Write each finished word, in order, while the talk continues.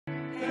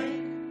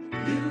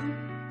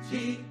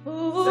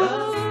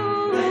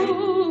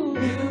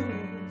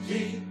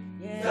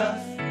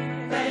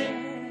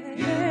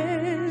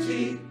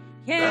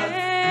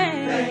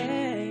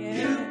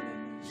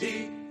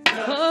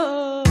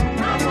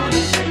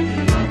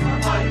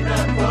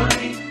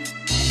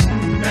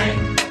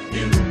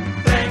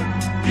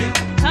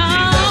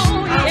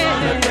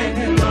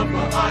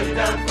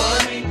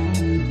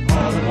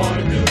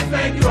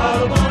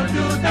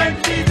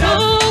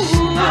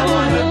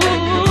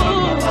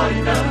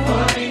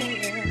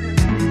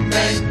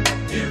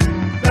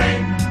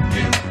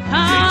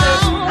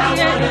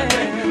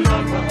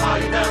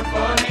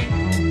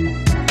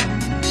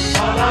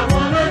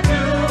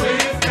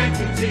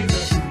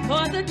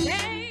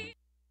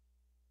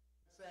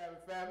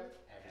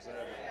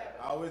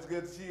Always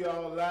good to see you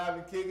all alive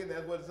and kicking.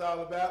 That's what it's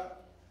all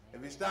about.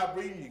 If you stop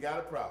breathing, you got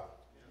a problem.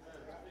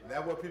 And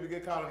that's what people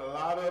get caught in, a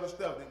lot of other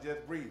stuff than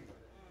just breathing.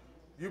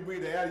 You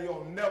breathe the air you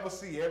don't never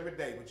see every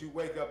day, but you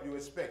wake up, you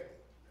expect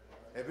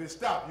it. If it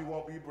stops, you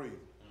won't be breathing.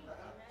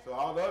 So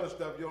all the other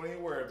stuff you don't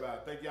even worry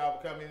about. Thank y'all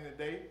for coming in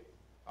today.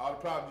 All the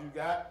problems you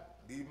got,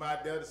 leave them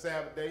out there the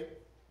Sabbath day.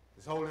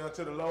 Just holding on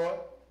to the Lord.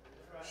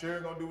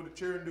 Children gonna do what the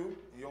children do.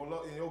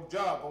 And your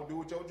job gonna do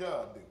what your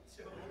job do.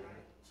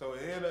 So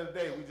at the end of the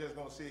day, we just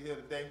gonna sit here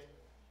today.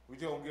 We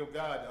just gonna give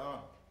God the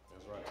honor.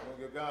 That's right. We're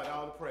gonna give God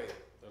all the praise.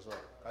 That's right.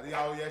 Because he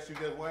always asks you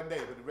just one day,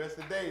 but the rest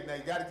of the day, now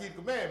you gotta keep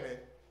the commandment.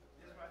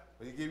 That's right.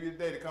 But he give you the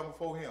day to come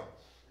before him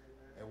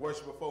and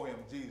worship before him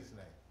in Jesus'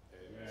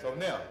 name. Amen. So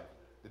now,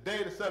 the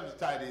day the subject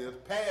title is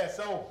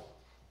Passover.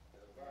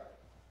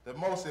 The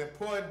most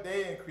important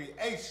day in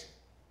creation.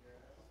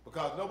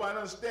 Because nobody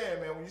understands,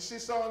 man. When you see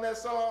that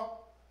song,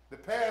 the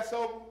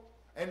Passover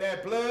and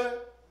that blood,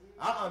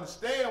 I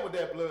understand what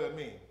that blood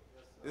means.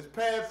 This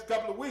past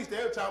couple of weeks,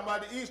 they were talking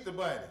about the Easter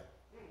bunny,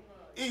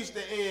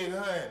 Easter egg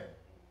hunting.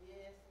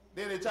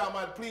 Then they talking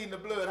about pleading the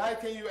blood. How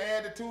can you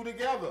add the two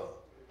together?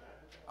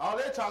 All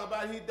they're talking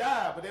about, he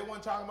died, but they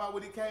weren't talking about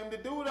what he came to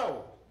do,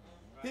 though.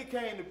 He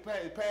came to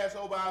pass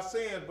over our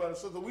sins,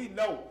 brothers and sisters. We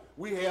know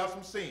we have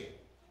some sin.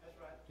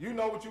 You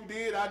know what you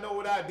did, I know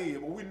what I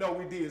did, but we know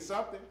we did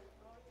something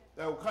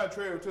that was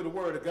contrary to the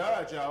word of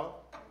God, y'all.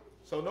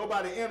 So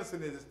nobody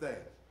innocent in this thing.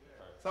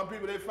 Some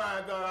people, they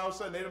find God, all of a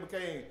sudden they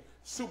became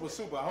super,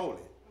 super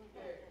holy.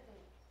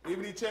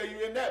 Even he tell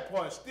you in that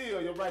point,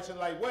 still you're righteous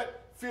like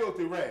what?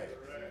 Filthy rags.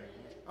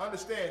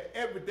 Understand,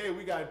 every day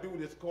we got to do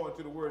this according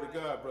to the word of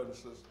God,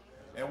 brothers and sisters.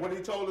 And what he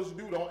told us to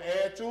do, don't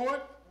add to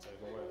it,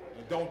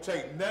 and don't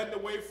take nothing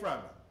away from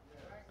it.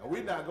 And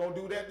we're not going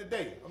to do that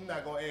today. I'm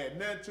not going to add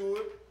nothing to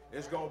it.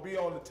 It's going to be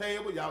on the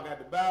table. Y'all got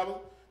the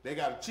Bible. They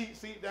got a cheat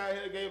sheet down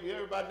here. They gave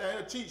everybody down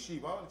here a cheat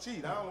sheet. I don't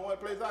cheat. I don't know one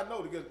place I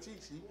know to get a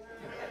cheat sheet.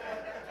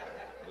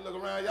 You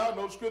look around, y'all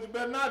know the scripture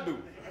better than I do.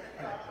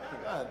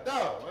 God,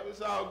 dog,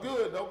 it's all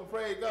good, though.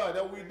 Praise God.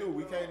 That's what we do.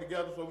 We came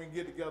together so we can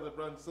get together,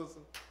 brothers and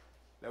sisters,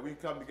 that we can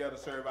come together and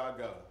serve our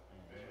God.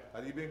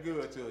 Because he been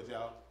good to us,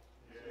 y'all.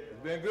 He's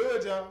been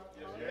good, y'all.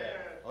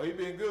 Oh, he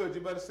been good. You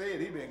better say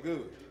it. He been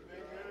good.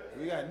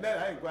 We got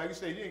nothing. I ain't, like you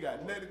say, you ain't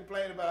got nothing to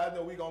complain about. I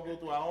know we going to go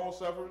through our own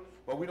suffering,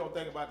 but we don't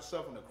think about the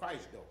suffering of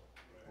Christ, though.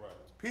 Right.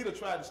 Peter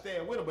tried to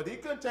stand with him, but he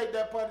couldn't take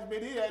that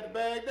punishment. He had to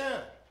bag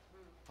down.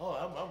 Oh,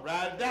 I'm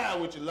riding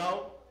down with you,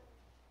 Lord.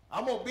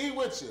 I'm going to be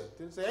with you.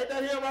 Didn't say, ain't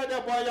that him right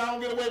there, boy? Y'all don't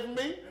get away from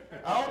me.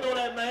 I don't know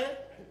that man.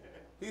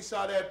 He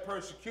saw that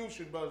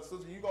persecution, brothers and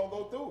sisters. You're going to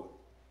go through it.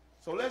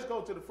 So let's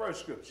go to the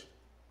first scripture.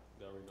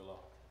 They'll read the law.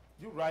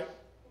 You right.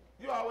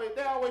 They always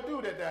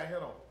do that down here,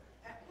 though.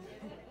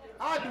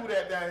 I do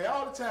that down here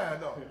all the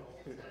time, though.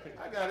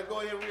 I got to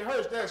go ahead and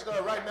rehearse that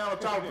stuff right now on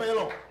top of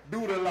payload.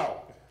 Do the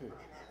law.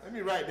 Let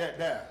me write that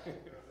down.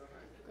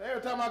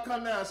 Every time I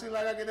come down, it seems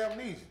like I get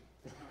amnesia.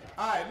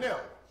 All right, now,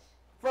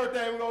 first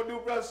thing we're going to do,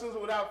 brothers and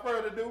sisters, without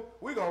further ado,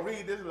 we're going to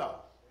read this law.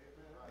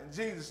 In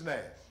Jesus' name.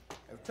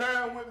 And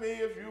turn with me,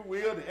 if you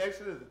will, to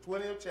Exodus, the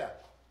 20th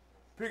chapter.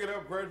 Pick it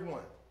up, verse 1.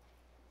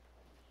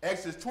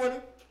 Exodus 20,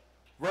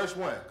 verse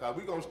 1, because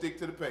we're going to stick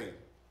to the page.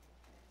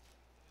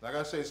 Like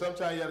I say,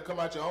 sometimes you have to come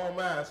out your own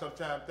mind,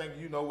 sometimes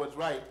thinking you know what's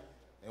right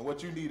and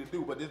what you need to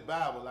do. But this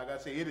Bible, like I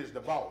say, it is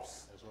the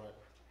boss. That's right.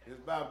 This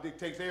Bible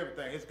dictates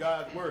everything. It's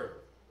God's word.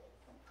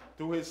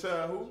 Through his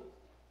son, who?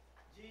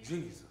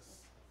 Jesus.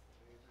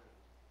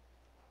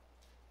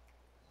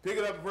 Pick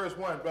it up in verse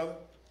 1, brother.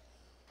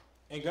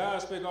 And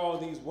God spake all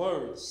these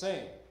words,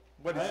 saying,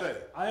 What did he say?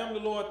 I am the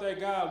Lord thy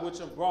God, which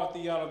have brought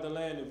thee out of the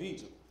land of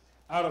Egypt,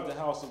 out of the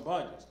house of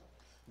bondage.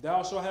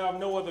 Thou shalt have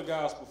no other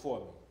gods before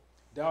me.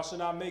 Thou shalt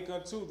not make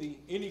unto thee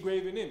any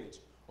graven image,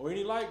 or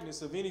any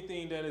likeness of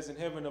anything that is in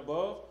heaven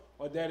above,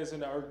 or that is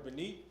in the earth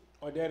beneath,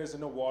 or that is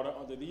in the water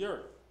under the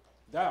earth.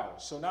 Thou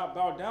shalt not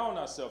bow down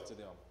thyself to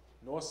them,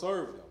 nor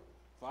serve them.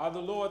 For I, the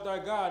Lord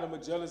thy God, am a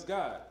jealous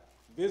God,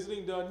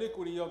 visiting the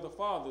iniquity of the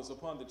fathers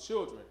upon the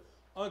children,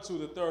 unto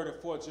the third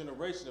and fourth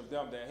generation of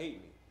them that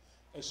hate me,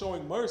 and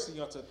showing mercy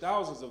unto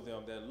thousands of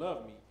them that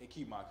love me and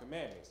keep my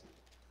commandments.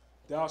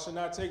 Thou shalt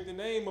not take the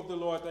name of the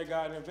Lord thy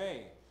God in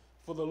vain,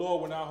 for the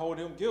Lord will not hold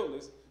him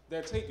guiltless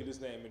that taketh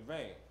his name in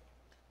vain.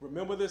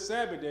 Remember the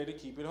Sabbath day to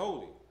keep it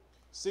holy.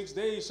 6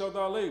 days shalt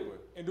thou labor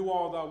and do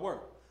all thy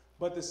work.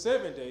 But the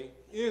 7th day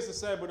is the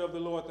Sabbath of the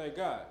Lord thy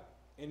God.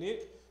 In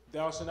it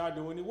thou shalt not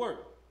do any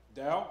work,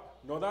 thou,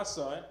 nor thy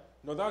son,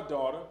 nor thy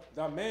daughter,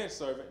 thy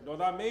manservant, nor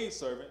thy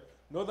maidservant,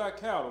 nor thy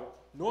cattle,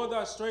 nor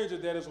thy stranger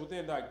that is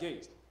within thy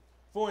gates.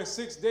 For in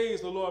 6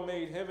 days the Lord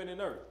made heaven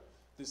and earth,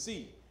 the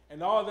sea,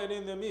 and all that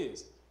in them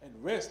is, and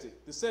rested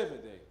the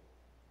 7th day.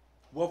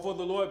 Wherefore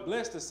the Lord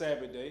blessed the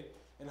Sabbath day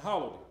and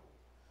hallowed it.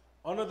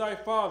 Honor thy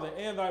father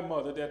and thy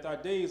mother, that thy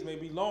days may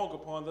be long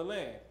upon the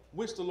land,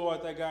 which the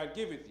Lord thy God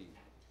giveth thee.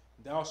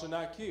 Thou shalt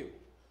not kill.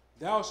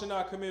 Thou shalt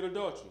not commit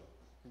adultery.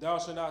 Thou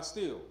shalt not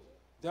steal.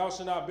 Thou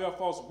shalt not bear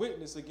false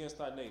witness against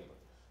thy neighbor.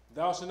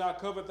 Thou shalt not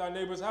covet thy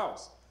neighbor's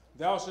house.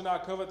 Thou shalt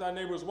not covet thy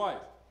neighbor's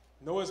wife,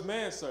 nor his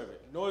manservant,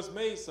 nor his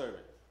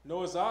maidservant,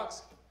 nor his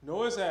ox,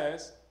 nor his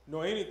ass,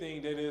 nor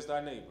anything that is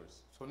thy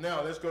neighbor's. So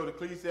now let's go to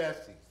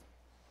Ecclesiastes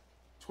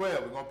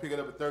 12. We're going to pick it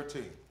up at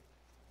 13.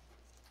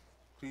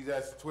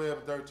 Ecclesiastes 12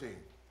 and 13.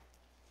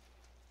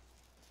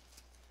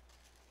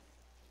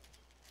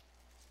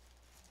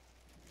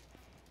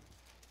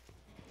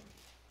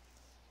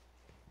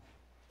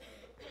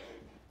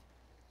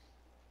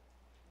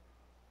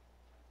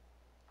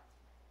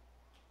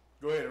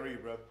 Go ahead and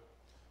read, brother.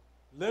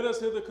 Let us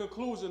hear the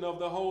conclusion of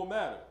the whole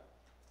matter.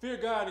 Fear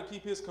God and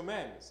keep his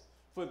commandments,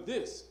 for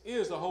this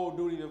is the whole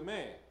duty of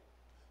man.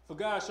 For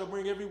God shall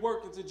bring every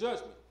work into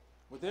judgment,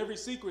 with every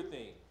secret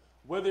thing,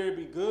 whether it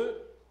be good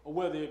or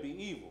whether it be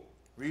evil.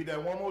 Read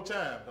that one more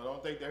time, because I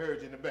don't think they heard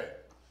you in the back.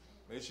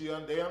 Make sure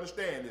they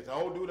understand this. The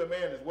whole duty of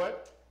man is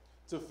what?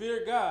 To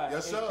fear God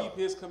Yes, and sir. keep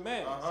his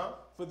commandments.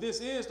 For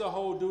this is the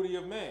whole duty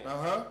of man.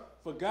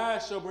 For God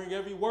shall bring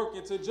every work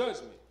into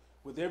judgment,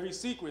 with every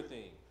secret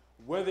thing,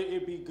 whether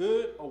it be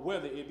good or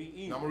whether it be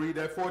evil. I'm going to read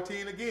that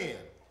 14 again.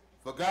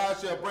 For God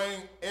shall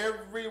bring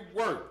every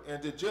work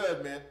into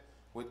judgment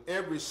with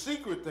every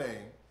secret thing,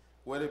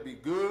 whether it be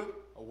good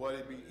or whether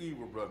it be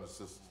evil, brothers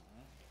and sisters.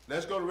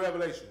 Let's go to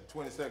Revelation,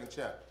 22nd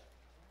chapter.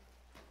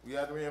 We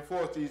have to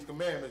reinforce these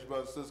commandments,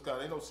 brothers and sisters,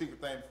 because ain't no secret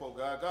thing before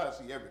God. God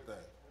see everything.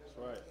 That's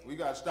right. We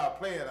got to stop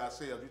playing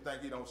ourselves. You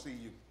think he don't see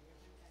you.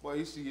 Boy,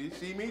 he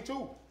see me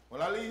too.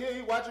 When I leave here,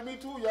 he watching me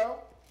too,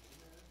 y'all.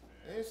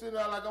 He ain't sitting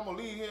there like I'm going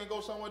to leave here and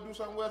go somewhere, do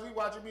something else. He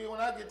watching me when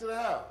I get to the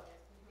house.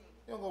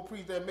 You don't go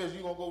preach that message.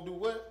 You going to go do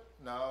what?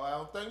 No, I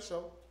don't think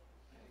so.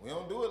 We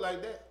don't do it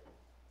like that.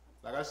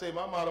 Like I say,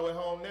 my motto at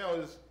home now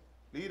is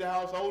leave the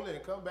house holy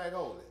and come back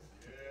holy.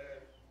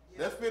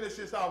 Yeah. Let's finish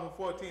this off in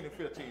 14 and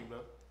 15, bro.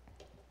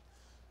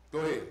 Go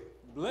ahead.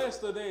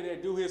 Blessed are they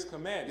that do his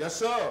commandments. Yes,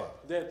 sir.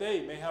 That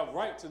they may have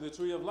right to the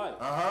tree of life.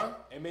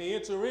 And may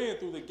enter in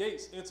through the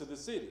gates into the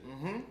city.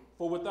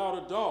 For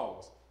without are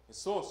dogs and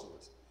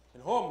sorcerers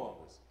and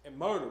whoremongers and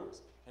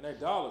murderers and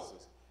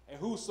idolaters and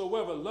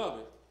whosoever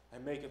loveth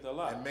and maketh a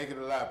lie. And make it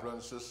a lie,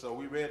 brothers and sisters. So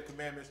we read the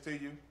commandments to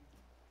you.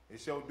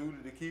 It's your duty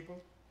to keep them.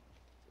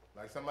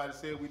 Like somebody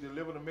said, we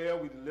deliver the mail,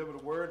 we deliver the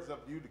word. It's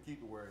up to you to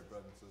keep the word,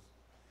 brothers and sisters.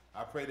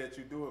 I pray that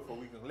you do it so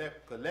we can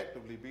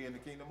collectively be in the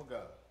kingdom of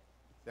God.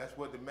 That's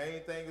what the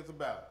main thing is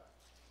about.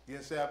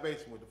 Getting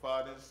salvation with the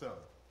Father and the Son.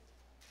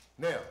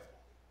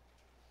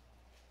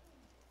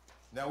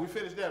 Now we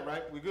finished that,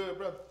 right? We good,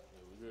 brother? Yeah,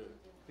 we good.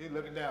 He's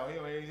looking down. He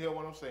don't even hear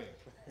what I'm saying.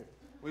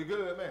 We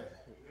good, man?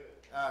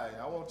 All right,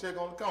 I want to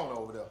check on the corner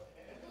over there.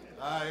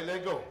 All right,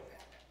 let's go.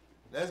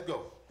 Let's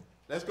go.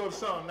 Let's go to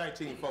Psalm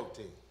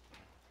 19:14.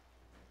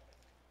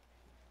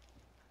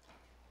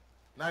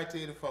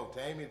 19 and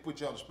 14. I ain't mean to put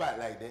you on the spot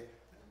like that.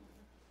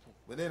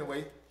 But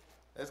anyway,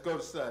 let's go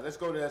to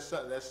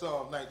that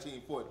Psalm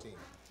 19:14.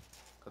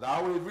 Because I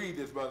always read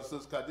this, brothers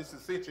and sisters, because this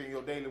is essential in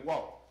your daily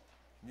walk.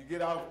 You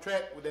get off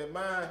track with that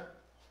mind,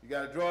 you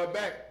got to draw it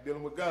back,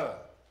 dealing with God.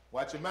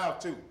 Watch your mouth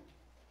too.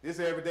 This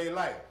is everyday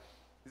life.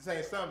 This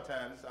ain't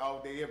sometimes, it's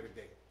all day, every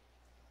day.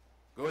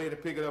 Go ahead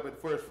and pick it up at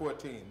verse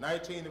 14.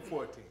 19 and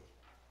 14.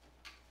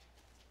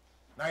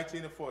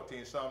 19 and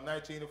 14, Psalm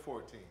 19 and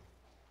 14.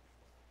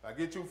 If I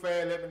get too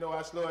fast, let me know.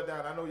 I slow it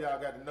down. I know y'all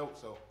got the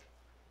notes, so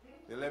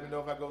they let me know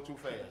if I go too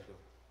fast.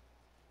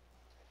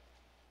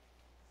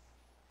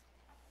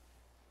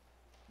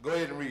 Go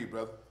ahead and read,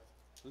 brother.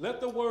 Let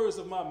the words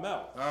of my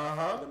mouth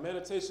and the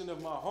meditation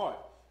of my heart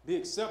be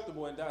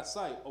acceptable in thy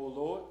sight, O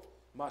Lord,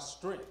 my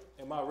strength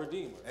and my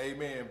redeemer.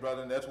 Amen,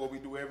 brother. And that's what we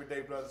do every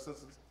day, brothers and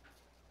sisters.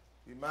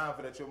 Be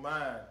mindful that your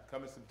mind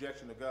come in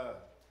subjection to God.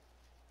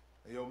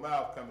 And your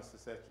mouth come in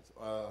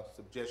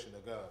subjection to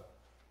God.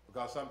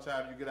 Because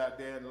sometimes you get out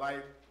there in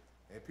life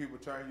and people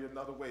turn you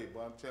another way.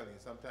 But I'm telling you,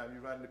 sometimes you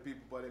run into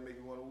people, but they make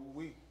you want to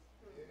ooh-wee.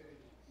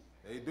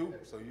 They do.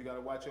 So you got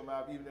to watch your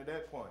mouth even at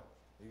that point.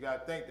 You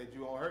got to think that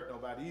you won't hurt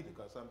nobody either,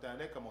 because sometimes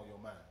they come on your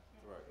mind.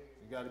 Right.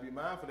 You got to be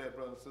mindful of that,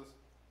 brothers and sisters,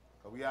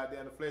 because we out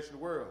there in the flesh of the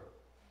world.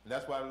 And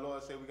that's why the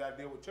Lord said we got to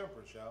deal with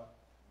temperance, y'all.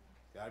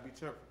 Got to be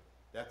temperate.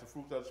 That's the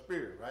fruit of the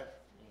Spirit, right?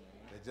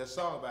 They just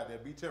sung about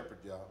that. Be temperate,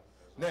 y'all.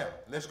 Now,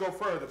 let's go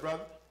further,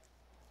 brother.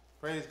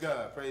 Praise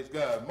God. Praise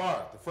God.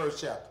 Mark, the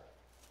 1st chapter.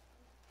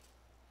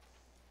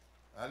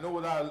 I know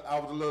I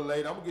was a little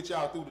late. I'm going to get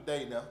y'all through the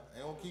day now. I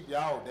ain't going to keep you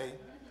all day.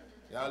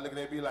 Y'all looking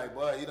at me like,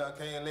 boy, he done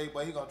came late,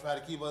 but he gonna try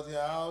to keep us here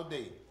all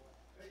day.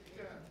 Take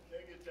your time.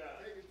 Take your time.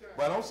 Take your time.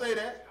 But don't say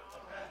that.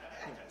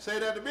 Say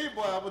that to me,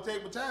 boy, I'm gonna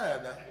take my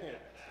time now.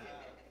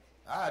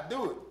 I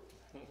do it.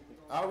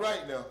 All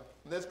right now,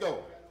 let's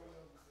go.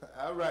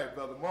 All right,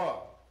 brother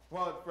Mark.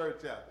 Mark, the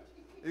first chapter.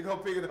 You're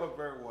gonna pick it up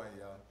verse 1,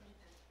 y'all.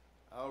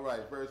 All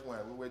right, verse 1.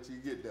 We'll wait till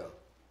you get there.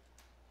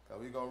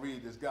 Because we're going to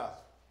read this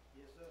gospel.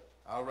 Yes, sir.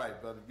 All right,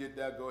 brother, get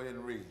there. Go ahead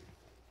and read.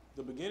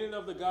 The beginning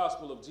of the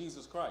gospel of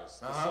Jesus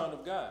Christ, the Son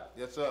of God.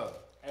 Yes, sir.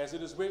 As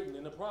it is written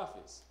in the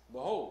prophets,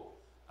 behold,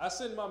 I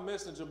send my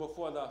messenger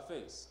before thy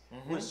face,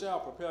 which shall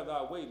prepare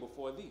thy way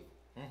before thee.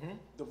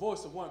 The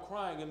voice of one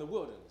crying in the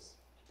wilderness,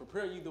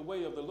 prepare ye the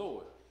way of the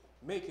Lord,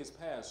 make his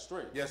path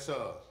straight. Yes,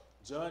 sir.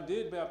 John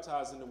did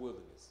baptize in the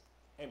wilderness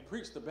and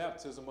preached the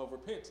baptism of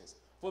repentance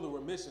for the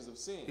remissions of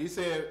sins. He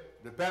said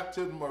the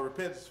baptism of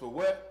repentance for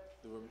what?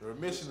 The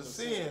remission of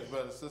sins,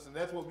 brothers and sisters. And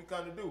that's what we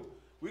come to do.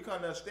 We come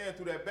to understand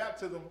through that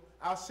baptism,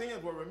 our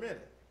sins were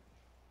remitted.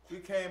 We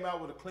came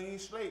out with a clean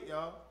slate,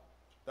 y'all.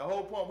 The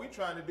whole point we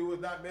trying to do is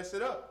not mess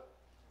it up.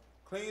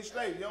 Clean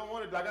slate. You don't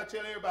want it. Like I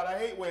tell everybody, I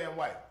hate wearing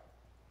white.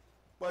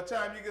 By the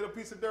time you get a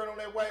piece of dirt on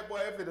that white,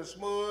 boy, if it's a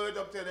smudge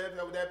up to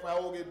that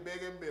hole get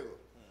bigger and bigger.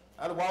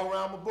 I'd walk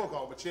around with my book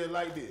on, but chill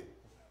like this.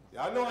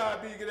 Y'all know how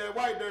it be, you get that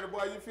white dirty,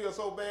 boy, you feel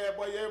so bad,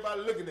 boy,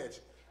 everybody looking at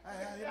you.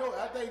 You know,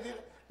 I think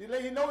you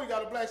know you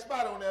got a black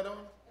spot on there, don't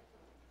you?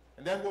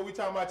 And that's what we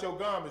talking about your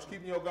garments,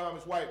 keeping your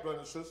garments white, brother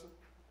and sister.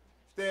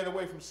 Staying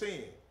away from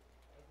sin.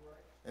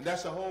 And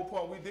that's the whole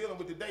point we dealing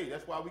with today.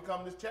 That's why we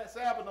come to this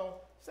Sabbath on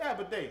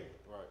Sabbath day.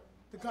 Right.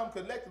 To come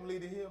collectively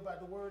to hear about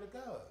the word of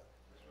God.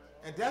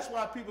 And that's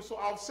why people so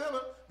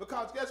off-center,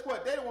 because guess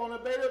what? They don't want to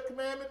obey the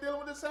commandment dealing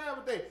with the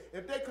Sabbath day.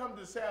 If they come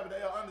to the Sabbath,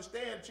 they'll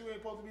understand that you ain't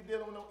supposed to be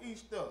dealing with no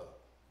Easter.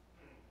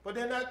 But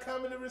they're not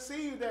coming to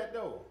receive that,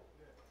 though.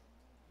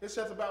 It's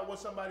just about what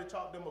somebody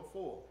taught them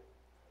before.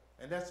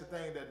 And that's the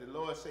thing that the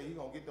Lord said, he's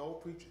going to get the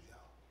old preachers,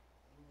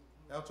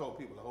 y'all. They told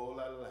people a whole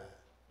lot of lies.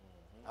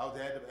 I was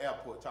at the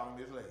airport talking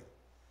to this lady.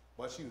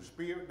 But she was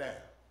spirit down.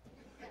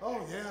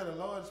 Oh, yeah, the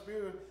Lord's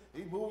Spirit,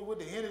 he moved with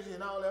the energy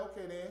and all that.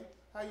 Okay, then.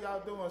 How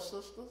y'all doing,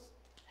 sisters?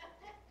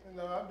 You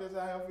know, I'm just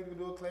out here to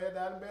do a clear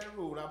down in Baton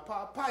Rouge. I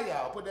pop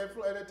y'all, put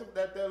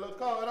that little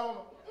card on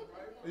them.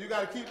 You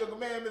got to keep the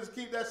commandments,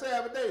 keep that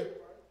Sabbath day.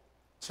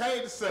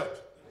 Change the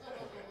subject.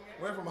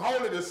 Went from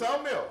holy to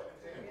something else.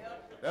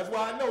 That's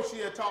why I know she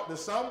had talked to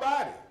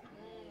somebody.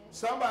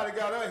 Somebody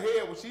got her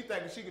head where she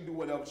thinking she can do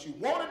whatever she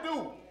want to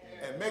do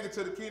and make it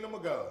to the kingdom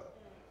of God.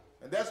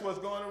 And that's what's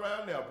going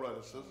around now, brothers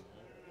and sisters.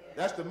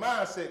 That's the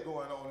mindset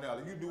going on now.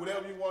 You do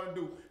whatever you want to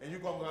do, and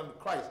you're going to come to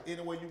Christ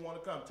any way you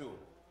want to come to him.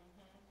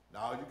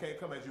 No, you can't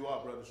come as you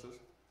are, brothers and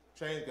sisters.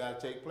 Change got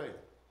to take place.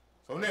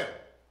 So now,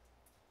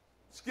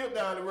 skip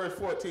down to verse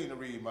 14 to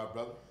read, my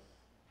brother.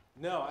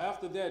 Now,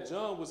 after that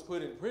John was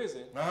put in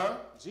prison,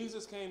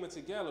 Jesus came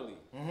into Galilee,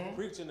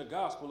 preaching the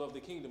gospel of the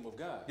kingdom of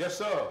God. Yes,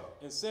 sir.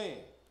 And saying,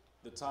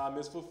 the time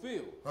is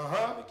fulfilled.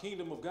 The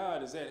kingdom of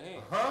God is at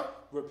hand.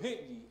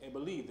 Repent ye and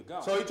believe the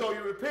gospel. So he told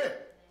you repent.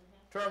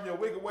 Turn from your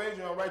wicked ways,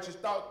 your unrighteous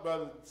thoughts,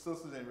 brothers and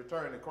sisters, and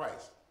return to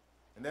Christ.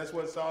 And that's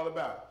what it's all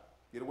about.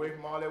 Get away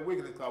from all that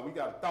wickedness, because we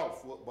got a thought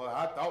for it, but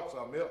I thought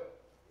something else.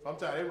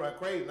 Sometimes they run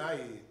crazy in our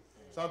head.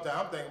 Sometimes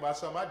I'm thinking about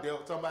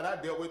somebody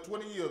I dealt with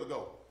 20 years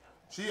ago.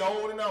 She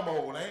old and I'm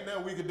old. Ain't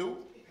nothing we can do.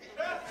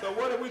 So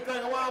what are we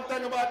thinking? Why I'm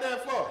thinking about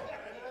that for?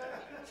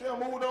 She done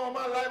moved on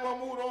my life, I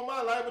moved on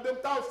my life, but them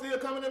thoughts still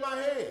coming in my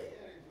head.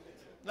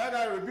 And I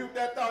got to rebuke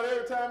that thought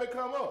every time it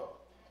come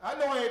up. I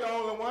know I ain't the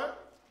only one.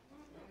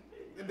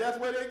 And that's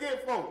where they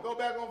get folks. Go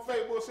back on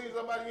Facebook, see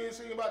somebody you ain't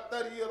seen about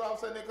 30 years, all of a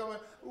sudden they come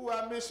in, ooh,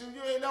 I miss you.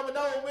 You ain't never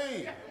known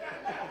me.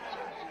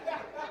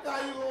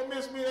 How you gonna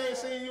miss me? They ain't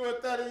seen you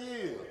in 30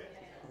 years.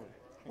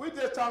 We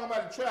just talking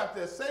about the trap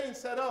that Satan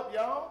set up,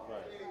 y'all.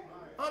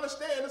 Right.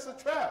 Understand, it's a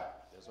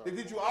trap. Right. To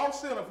get you off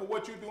center for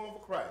what you're doing for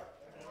Christ.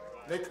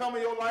 They come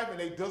in your life and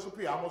they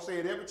disappear. I'm gonna say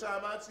it every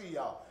time I see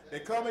y'all. They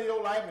come in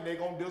your life and they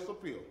gonna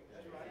disappear.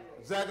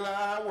 Exactly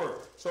how it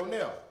works. So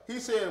now, he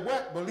said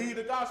what? Believe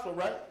the gospel,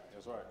 right?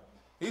 That's right.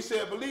 He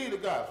said, believe the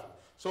gospel.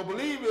 So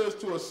believe is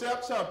to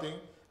accept something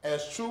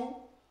as true,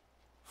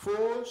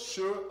 full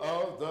sure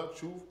of the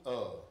truth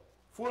of.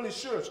 Fully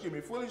sure of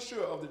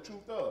the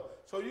truth of.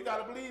 So you got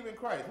to believe in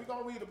Christ. We're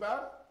going to read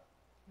about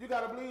it. You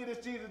got to believe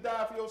that Jesus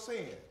died for your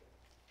sin.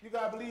 You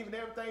got to believe in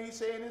everything he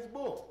said in his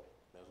book.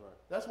 That's right.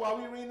 That's why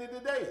we're reading it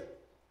today.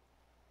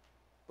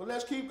 But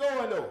let's keep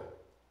going, though.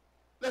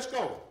 Let's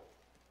go.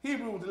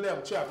 Hebrews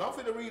 11th chapter. I'm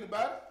finna read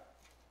about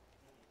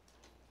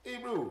it.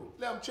 Hebrews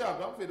 11th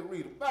chapter. I'm finna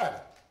read about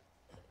it.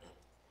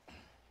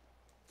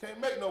 Can't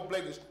make no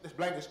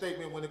blanket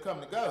statement when it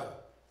comes to God.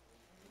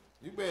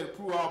 You better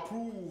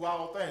prove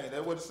all things.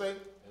 That's what it say?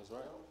 That's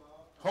right.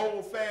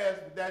 Hold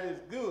fast that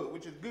is good,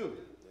 which is good.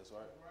 That's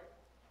right.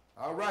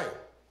 All right.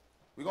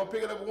 We're going to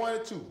pick it up at 1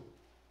 and 2.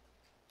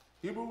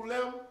 Hebrews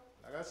 11,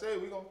 like I said,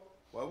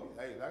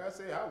 like I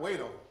said, I wait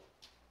on it.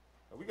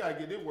 But we got to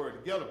get this word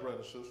together,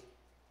 brothers and sisters.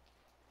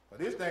 But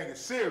this thing is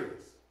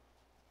serious.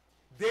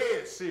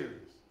 Dead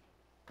serious.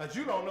 Because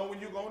you don't know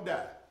when you're going to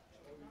die.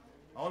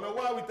 I don't know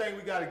why we think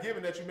we got to give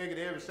it that you make it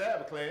every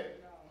Sabbath class.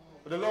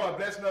 But the Lord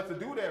blessing us to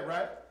do that,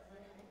 right?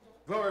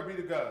 Glory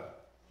be to God.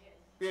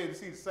 Be able to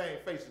see the same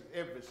faces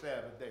every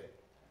Sabbath day.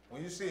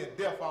 When you see a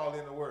death all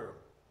in the world,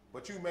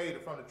 but you made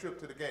it from the trip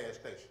to the gas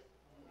station.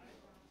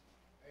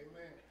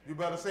 Amen. You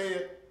better say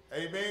it.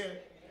 Amen.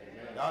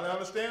 Y'all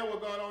understand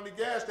what's going on in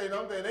the gas station?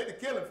 I'm saying they the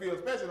killing field,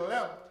 especially in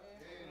Atlanta.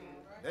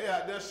 They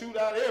out there shoot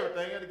out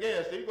everything at the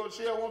gas station. You go to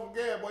Shell, want some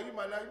gas, boy, you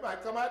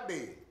might come out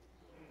dead.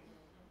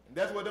 And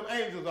that's what them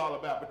angels all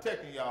about,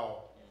 protecting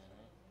y'all.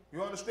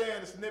 You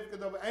understand the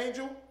significance of an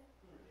angel?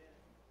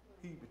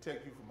 He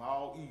protects you from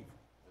all evil.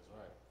 That's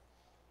right.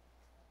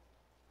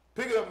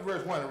 Pick it up in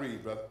verse 1 and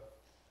read, brother.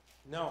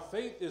 Now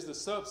faith is the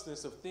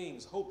substance of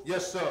things hoped for.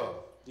 Yes, sir.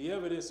 The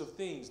evidence of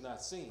things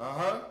not seen.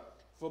 Uh-huh.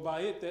 For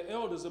by it the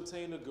elders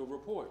obtained a good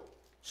report.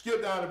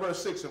 Skip down to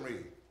verse 6 and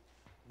read.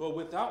 But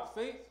without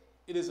faith,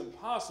 it is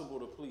impossible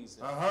to please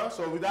him. Uh-huh.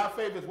 So without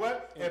faith is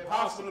what? Impossible.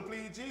 Impossible to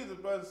please Jesus,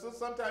 brother. So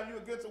sometimes you're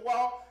against a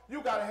wall,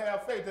 you got to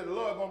have faith that the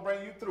Lord going to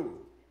bring you through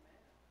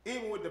it.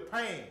 Even with the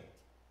pain,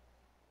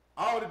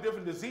 all the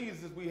different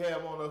diseases we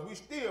have on us, we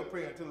still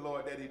praying to the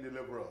Lord that he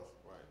deliver us.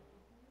 Right.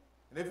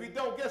 And if we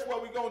don't, guess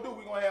what we're going to do?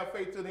 We're going to have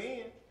faith to the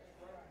end.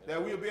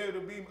 That we'll be able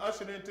to be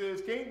ushered into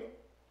his kingdom.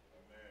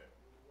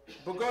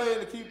 But go ahead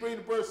and keep reading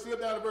the verse. Skip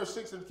down to verse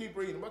 6 and keep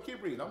reading. But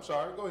keep reading. I'm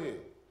sorry. Go ahead.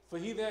 For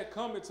he that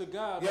cometh to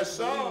God Yes, must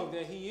sir. believe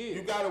that he is.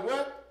 You got to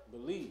what?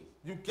 Believe.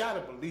 You got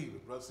to believe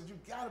it, brother. So you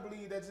got to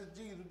believe that it's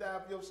Jesus who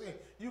died for your sin.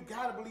 You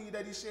got to believe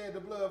that he shed the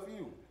blood for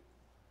you.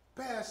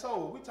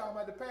 Passover. We talking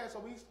about the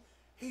Passover.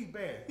 He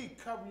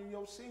covering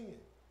your sin.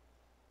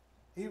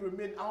 He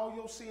remitting all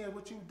your sin,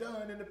 what you've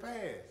done in the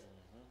past.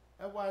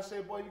 That's why I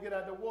say, boy, you get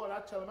out the water.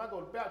 I tell them, I go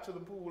to the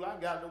baptism pool. I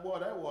got in the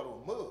water. That water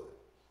was mud.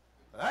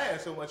 I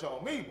had so much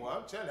on me, boy.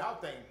 I'm telling you, I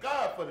thank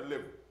God for the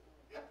deliverance.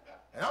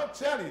 And I'm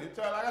telling you,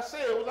 like I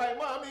said, it was like,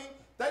 well, I mean,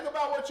 think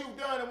about what you've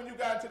done when you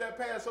got into that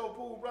Passover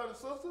pool,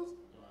 brothers and sisters.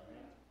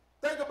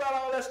 Think about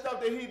all that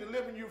stuff that he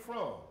delivering you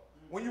from.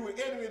 When you were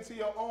enemy to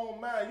your own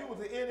mind, you was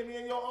an enemy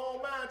in your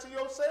own mind to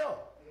yourself.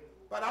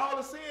 But all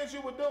the sins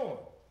you were doing.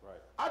 Right.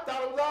 I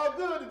thought it was all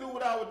good to do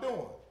what I was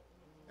doing.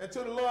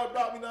 Until the Lord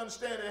brought me to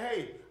understand that,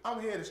 hey, I'm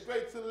headed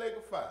straight to the lake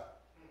of fire.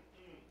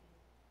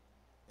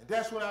 And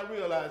that's when I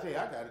realized, hey,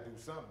 I got to do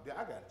something.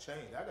 I got to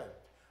change.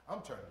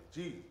 I'm turning to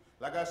Jesus.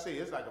 Like I say,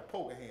 it's like a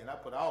poker hand. I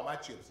put all my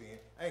chips in.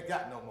 I ain't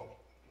got no more.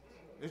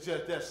 It's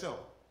just that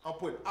simple. I'm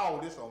putting all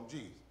this on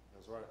Jesus.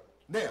 That's right.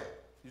 Now,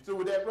 you through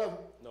with that, brother?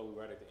 No,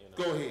 we're right at the end.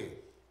 Go ahead.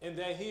 And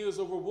that he is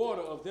a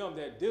rewarder of them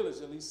that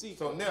diligently seek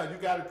So him. now you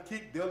got to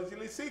keep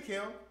diligently seek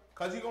him,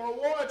 because he's going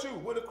to reward you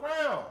with a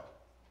crown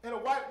and a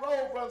white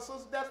robe, brothers and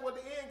sisters. That's what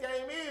the end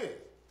game is.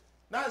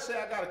 Not to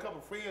say I got a couple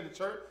friends at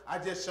church. I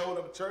just showed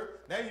up at church.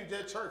 Now you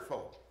just church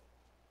folk.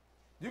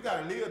 You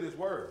got to live this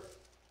word.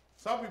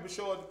 Some people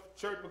show up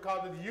to church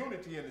because of the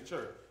unity in the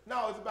church.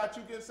 No, it's about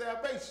you getting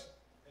salvation.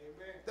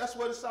 Amen. That's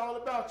what it's all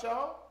about,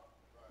 y'all.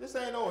 This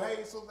ain't no, hey,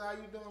 sister, how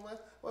you doing, man?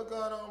 What's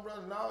going on,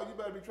 brother? No, you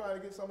better be trying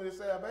to get some of this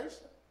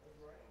salvation.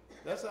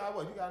 That's how I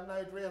was. You got a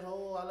nice dress.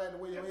 Oh, I like the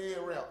way your head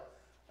wrapped.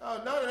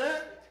 Oh, none of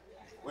that.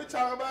 We're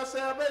talking about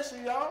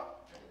salvation, y'all.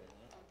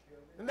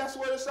 And that's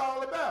what it's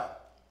all about.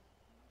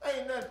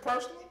 Ain't nothing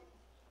personal.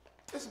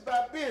 It's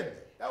about business.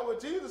 That's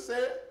what Jesus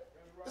said.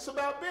 It's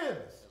about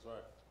business. That's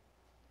right.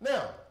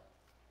 Now,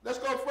 let's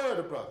go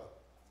further, brother.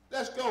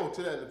 Let's go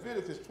to that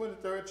Leviticus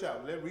 23rd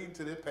chapter. Let's read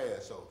into this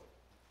Passover.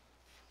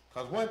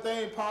 Because one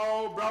thing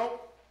Paul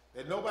brought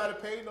that nobody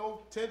paid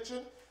no attention,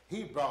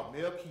 he brought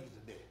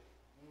Melchizedek.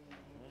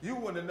 You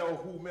want to know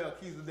who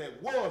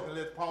Melchizedek was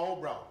unless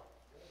Paul brought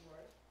it.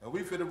 And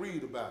we finna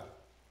read about it.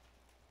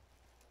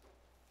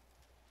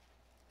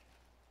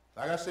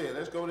 Like I said,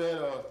 let's go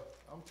there.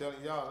 I'm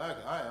telling y'all, I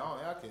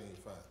can't even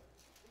find it.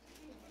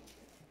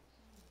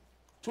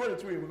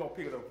 23, we're going to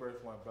pick it up verse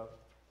 1, brother.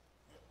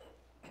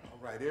 All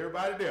right,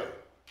 everybody there.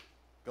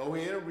 Go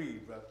ahead and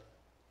read, brother.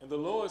 And the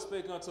Lord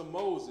spake unto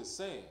Moses,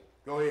 saying,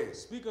 Go ahead.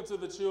 Speak unto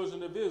the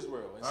children of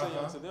Israel, and say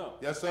unto them,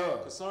 Yes, sir.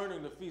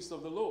 concerning the feast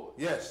of the Lord,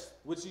 Yes.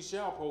 which ye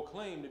shall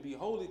proclaim to be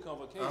holy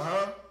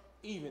convocations,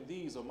 even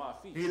these are my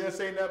feasts. He didn't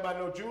say nothing about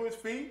no Jewish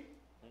feast.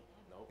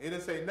 No. He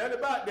didn't say nothing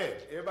about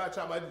that. Everybody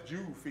talking about the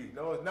Jew feast.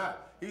 No, it's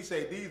not. He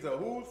said these are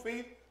whose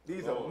feast?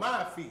 These are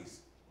my feasts.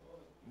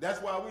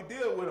 That's why we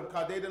deal with them,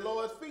 because they the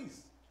Lord's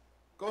feast.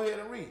 Go ahead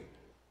and read.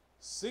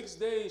 6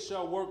 days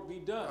shall work be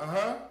done,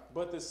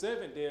 but the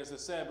 7th day is the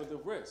Sabbath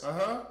of rest,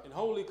 and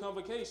holy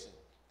convocation.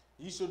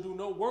 Ye shall do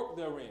no work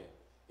therein.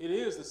 It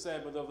is the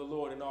Sabbath of the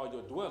Lord in all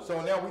your dwellings.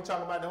 So now we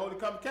talking about the holy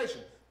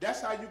convocation.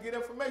 That's how you get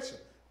information.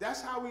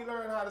 That's how we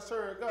learn how to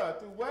serve God.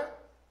 Through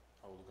what?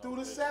 Through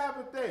the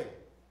Sabbath day.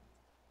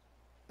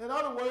 In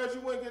other words,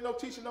 you wouldn't get no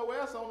teaching nowhere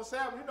else on the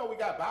Sabbath. You know we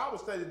got Bible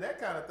study and that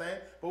kind of thing,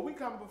 but we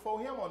come before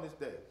him on this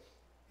day.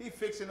 He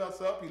fixing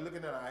us up. He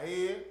looking at our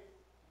head.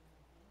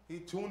 He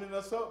tuning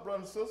us up, brother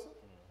and sister.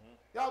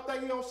 Y'all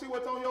think he don't see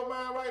what's on your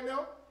mind right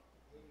now?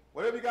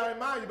 Whatever you got in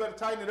mind, you better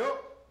tighten it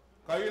up.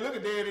 Because you're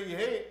looking dead in your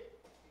head.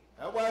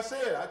 That's why I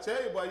said, I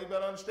tell you, boy, you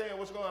better understand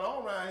what's going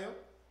on around here.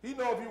 He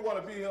know if you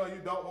want to be here or you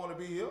don't want to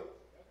be here.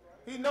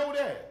 He know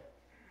that.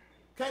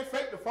 Can't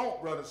fake the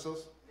funk, brother and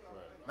sister.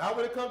 Right. Now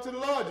when it comes to the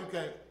Lord, you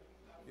can't.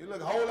 You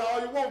look hold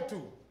all you want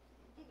to.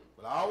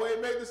 But I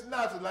always make this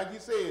announcement, like you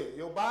said,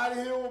 your body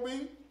here will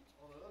be,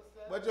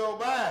 but your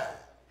mind.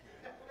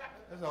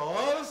 That's on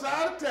the other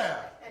side of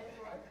town.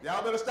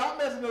 Y'all better stop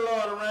messing the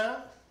Lord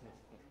around.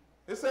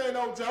 This ain't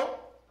no joke.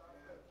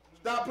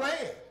 Stop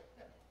playing.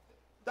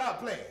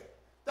 Stop playing.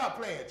 Stop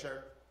playing,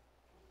 church.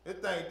 This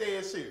thing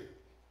dead serious.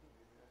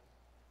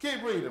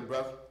 Keep reading,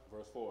 brother.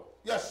 Verse 4.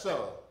 Yes, sir.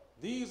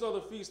 These are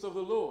the feasts of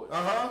the Lord,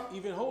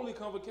 even holy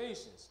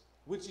convocations,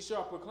 which ye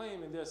shall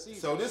proclaim in their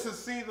season. So this is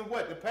season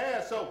what? The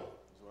Passover.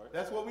 That's right.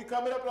 That's what we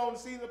coming up on, the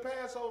season of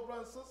Passover,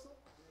 brother and sister.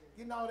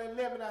 Getting all that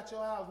leaven out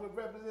your house that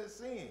represents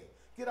sin.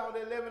 Get all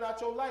that leaven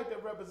out your life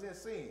that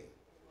represents sin.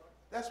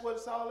 That's what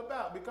it's all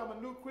about. Become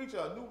a new creature,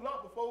 a new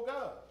lump before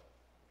God.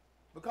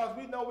 Because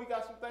we know we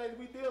got some things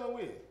we dealing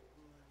with.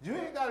 You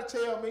ain't got to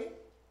tell me.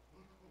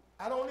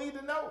 I don't need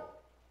to know.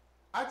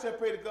 I just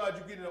pray to God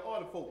you get in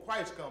order before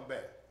Christ come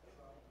back.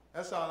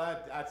 That's all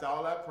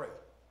I pray.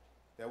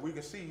 That we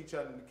can see each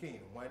other in the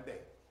kingdom one day.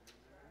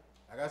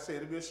 Like I said,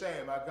 it'd be a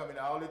shame I come in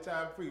all the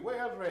time free. Where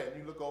else at?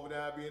 You look over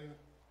there and be in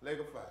the lake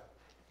of fire.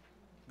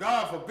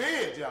 God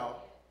forbid,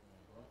 y'all.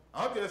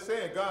 I'm just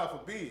saying, God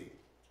forbid.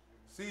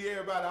 See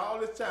everybody all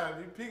this time.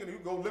 You picking, you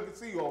go look and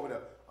see you over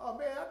there. Oh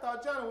man, I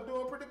thought Johnny was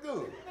doing pretty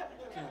good.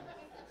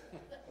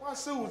 Why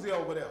Susie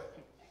over there?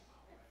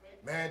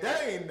 Man,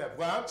 that ain't nothing.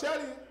 Well, I'm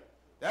telling you,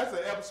 that's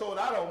an episode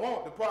I don't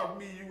want. Depart from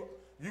me,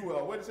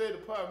 what did it say?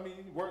 Depart from me,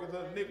 workers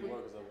of iniquity.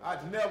 I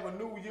never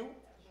knew you.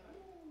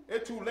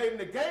 It's too late in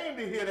the game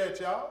to hear that,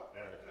 y'all.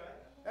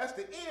 That's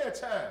the end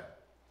time.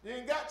 You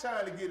ain't got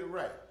time to get it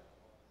right.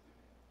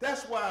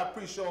 That's why I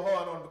preach so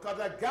hard on it, because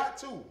I got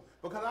to.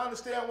 Because I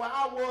understand where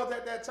I was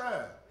at that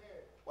time.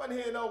 Wasn't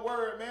hearing no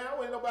word, man. I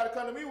wasn't nobody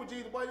come to me with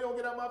Jesus. Boy, you don't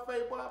get out my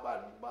face, boy, I'm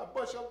about to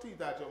bust your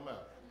teeth out your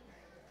mouth.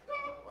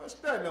 I don't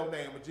study no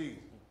name of Jesus.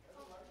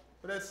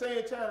 But at the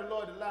same time, the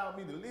Lord allowed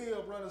me to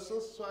live, brother and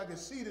sister, so I can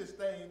see this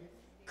thing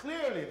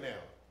clearly now.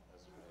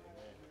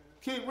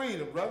 Keep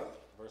reading, brother.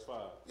 Verse 5.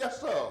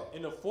 Yes, sir.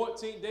 In the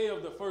 14th day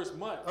of the first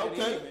month, at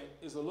evening,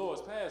 is the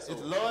Lord's Passover.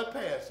 It's the Lord's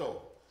Passover.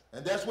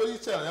 And that's what he's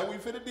telling. That's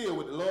what we finna deal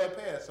with, the Lord's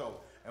Passover.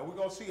 And we're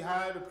going to see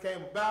how it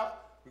came about.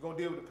 We're going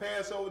to deal with the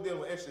Passover, dealing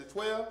with Exodus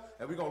 12,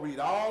 and we're going to read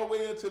all the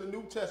way into the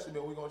New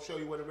Testament. We're going to show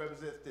you what it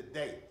represents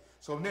today.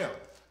 So now,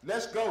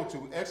 let's go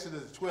to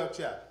Exodus 12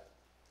 chapter.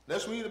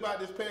 Let's read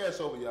about this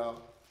Passover,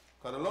 y'all,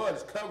 because the Lord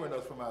is covering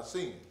us from our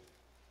sins.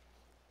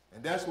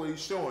 And that's what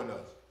he's showing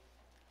us.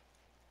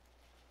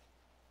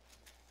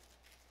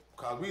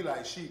 Because we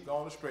like sheep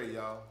going astray,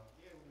 y'all.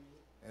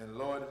 And the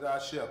Lord is our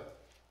shepherd.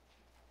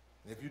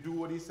 And if you do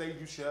what he says,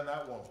 you shall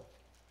not want.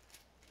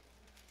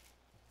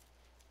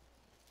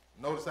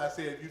 Notice I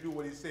said, if you do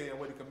what he said and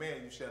what he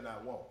commanded, you shall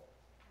not want.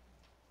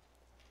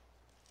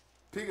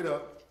 Pick it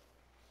up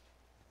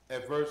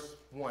at verse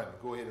 1.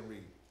 Go ahead and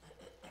read.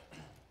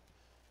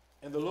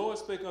 And the Lord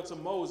spake unto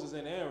Moses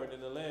and Aaron in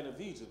the land of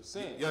Egypt,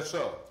 saying, Yes,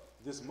 sir.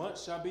 This month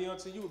shall be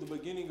unto you the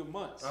beginning of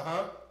months.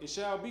 It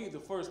shall be the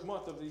first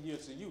month of the year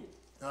to you.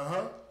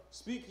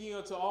 Speak ye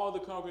unto all the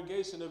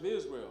congregation of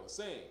Israel,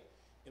 saying,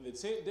 In the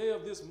 10th day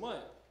of this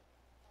month,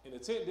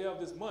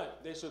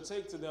 they shall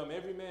take to them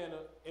every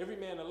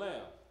man a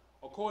lamb,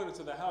 according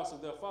to the house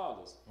of their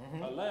fathers,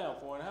 a lamb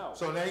for an house.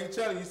 So now he's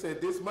telling you, he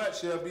said, this month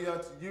shall be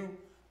unto you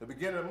the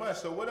beginning of the month.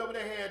 So whatever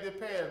they had this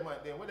past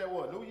month then, what that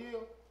was, New Year?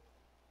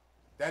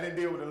 That didn't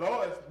deal with the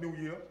Lord's New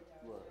Year.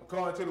 Right.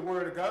 According to the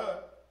word of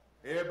God.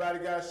 Everybody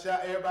got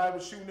shot. Everybody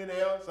was shooting in the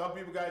air. Some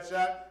people got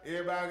shot.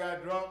 Everybody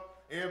got drunk.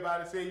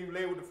 Everybody said you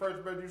lay with the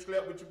first person you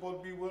slept with, you're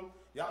supposed to be with them.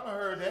 Y'all done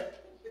heard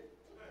that.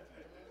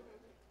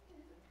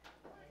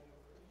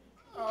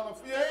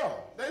 Yeah,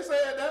 they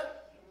said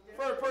that.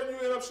 First person you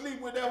end up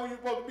sleeping with, that's who you're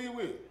supposed to be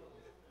with.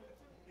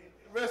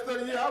 The rest of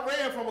the year, I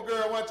ran from a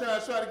girl one time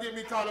trying to get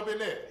me caught up in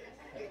that.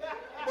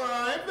 But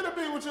I ain't finna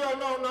be with y'all,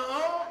 no.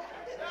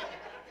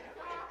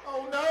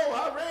 Oh no,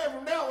 I ran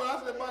from that one.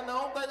 I said, but no,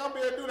 I don't think I'm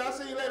able to do that. I'll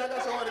see you later, I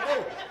got somewhere to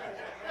go.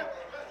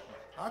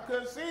 I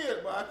couldn't see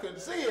it, but I couldn't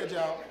see it,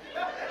 y'all.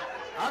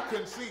 I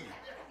couldn't see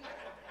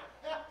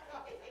it.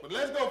 But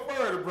let's go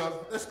further, brother.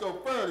 Let's go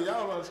further.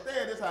 Y'all don't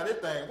understand this, how this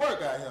thing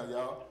work out here,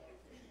 y'all.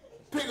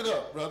 Pick it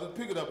up, brother.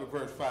 Pick it up at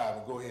verse 5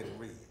 and go ahead and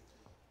read.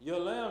 Your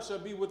lamb shall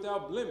be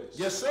without blemish.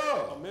 Yes,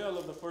 sir. A male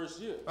of the first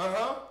year.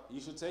 You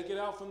shall take it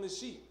out from the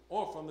sheep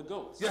or from the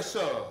goats. Yes,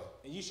 sir.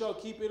 And you shall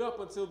keep it up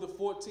until the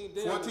 14th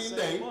day of the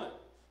same month.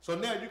 So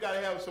now you got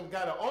to have some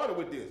kind of order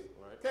with this.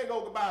 Right. Can't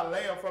go buy a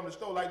lamb from the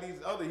store like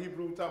these other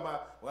Hebrews talking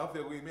about, well, I'm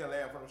finna get me a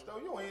lamb from the store.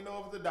 You don't even know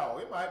if it's a dog.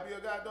 It might be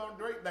a goddamn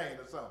Great Dane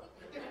or something.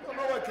 You don't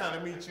know what kind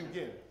of meat you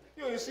getting.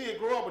 You don't even see it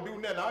grow up or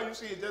do nothing. All you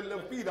see is just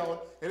little feet on it,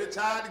 and it's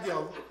tied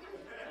together.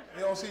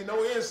 You don't see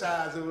no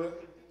insides of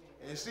it.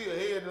 And you see a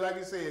head, like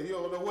you said, you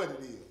don't know what it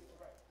is.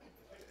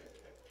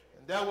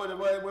 And that's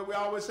what we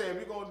always say. If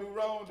you're going to do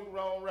wrong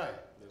right.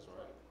 That's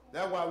right.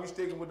 That's why we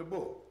sticking with the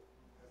book.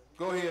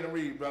 Go ahead and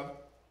read, brother.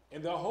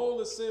 And the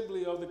whole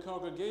assembly of the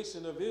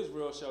congregation of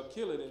Israel shall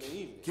kill it in the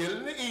evening. Kill it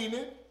in the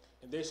evening.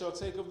 And they shall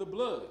take of the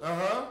blood,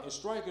 Uh-huh. and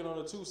strike it on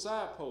the two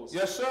side posts,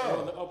 Yes, sir. and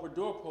on the upper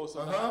doorposts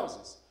of the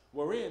houses,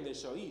 wherein they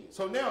shall eat it.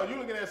 So now you're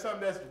looking at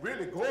something that's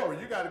really gory.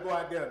 You got to go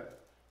out there.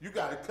 You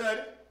got to cut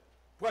it.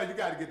 Well, you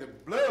got to get the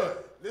blood.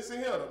 Listen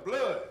here, the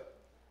blood,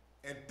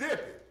 and dip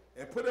it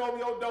and put it over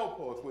your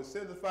doorpost, which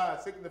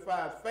signifies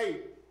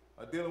faith,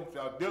 dealing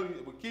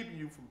with keeping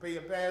you from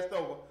being passed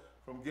over,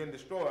 from getting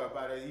destroyed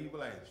by that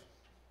evil angel.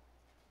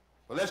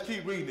 But let's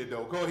keep reading it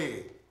though. Go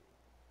ahead.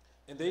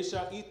 And they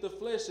shall eat the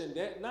flesh in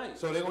that night.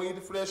 So they're gonna eat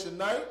the flesh at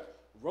night.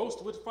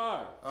 Roast with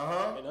fire,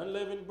 and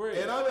unleavened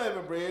bread,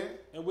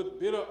 and with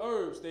bitter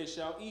herbs they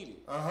shall eat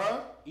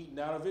it. Eat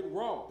not of it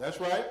raw. That's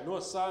right.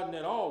 Nor sodden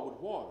at all with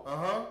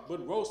water,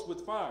 but roast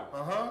with fire,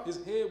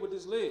 his head with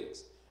his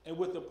legs, and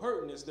with the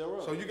pertinence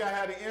thereof. So you got to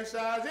have the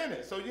insides in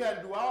it. So you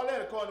had to do all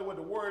that according to what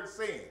the word is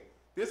saying.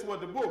 This is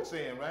what the book's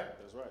saying, right?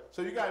 That's right.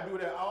 So you got to do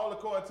that all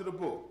according to the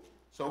book.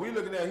 So we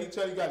looking at, he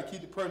tell you got to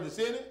keep the pertinence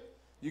in it.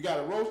 You got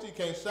to roast it. You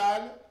can't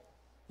side it.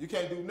 You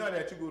can't do none of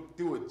that. You go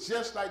do it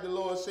just like the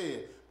Lord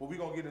said. But we're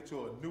going to get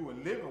into a new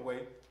and living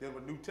way, then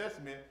with New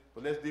Testament.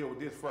 But let's deal with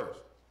this first.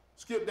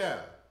 Skip down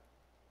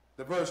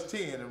to verse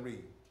 10 and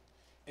read.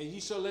 And ye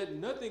shall let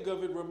nothing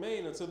of it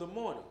remain until the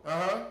morning.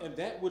 And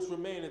that which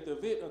remaineth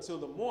of it until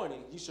the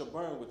morning ye shall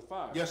burn with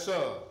fire. Yes,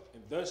 sir.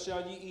 And thus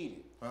shall ye eat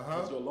it.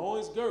 With your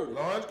loins girded.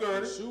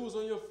 And shoes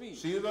on your feet.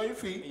 Shoes on your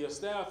feet. And your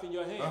staff in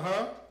your hand.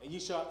 And ye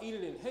shall eat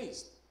it in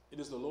haste. It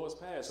is the Lord's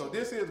Passover. So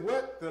this is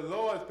what the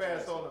Lord's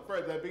Passover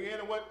first. At the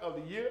beginning of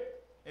the year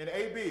in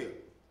Abib.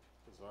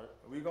 That's right.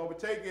 We're going to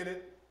be taking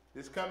it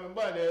this coming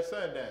Monday at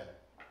sundown.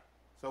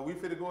 So we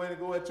finna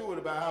go into it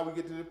about how we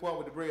get to the point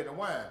with the bread and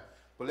wine.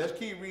 But let's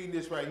keep reading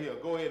this right here.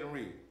 Go ahead and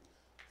read.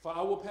 For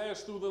I will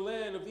pass through the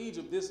land of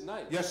Egypt this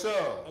night. Yes,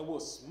 sir. And will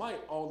smite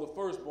all the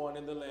firstborn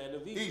in the land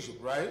of Egypt.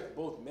 Egypt, right?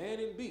 Both man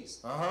and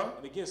beast.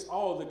 And against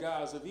all the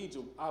gods of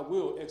Egypt I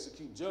will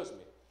execute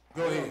judgment.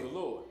 Go ahead. The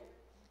Lord.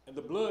 And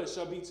the blood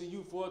shall be to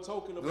you for a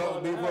token upon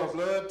Blood the be for a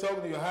blood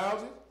token to your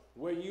houses.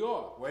 Where you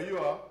are. Where you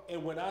are.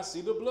 And when I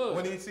see the blood.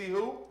 When he see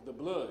who? The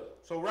blood.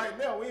 So right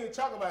now, we ain't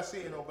talking about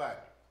seeing nobody.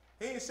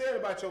 He ain't saying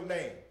about your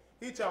name.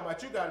 He talking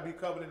about you got to be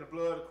covered in the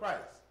blood of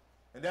Christ.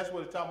 And that's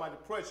what he's talking about,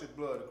 the precious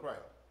blood of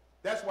Christ.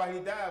 That's why he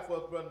died for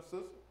us, brothers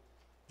and sisters.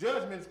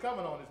 Judgment is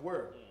coming on his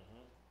word.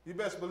 You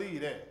best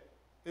believe that.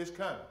 It's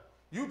coming.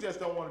 You just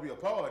don't want to be a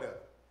part of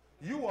it.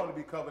 You want to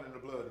be covered in the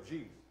blood of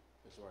Jesus.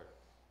 That's right.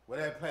 Well,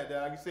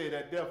 like you said,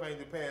 that death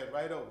angel passed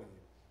right over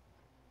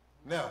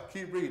you. Now,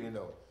 keep reading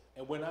though.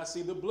 And when I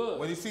see the blood.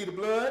 When you see the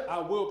blood. I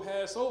will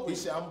pass over you. He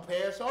said, I'm going to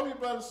pass over you,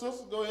 brothers and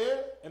sisters. Go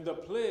ahead. And the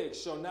plague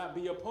shall not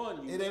be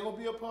upon you. It ain't going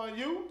to be upon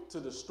you. To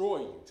destroy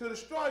you. To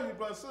destroy you,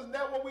 brothers and sisters.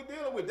 That's what we're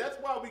dealing with. That's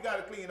why we got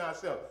to clean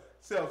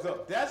ourselves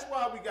up. That's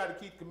why we got to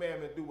keep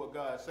commandments and do what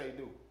God say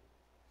do.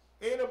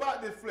 It ain't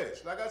about this flesh.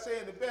 Like I say,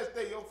 in the best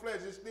day, your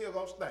flesh is still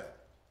going to stink.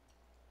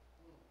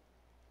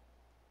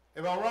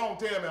 If I'm wrong,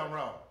 tell me I'm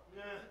wrong.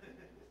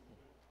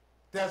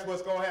 That's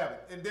what's going to happen.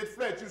 In this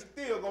flesh, you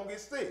still going to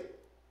get sick.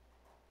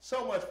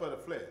 So much for the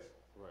flesh.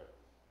 Right.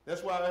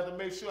 That's why I have to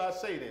make sure I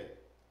say that.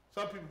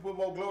 Some people put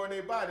more glory in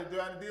their body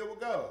trying to deal with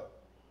God.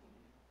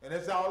 And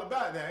that's all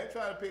about that. I ain't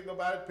trying to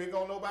pick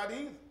on nobody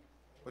either.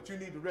 But you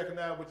need to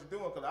recognize what you're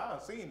doing, because I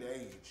done seen the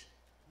age.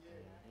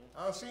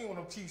 I done seen when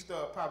them teeth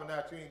start popping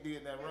out, you ain't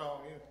did nothing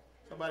wrong.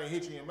 Somebody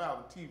hit you in your mouth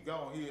and teeth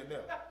gone here and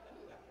there.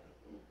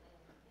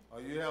 Or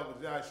you have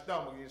your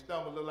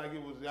stomach look like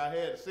I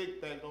had a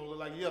sick thing, don't look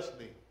like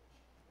yesterday.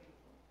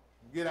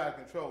 Get out of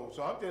control.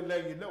 So I'm just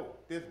letting you know,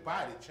 this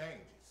body changes.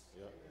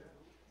 Yep.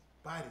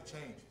 Body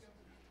changes.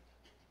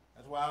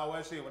 That's why I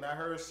always say, when I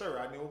heard sir,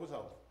 I knew it was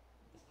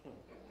over.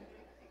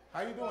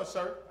 How you doing,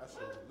 sir? I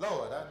said,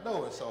 Lord, I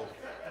know it's over.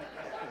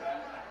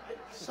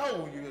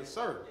 So you,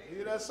 sir. You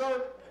hear that,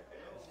 sir?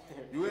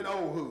 You in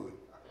old hood.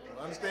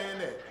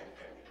 Understand that?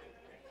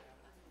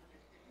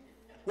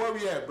 Where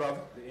we at, brother?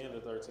 The end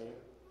of 13.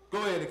 Go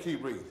ahead and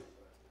keep reading.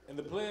 And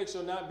the plague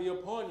shall not be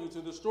upon you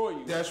to destroy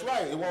you. That's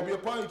right. It won't be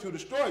upon you to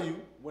destroy you.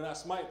 When I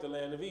smite the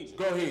land of Egypt.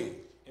 Go ahead.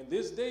 And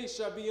this day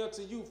shall be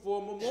unto you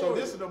for a memorial. So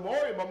this is the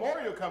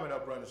memorial coming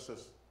up, brothers and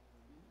sisters.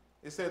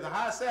 It says the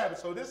high Sabbath,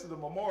 so this is the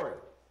memorial.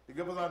 To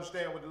give us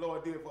understand what the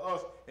Lord did for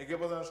us and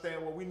give us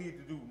understand what we need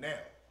to do now.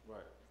 Right.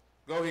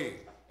 Go ahead.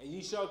 And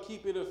ye shall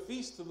keep it a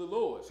feast to the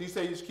Lord. So he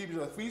said you should keep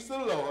it a feast to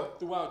the Lord.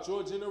 Throughout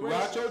your generation.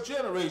 Throughout your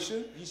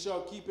generation. Ye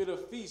shall keep it a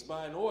feast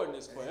by an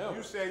ordinance forever.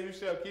 You say you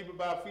shall keep it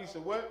by a feast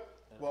of what?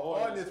 Well,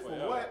 ordinance for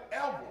whatever.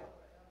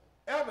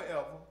 Ever.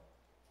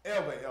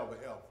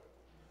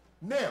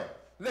 Now,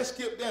 let's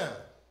skip down.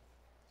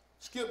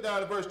 Skip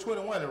down to verse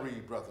 21 and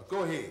read, brother.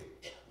 Go ahead.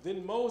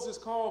 Then Moses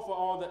called for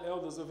all the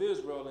elders of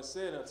Israel and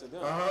said unto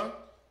them,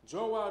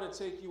 Draw out and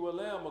take you a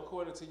lamb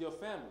according to your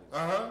family,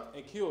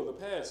 and kill the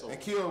Passover.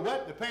 And kill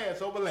what? The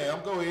Passover lamb.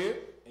 Go ahead.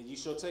 And you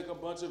shall take a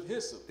bunch of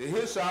hyssop. The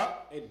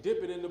hyssop. And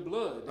dip it in the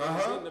blood that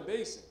is in the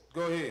basin.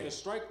 Go ahead. And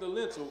strike the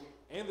lintel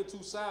and the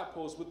two side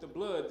posts with the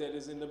blood that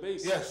is in the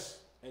basin. Yes.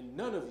 And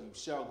none of you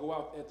shall go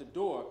out at the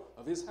door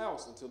of his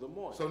house until the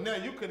morning. So now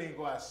you couldn't even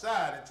go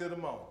outside until the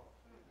morning.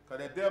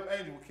 Because that death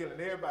angel was killing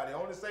everybody. The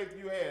only safety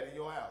you had in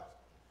your house.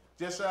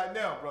 Just right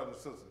now, brothers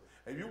and sisters.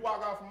 If you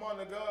walk out from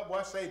under God,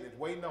 boy, Satan is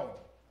waiting on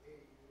you.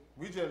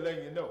 We just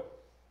letting you know.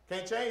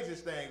 Can't change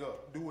this thing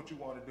up. Do what you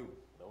want to do.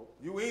 Nope.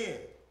 You in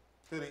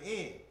to the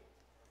end.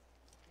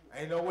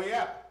 Ain't no way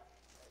out.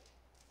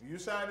 When you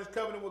sign this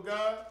covenant with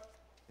God,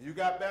 and you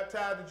got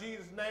baptized in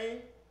Jesus' name,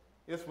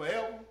 it's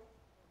forever.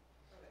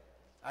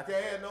 I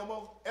can't add no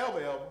more. Ever,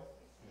 ever.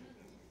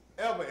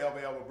 Ever, ever,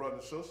 ever, brother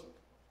and sister.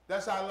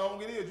 That's how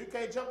long it is. You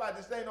can't jump out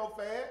this thing no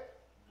fad.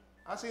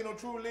 I see no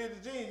true religious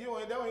jeans. You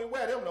ain't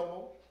wear them no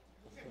more.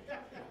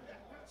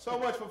 So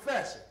much for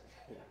fashion.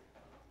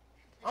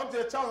 I'm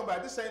just talking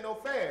about this ain't no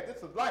fad. This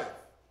is life.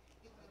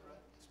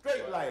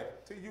 Straight life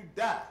till you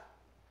die.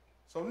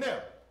 So now,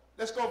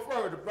 let's go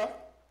further, brother.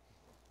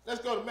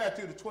 Let's go to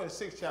Matthew the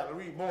 26th chapter,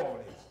 read more on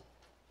this.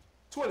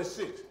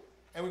 26,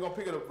 and we're going to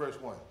pick it up verse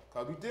 1.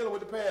 Because we're dealing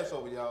with the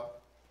Passover, y'all.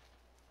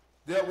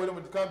 Dealt with them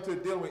when it comes to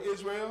dealing with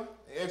Israel.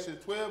 In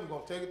Exodus 12, we're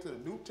going to take it to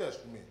the New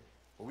Testament.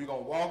 But we're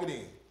going to walk it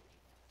in.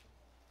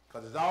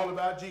 Because it's all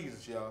about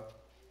Jesus, y'all.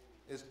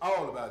 It's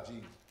all about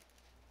Jesus.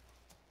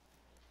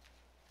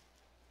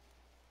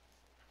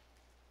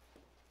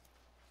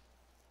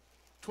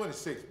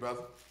 "26,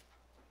 brother.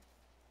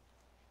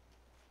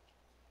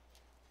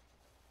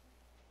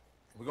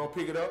 We're going to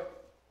pick it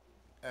up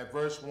at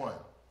verse 1.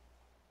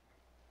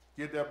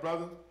 Get that,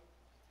 brother?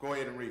 Go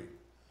ahead and read.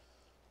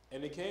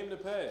 And it came to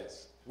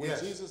pass, when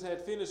Yes. Jesus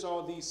had finished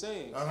all these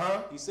sayings,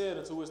 he said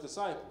unto his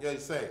disciples, Yeah, you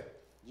say.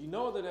 Ye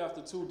know that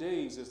after 2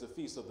 days is the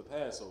feast of the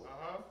Passover,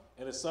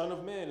 and the Son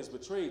of Man is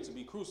betrayed to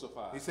be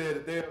crucified. He said the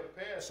day of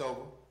the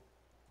Passover,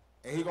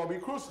 and he's going to be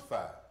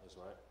crucified. That's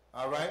right.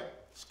 All right?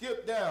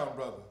 Skip down,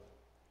 brother,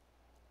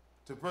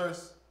 to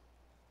verse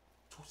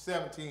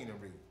 17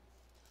 and read.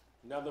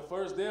 Now the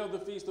first day of the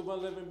feast of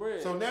unleavened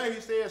bread. So now he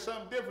said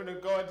something different than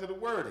going to the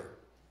wording.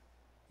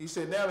 He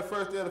said, now the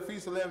first day of the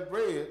feast of unleavened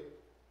bread,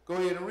 go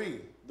ahead and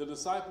read. The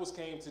disciples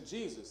came to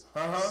Jesus,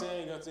 Uh-huh.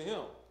 saying unto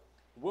him,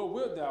 What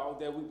wilt thou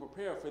that we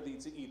prepare for thee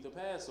to eat the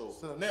Passover?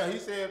 So now he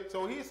said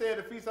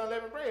the feast of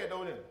unleavened bread,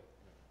 don't he?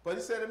 But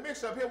he said the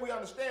mix up here, we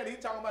understand he's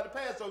talking about the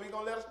Passover. He's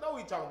going to let us know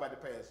he's talking about the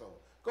Passover.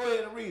 Go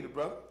ahead and read it,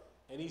 brother.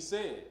 And he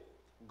said,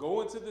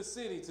 Go into the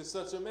city to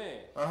such a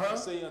man, and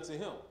say unto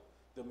him,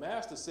 The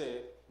master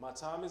said, My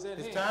time is at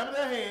hand. His time is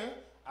at hand.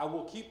 I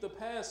will keep the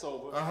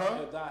Passover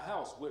at thy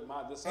house with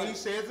my disciples. And he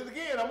says it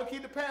again. I'm going to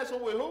keep the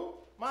Passover with who?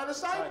 My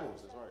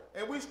disciples. That's right.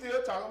 And we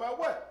still talking about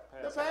what?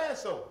 Passover. The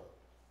Passover.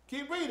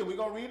 Keep reading. We're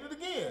going to read it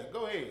again.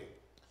 Go ahead.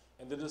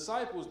 And the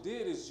disciples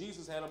did as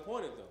Jesus had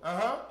appointed them.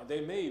 And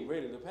they made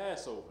ready the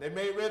Passover. They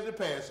made ready the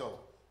Passover.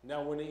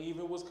 Now when the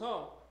even was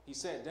come, he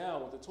sat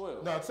down with the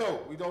 12. Now,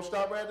 so we don't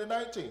stop right at the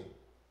 19.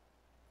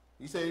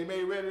 He said he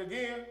made ready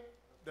again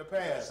the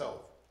Passover.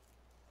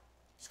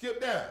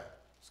 Skip down.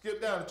 Skip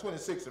down to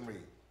 26 and read.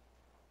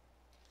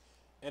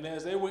 And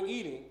as they were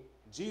eating,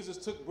 Jesus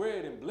took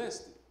bread and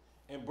blessed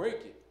it, and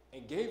brake it,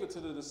 and gave it to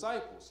the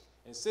disciples,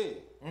 and said,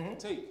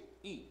 Take,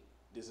 eat,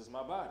 this is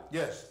my body.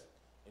 Yes.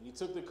 And he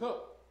took the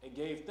cup, and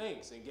gave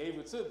thanks, and gave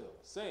it to them,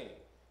 saying,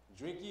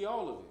 Drink ye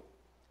all of it,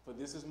 for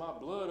this is my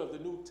blood of the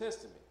New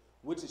Testament,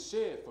 which is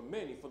shed for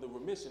many for the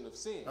remission of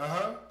sins.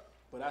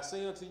 But I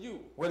say unto you,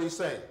 What did he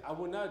say? I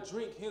will not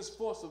drink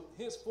henceforth of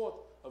this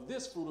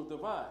fruit of the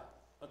vine,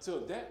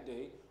 until that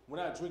day when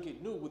I drink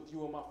it new with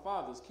you in my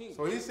Father's kingdom.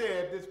 So he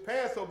said this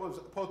Passover was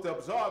supposed to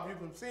absolve you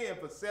from sin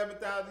for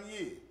 7,000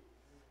 years.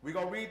 We're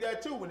going to read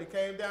that too when it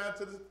came down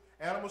to the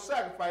animal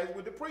sacrifice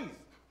with the priest.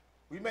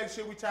 We make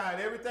sure we tie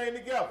everything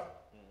together.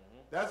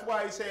 That's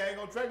why he said, I ain't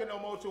going to drink it no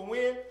more to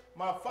win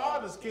my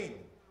Father's kingdom.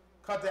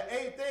 Because the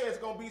 8th day is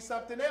going to be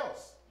something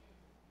else.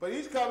 But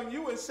he's covering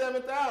you in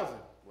 7,000.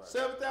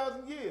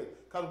 7,000 years.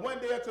 Because one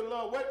day unto the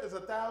Lord, what is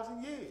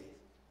 1,000 years?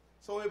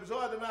 So it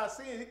absorbing our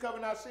sins. He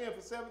covering our sin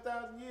for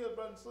 7,000 years,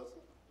 brothers and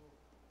sisters.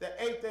 The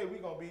 8th day, we're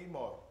going to be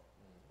immortal.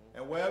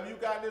 And wherever you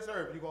got in this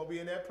earth, you're going to be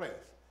in that place.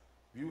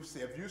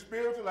 If you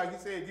spiritual, like he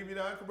said, give you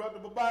the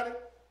uncorruptible body.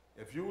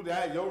 If you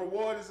that your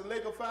reward is a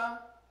lake of fire,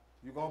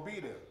 you're going to be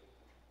there.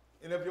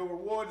 And if your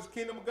reward is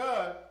kingdom of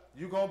God,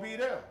 you're going to be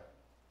there.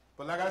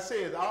 But like I said,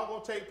 it's all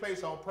going to take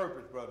place on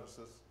purpose, brothers and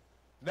sisters.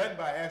 Nothing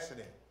by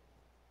accident.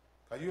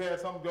 Because you had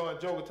some going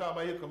joker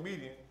talking about his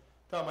comedian,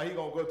 talking about he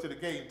going to go to the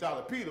gate and tell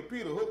him,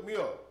 Peter, hook me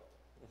up.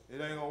 It ain't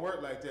going to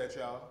work like that,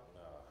 y'all.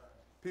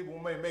 People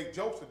may make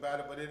jokes about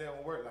it, but it ain't going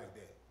to work like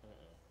that.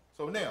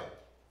 So now,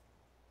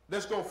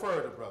 let's go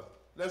further, brother.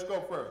 Let's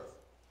go further.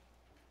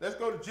 Let's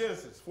go to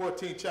Genesis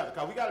 14th chapter.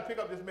 Because we got to pick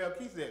up this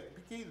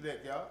Melchizedek,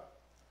 y'all.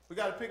 We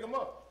got to pick him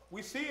up.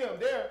 We see him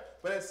there,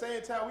 but at the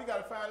same time, we got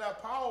to find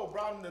out Paul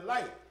brought him to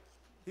light.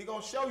 He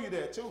going to show you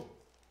that too.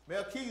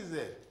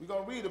 Melchizedek. We're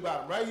going to read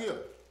about him right here.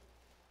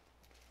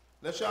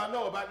 Let y'all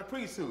know about the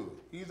priesthood.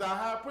 He's our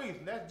high priest,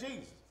 and that's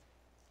Jesus.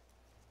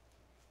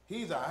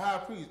 He's our high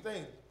priest.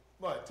 Thank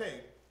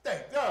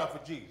God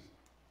for Jesus.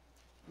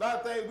 A lot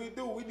of things we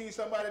do, we need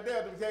somebody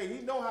there to say,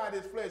 he know how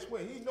this flesh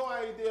went. He know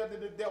how he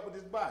dealt with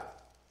this body.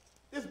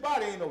 This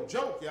body ain't no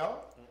joke,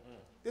 y'all.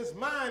 This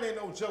mind ain't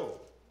no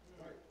joke.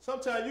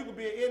 Sometimes you can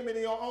be an enemy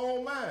in your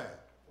own mind.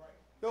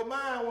 Your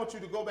mind wants you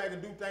to go back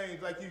and do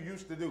things like you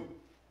used to do.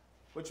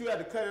 But you had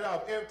to cut it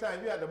off every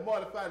time. You had to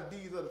mortify the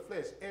deeds of the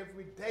flesh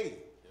every day.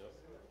 Yep.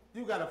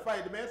 You got to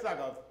fight the man. It's like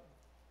a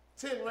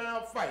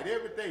 10-round fight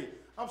every day.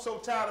 I'm so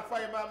tired of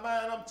fighting my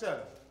mind, I'm telling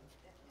you.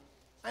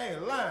 I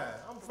ain't lying.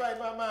 I'm fighting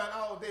my mind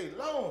all day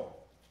long.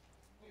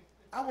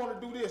 I want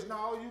to do this.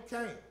 No, you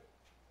can't.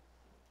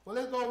 Well,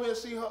 let's go over and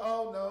see her.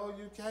 Oh, no,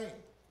 you can't.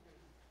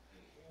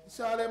 You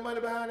see all that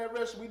money behind that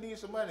restaurant? We need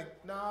some money.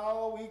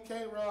 No, we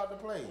can't rob the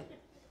place.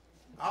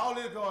 All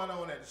this going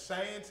on at the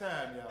same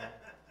time, y'all.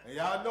 And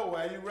y'all know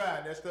while you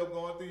riding, that stuff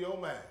going through your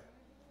mind.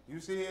 You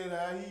see it,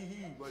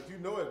 but you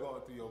know it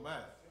going through your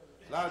mind.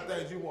 A lot of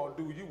things you want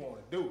to do, you want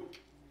to do.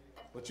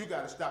 But you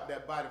got to stop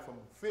that body from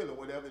feeling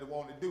whatever it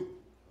want to do.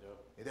 Yep.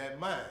 In that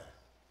mind.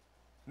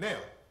 Now,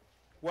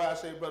 why I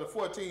say, brother,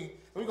 14,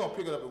 we're going to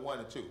pick it up at 1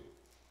 and 2.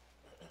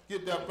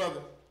 Get that,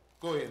 brother.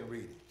 Go ahead and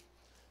read it.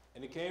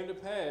 And it came to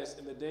pass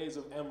in the days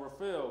of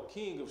Amraphel,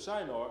 king of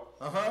Shinar,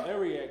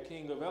 Ariad,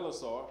 king of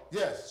Elasar,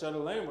 yes,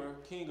 Chedorlaomer,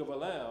 king of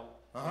Elam,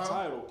 and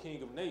Tidal,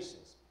 king of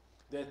nations,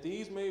 that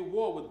these made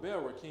war with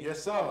Bera, king of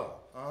Sodom,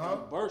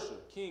 and Bersha,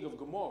 king of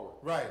Gomorrah,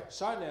 right,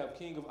 Shinab,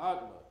 king of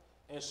Admah,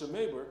 and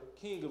Shemeber,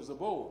 king of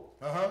Zeboim,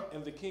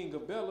 and the king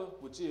of Bela,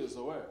 which is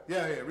Zoar.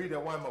 Yeah, read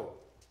that one more.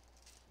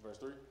 Verse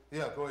 3.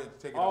 Yeah, go ahead and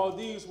take it. All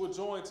these were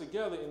joined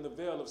together in the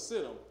vale of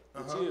Siddim,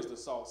 which is the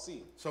Salt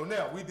Sea. So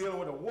now we dealing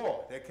with a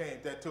war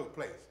that took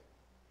place.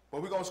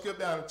 But we're going to skip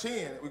down to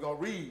 10 and we're going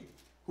to read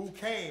who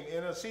came and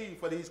interceded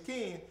for these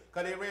kings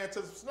because they ran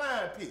to some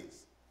slime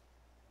pits.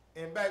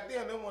 And back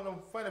then, they were them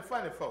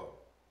funny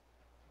folk.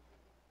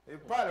 They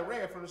probably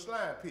ran from the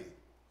slime pit.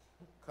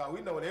 Because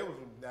we know they was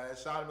now in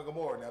Sodom and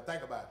Gomorrah. Now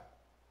think about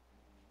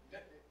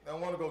it. They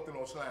don't want to go through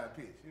no slime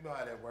pits. You know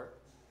how that works.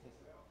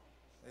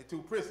 They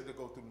too prissy to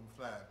go through them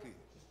slime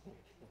pits.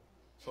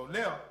 So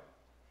now,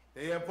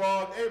 they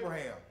involved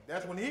Abraham.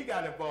 That's when he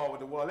got involved with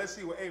the war. Let's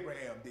see what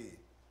Abraham did.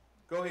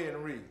 Go ahead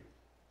and read.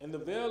 And the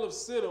vale of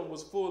Siddim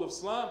was full of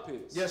slime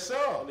pits. Yes,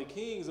 sir. And the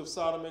kings of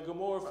Sodom and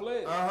Gomorrah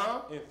fled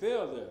and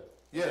fell there.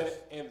 Yes.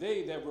 And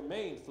they that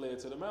remained fled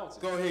to the mountains.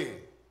 Go ahead.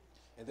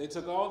 And they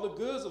took all the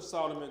goods of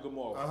Sodom and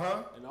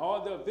Gomorrah and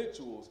all their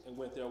victuals and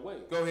went their way.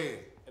 Go ahead.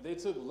 And they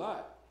took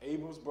Lot,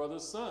 Abram's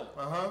brother's son,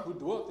 who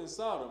dwelt in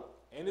Sodom,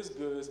 and his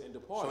goods and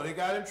departed. So they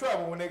got in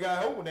trouble when they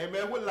got home, when they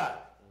met with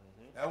Lot.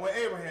 That's when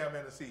Abraham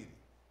interceded.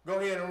 Go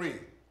ahead and read.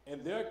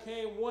 And there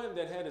came one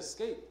that had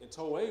escaped and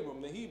told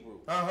Abram the Hebrew.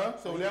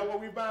 So that's what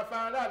we found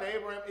out, that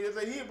Abraham is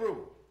a Hebrew.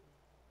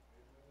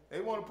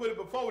 They want to put it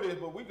before this,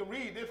 but we can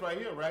read this right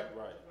here, right?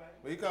 Right.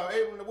 But he called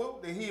Abram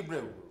the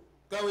Hebrew.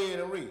 Go ahead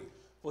and read.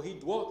 For he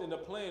dwelt in the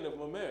plain of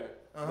Mamre,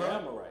 the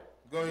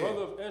Amorite,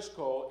 brother of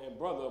Eshcol and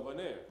brother of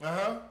Aner.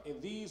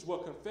 And these were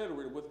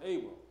confederated with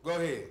Abram. Go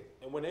ahead.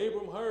 And when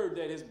Abram heard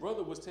that his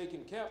brother was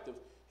taken captive,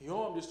 he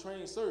armed his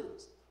trained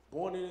servants,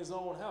 born in his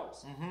own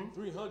house,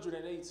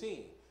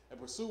 318, and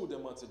pursued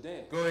them unto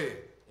Dan. Go ahead.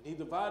 And he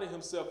divided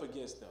himself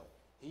against them,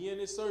 he and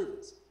his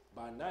servants,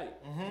 by night,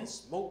 and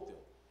smote them,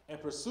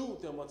 and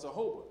pursued them unto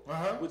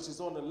Hobah, which is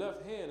on the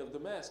left hand of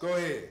Damascus. Go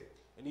ahead.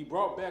 And he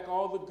brought back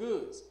all the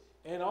goods,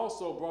 and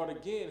also brought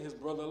again his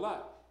brother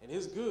Lot, and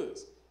his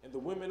goods, and the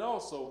women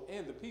also,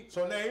 and the people.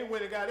 So now he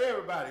went and got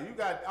everybody. You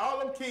got all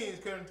them kings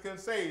couldn't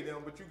save them,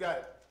 but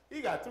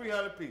he got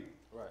 300 people.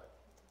 Right.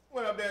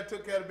 Went up there and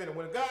took care of business.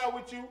 When God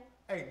with you,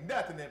 ain't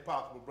nothing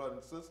impossible,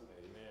 brothers and sisters.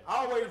 Amen.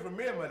 Always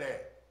remember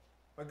that.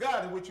 When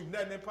God is with you,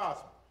 nothing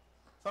impossible.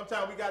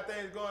 Sometimes we got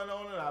things going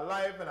on in our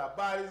life and our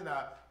bodies and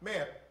our,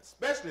 man,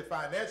 especially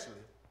financially.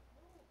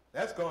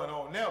 That's going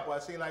on now, but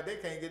it seems like they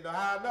can't get no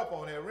high enough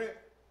on their rent.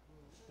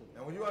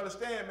 And when you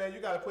understand, man, you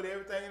got to put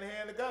everything in the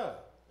hand of God.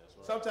 That's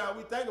right. Sometimes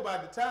we think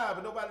about the tithe,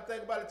 but nobody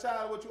think about the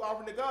tithe, what you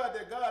offering to God,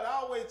 that God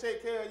always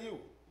take care of you.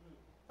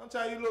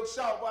 Sometimes you look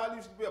short, but I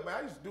used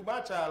to do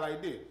my tithe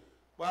like this.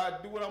 But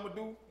I do what I'm going to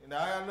do, and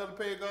I got enough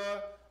to pay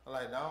God. I'm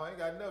like, no, I ain't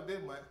got enough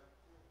this month.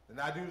 And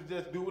I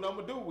just do what I'm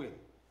going to do with it.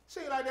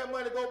 Seems like that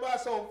money go by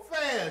so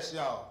fast,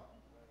 y'all.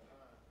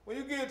 When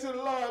you get to the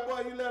Lord,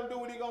 boy, you let him do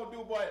what he going to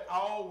do, boy, it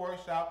all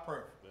works out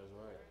perfect. That's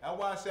right. That's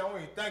why I say I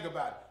don't even think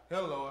about it.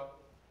 Hell, Lord.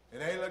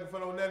 It ain't looking for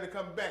no nothing to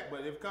come back, but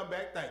if it come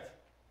back, thank you.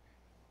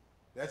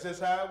 That's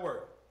just how it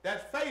works.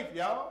 That's faith,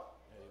 y'all.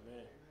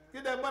 Amen.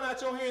 Get that money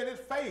out your hand, it's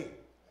faith.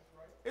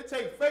 It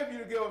takes faith for you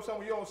to give up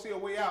something you don't see a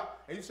way out.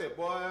 And you say,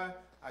 boy,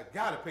 I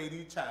got to pay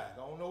these tithes. I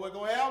don't know what's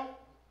going to happen,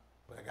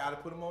 but I got to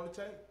put them on the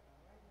table.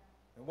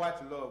 And watch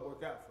the Lord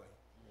work out for you.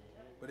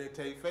 But it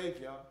takes faith,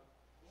 y'all.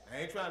 I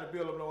ain't trying to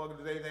build up no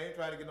organization. I ain't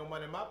trying to get no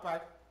money in my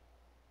pocket.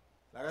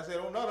 Like I said,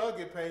 don't know they'll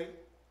get paid.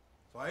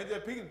 So I ain't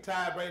just picking the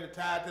tithe, bring the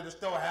tithe to the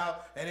storehouse,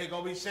 and they're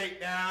going to be shaken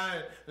down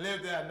and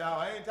live there. No,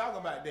 I ain't talking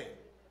about that.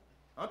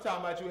 I'm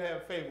talking about you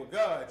having faith with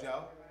God,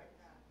 y'all.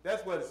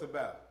 That's what it's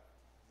about.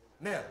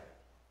 Now,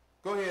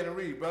 go ahead and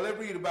read, bro. Let's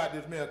read about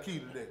this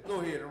Melchizedek.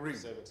 Go ahead and read.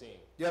 17.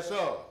 Yes,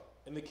 sir.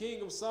 And the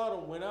king of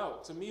Sodom went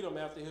out to meet him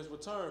after his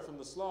return from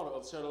the slaughter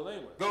of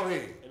Chedorlaomer. Go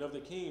ahead. And of the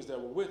kings that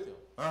were with him.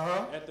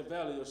 At the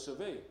valley of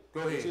Shaveh. Go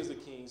ahead. Which is the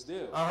king's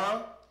dale.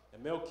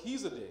 And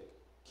Melchizedek,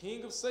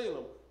 king of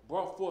Salem,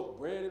 brought forth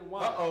bread and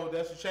wine.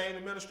 That's a chain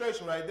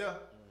administration right there.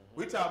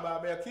 We talk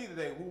about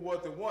Melchizedek, who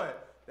was the one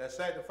that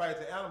sacrificed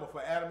the animal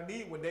for Adam and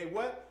Eve when they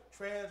what?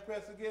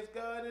 Transgressed against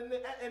God in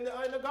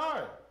the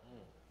garden.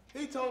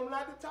 He told them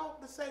not to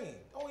talk the same.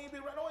 Don't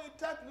even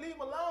talk, leave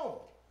him alone.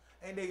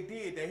 And they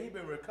did that. He's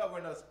been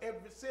recovering us ever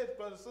since,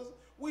 brothers and sisters.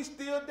 We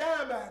still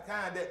dying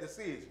behind that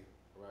decision.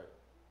 Right.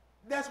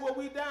 That's what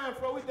we dying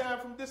from. We dying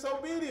from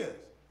disobedience.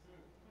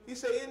 He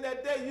said, in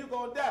that day you're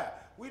going to die.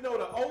 We know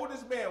the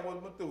oldest man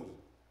was Methuselah.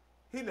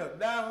 He lived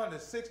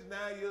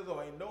 969 years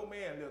old. Ain't no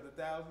man lived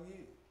 1,000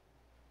 years.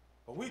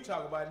 But we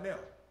talk about now.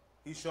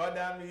 He shot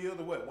down the years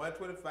of what,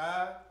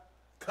 125?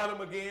 Cut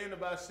him again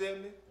about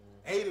 70,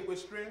 80 with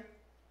strength.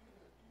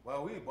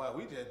 Well,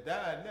 we just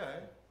died now, eh?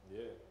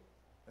 Yeah.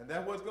 And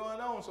that's what's going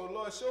on. So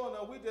Lord showing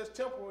us we just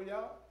temporal,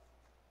 y'all.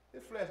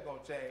 This flesh gonna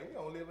change. We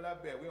don't live in our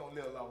bed. We don't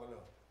live long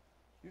enough.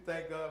 You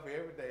thank God for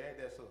every day, ain't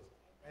that so?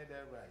 Ain't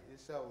that right? It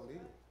sure is.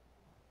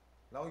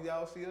 Long as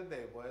y'all see a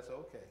day, boy, it's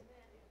okay.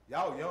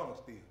 Y'all young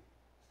still.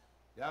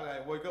 Y'all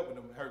gotta wake up with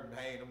them hurting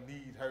hand, them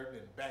knees hurting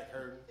and back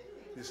hurting.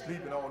 You're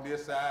sleeping on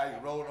this side,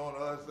 you're rolling on the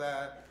other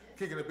side,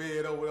 kicking the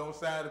bed over on the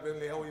side of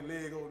it, holding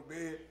your leg over the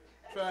bed,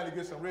 trying to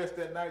get some rest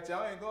that night.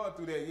 Y'all ain't going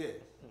through that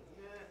yet.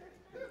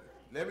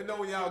 Let me know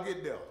when y'all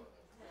get there.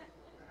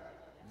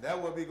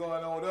 That what be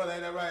going on with us,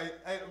 ain't that right?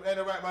 Ain't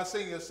that right, my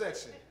senior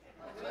section?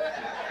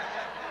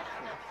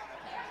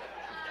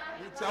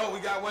 We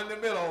got one in the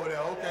middle over there,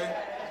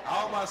 okay?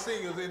 All my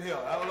seniors in here,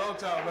 that's what I'm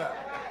talking about.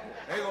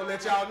 They gonna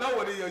let y'all know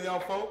what it is,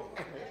 young folk.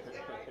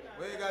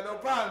 We ain't got no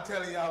problem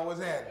telling y'all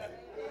what's happening.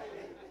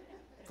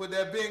 Put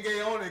that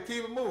Bengay on and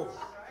keep it moving.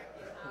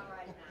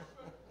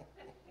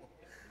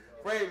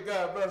 Praise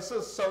God, brothers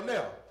and sisters. So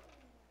now,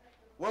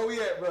 where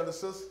we at,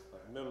 brothers and sisters?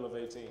 Middle of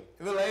 18.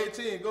 Middle of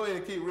 18. Go ahead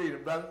and keep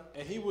reading, brother.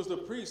 And he was the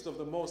priest of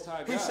the Most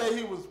High God. He said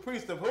he was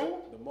priest of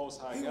who? The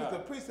Most High he God. He was the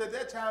priest at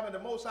that time of the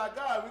Most High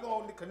God. We're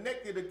going to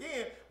connect it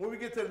again. When we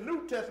get to the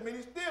New Testament,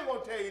 he's still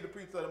going to tell you the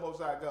priest of the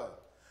Most High God.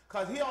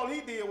 Because all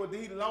he did was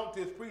he launched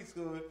his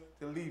priesthood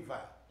to Levi.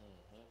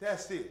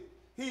 That's it.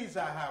 He's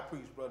our high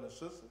priest, brothers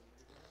and sisters.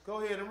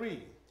 Go ahead and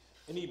read.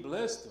 And he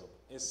blessed him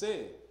and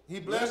said, he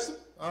blessed him?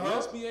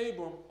 Blessed be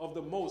Abram of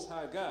the Most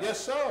High God. Yes,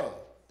 sir.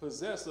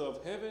 Possessor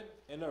of heaven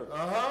and earth.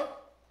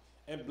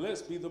 And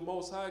blessed be the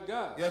Most High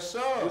God. Yes,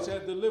 sir. Which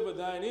hath delivered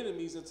thine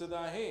enemies into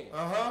thy hand.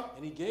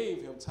 And he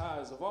gave him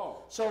tithes of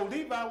all. So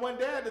Levi wasn't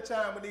there at the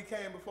time when he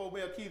came before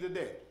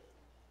Melchizedek.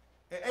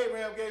 And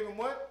Abraham gave him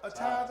what? A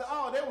tithe of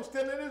all. They were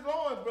still in his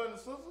loins, brothers and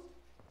sisters.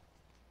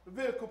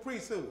 Levitical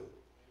priesthood.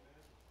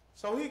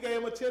 So he gave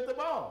him a tenth of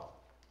all.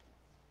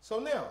 So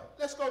now,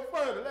 let's go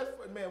further.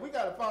 Man, we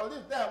got to follow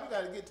this down. We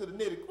got to get to the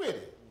nitty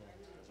gritty.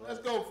 Let's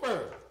go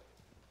further.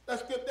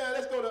 Let's skip down.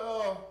 Let's go to,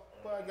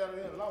 well, I got it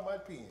in. I lost my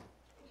pen.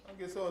 I'm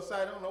getting so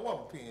excited, I don't know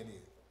what my pen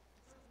is.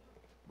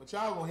 But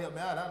y'all gonna help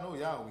me out. I know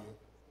y'all will.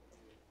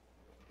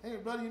 Hey,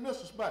 brother, you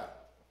missed a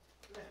spot.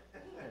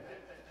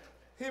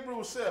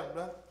 Hebrews 7,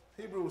 brother.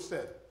 Hebrews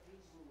 7.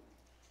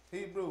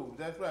 Hebrews,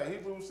 that's right.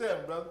 Hebrews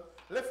 7, brother.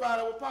 Let's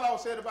find out what Paul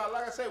said about,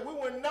 like I said, we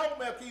wouldn't know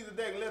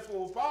Melchizedek unless it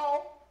was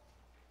Paul.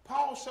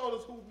 Paul showed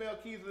us who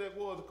Melchizedek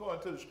was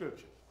according to the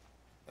scripture.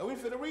 And we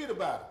finna read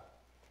about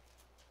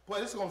it.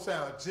 Boy, this is gonna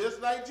sound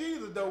just like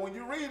Jesus, though. When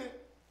you read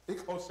it,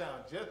 it's gonna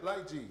sound just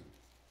like Jesus.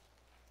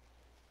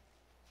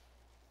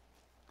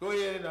 Go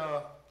ahead and,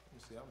 let me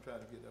see, I'm trying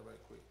to get that right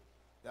quick.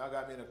 Y'all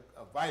got me in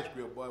a vice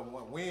grip, boy.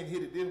 One wind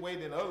hit it this way,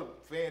 then the other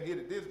fan hit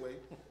it this way.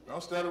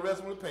 Don't study the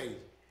rest of the page.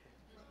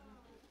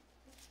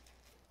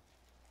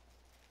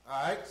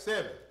 All right,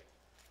 7.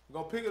 We're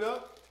going to pick it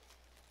up.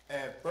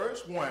 And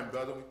verse 1,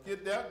 brother. When you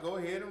get there, go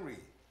ahead and read.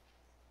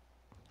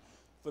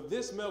 For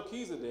this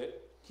Melchizedek,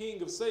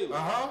 king of Salem,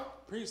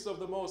 priest of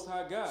the Most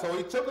High God. So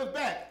he took us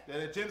back to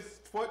the Genesis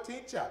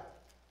 14th chapter.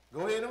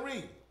 Go ahead and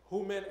read.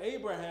 Who met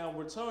Abraham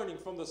returning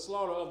from the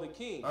slaughter of the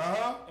king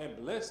and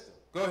blessed him.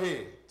 Go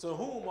ahead. To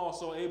whom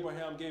also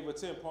Abraham gave a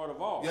tenth part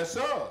of all. Yes,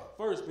 sir.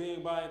 First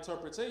being by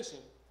interpretation,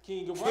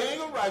 king of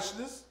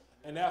righteousness.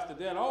 And after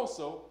that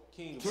also,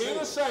 king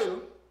of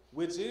Salem.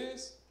 Which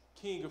is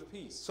king of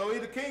peace. So he's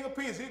the king of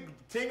peace. He's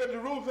king of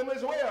Jerusalem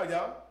as well,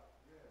 y'all.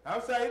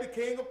 I'm saying he's the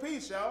king of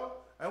peace, y'all.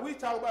 And we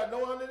talk about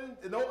no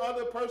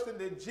other person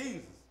than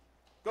Jesus.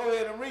 Go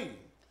ahead and read.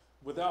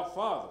 Without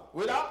father.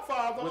 Without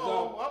father.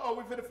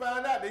 We finna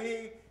find out that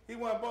he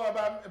wasn't born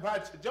by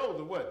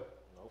Joseph, was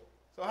he? Nope.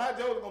 So how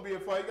Joseph gonna be a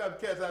father? You got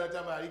to catch out of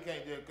time out. He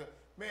can't just,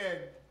 man,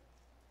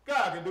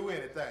 God can do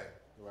anything.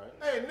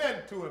 Right. Ain't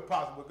nothing too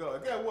impossible,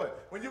 God. Guess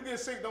what? When you get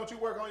sick, don't you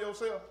work on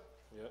yourself?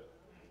 Yep.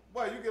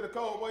 Boy, you get a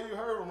cold, boy, you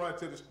heard him run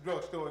to the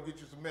drugstore and get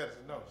you some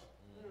medicine, don't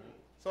you?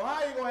 So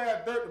how you gonna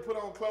have dirt to put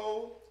on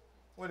clothes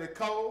when it's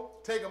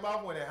cold, take them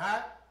off when it's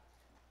hot?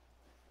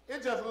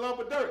 It's just a lump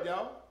of dirt,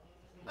 y'all.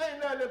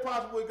 Ain't nothing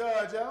impossible with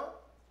God, y'all.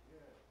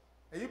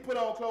 And you put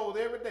on clothes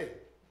every day.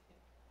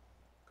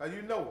 Because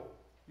you know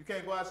you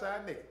can't go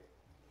outside naked.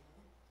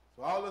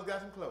 So all of us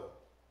got some clothes.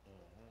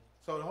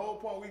 So the whole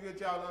point we get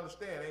y'all to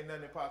understand, ain't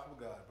nothing impossible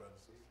with God, brothers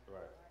and sisters.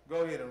 Right.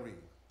 Go ahead and read.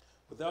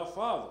 Without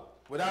father.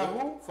 Without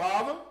who?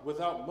 Father?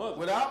 Without mother.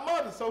 Without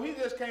mother. So he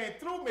just came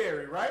through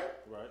Mary, right?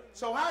 Right.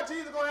 So how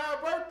Jesus gonna have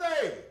a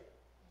birthday?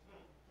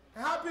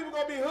 And how people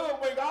going to be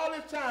hoodwinked all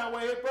this time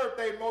when his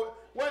birthday,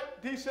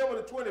 what, December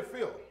the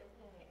 25th?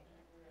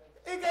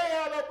 He can't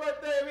have no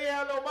birthday if he ain't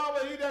have no mama.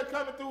 He just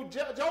coming through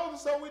Joseph,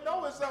 so we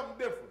know it's something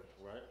different.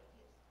 Right.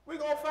 We're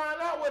going to find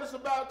out what it's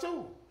about,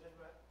 too.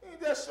 He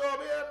just showed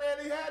up here,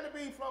 man. He had to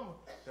be from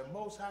the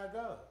Most High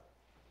God.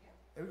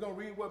 And we're going to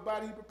read what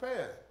body he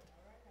prepared.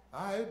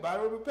 All right,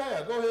 body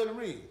prepared. Go ahead and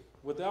read.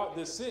 Without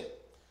descent.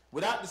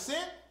 Without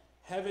descent?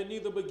 Having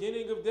neither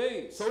beginning of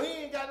days. So he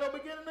ain't got no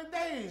beginning of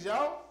days,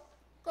 y'all.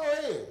 Go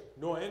ahead.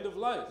 Nor end of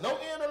life. No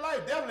end of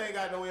life. Definitely ain't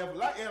got no end of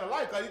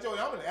life because he told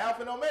you I'm an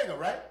Alpha and Omega,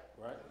 right?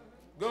 Right.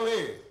 Go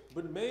ahead.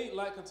 But made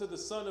like unto the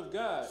Son of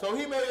God. So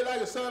he made it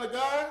like a son of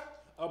God?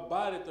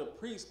 Abideth the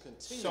priest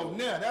continually. So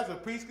now that's a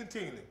priest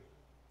continually.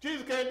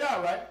 Jesus can't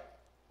die, right?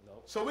 No.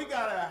 So we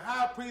got a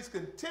high priest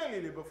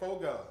continually before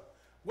God.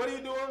 What are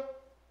you doing?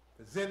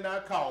 Presenting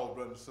our cause,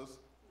 brothers and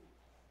sisters.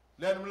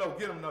 Let him know.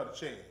 Give him another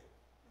chance.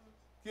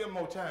 Give him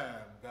more time,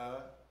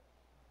 God.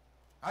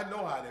 I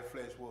know how that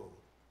flesh was.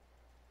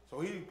 So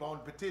he's on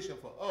the petition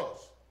for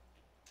us.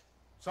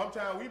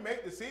 Sometimes we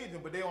make decisions,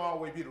 but they don't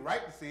always be the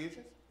right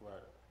decisions. Right.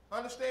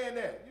 Understand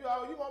that. You're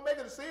going to make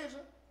a decision,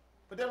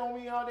 but that don't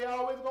mean they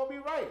always going to be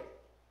right.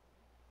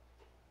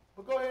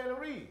 But go ahead and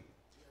read.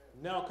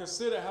 Now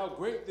consider how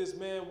great this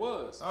man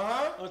was,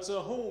 unto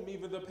whom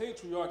even the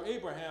patriarch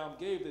Abraham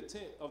gave the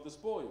tenth of the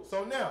spoils.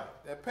 So now,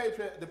 the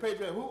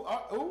patriarch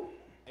who?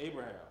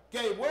 Abraham.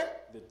 Gave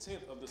what? The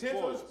tenth of the spoils.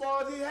 Tenth of the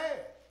spoils he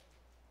had.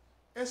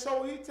 And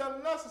so he's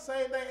telling us the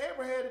same thing.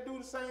 Abraham had to do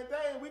the same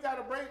thing. We got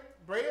to break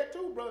bread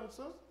too, brothers and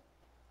sisters.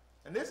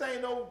 And this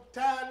ain't no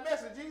tired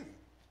message either.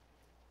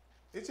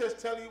 It's just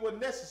telling you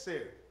what's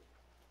necessary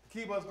to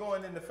keep us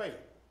going in the faith.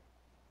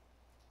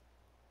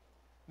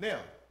 Now,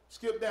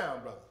 skip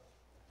down, brother.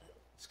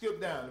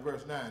 Skip down to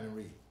verse 9 and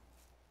read.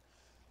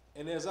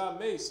 And as I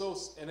may so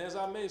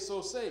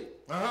say,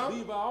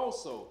 Levi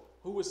also,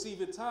 who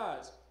received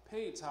tithes,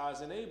 paid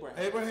tithes in Abraham.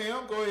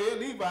 Abraham, go ahead,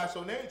 Levi.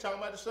 So now you're talking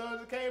about the sons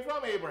that came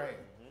from Abraham.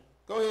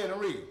 Go ahead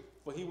and read.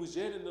 For he was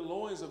yet in the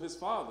loins of his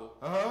father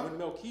when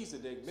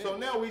Melchizedek met. So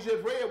now we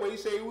just read where he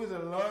said he was in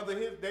the loins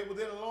of they was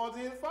in the loins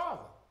of his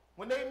father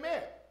when they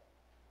met.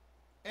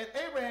 And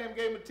Abraham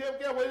gave him a tenth.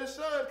 Guess what? His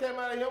son came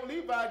out of him.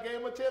 Levi gave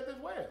him a tenth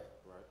as well.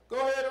 Right. Go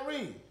ahead and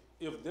read.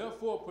 If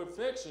therefore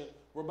perfection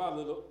were by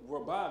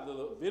the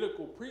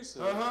Levitical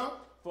priesthood,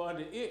 for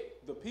under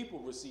it the people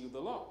received the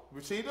law.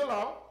 Received the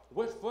law.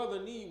 What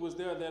further need was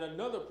there that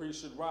another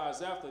priest should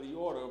rise after the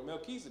order of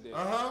Melchizedek,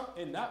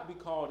 and not be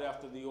called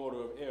after the order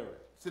of Aaron?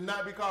 To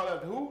not be called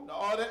after who? The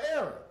order of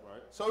Aaron.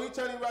 Right. So he's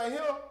telling you right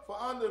here, for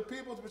under the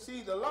people to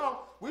receive the law,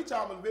 we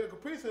talking about the Levitical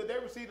priesthood, they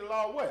received the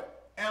law of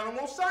what?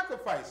 Animal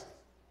sacrifices.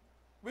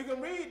 We can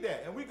read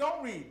that, and we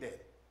gonna read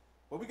that.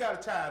 But we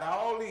got to tie it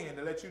all in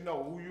to let you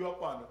know who you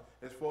up under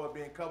as far as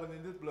being covered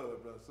in this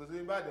blood, brother. So it's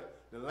about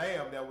the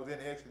lamb that was in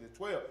Exodus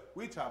 12.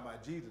 We talking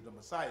about Jesus, the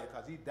Messiah,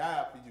 because he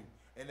died for you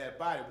in that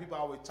body. People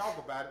always talk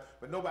about it,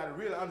 but nobody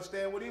really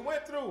understand what he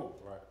went through.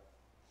 Right.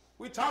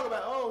 We talk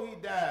about, oh, he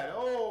died.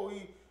 Oh,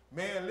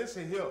 man,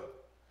 listen here.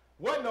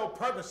 Wasn't no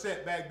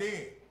Percocet back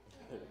then.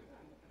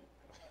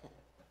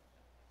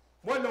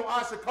 Wasn't no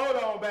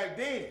oxycodone back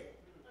then.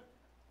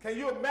 Can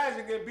you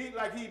imagine getting beat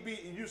like he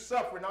beat and you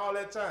suffering all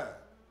that time?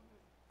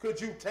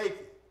 Could you take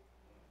it?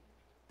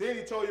 Then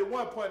he told you at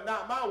one point,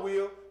 not my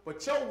will,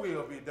 but your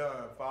will be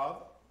done, Father.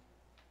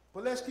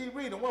 But let's keep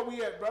reading. Where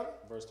we at, brother?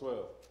 Verse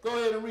 12. Go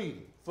ahead and read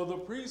it. For the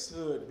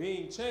priesthood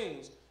being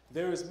changed,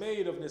 there is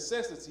made of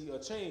necessity a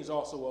change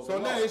also of the law.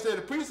 So now he said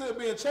the priesthood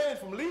being changed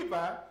from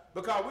Levi,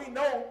 because we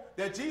know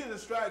that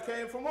Jesus' tribe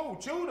came from who?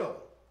 Judah.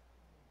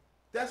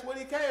 That's what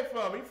he came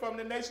from. He's from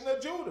the nation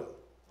of Judah.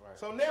 Right.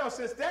 So now,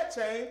 since that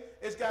changed,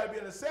 it's got to be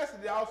a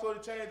necessity also to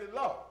change the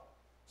law.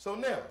 So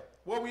now,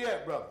 where we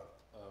at, brother?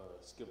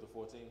 Skip to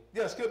 14.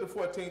 Yeah, skip to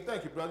 14.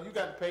 Thank you, brother. You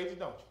got the page,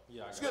 don't you?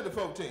 Yeah, I got skip to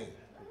 14.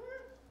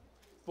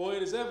 For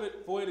it is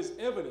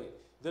evident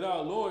that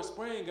our Lord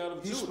sprang out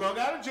of Judah. He sprung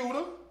out of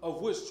Judah.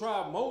 Of which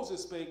tribe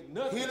Moses spake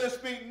nothing. He didn't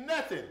speak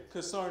nothing.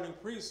 Concerning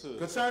priesthood.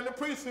 Concerning the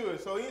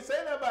priesthood. So he didn't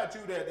say nothing about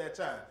Judah at that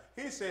time.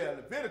 He said a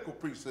Levitical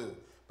priesthood.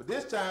 But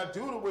this time,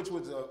 Judah,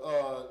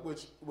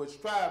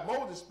 which tribe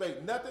Moses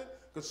spake nothing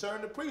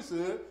concerning the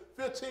priesthood.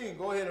 15,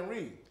 go ahead and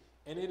read.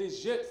 And it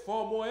is yet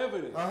far more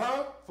evident,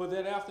 for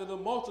that after the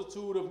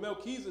multitude of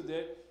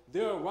Melchizedek,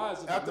 there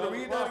arises another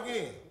read prophet. That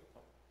again.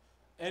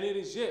 And it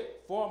is yet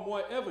far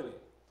more evident,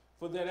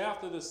 for that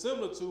after the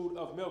similitude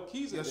of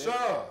Melchizedek, yes,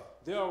 sir,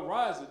 there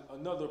arises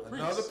another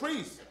priest. Another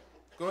priest.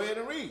 Go ahead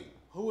and read.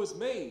 Who is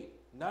made,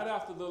 not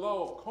after the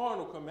law of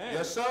carnal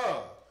commandments, yes,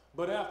 sir,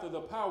 but after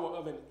the power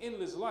of an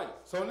endless life.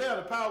 So now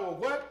the power of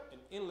what? An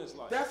endless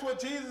life. That's what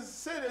Jesus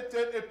said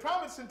it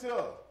promising to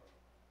us.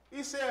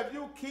 He said, if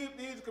you keep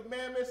these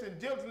commandments and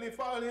diligently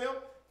follow him,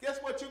 guess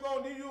what you're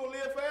going to do? You'll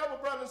live forever,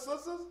 brothers and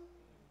sisters.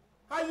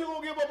 How you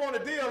going to give up on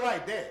a deal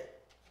like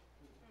that?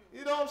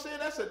 You know what I'm saying?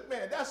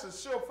 That's a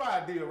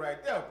surefire deal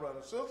right there,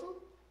 brothers and sisters.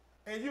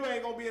 And you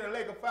ain't going to be in a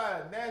lake of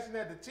fire gnashing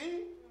at the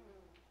teeth.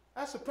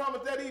 That's a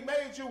promise that he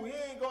made you. He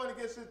ain't going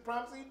against his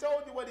promise. He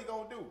told you what he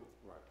going to do.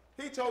 Right.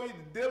 He told you to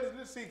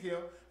diligently seek him,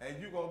 and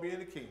you're going to be in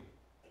the kingdom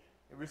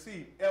and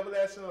receive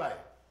everlasting life.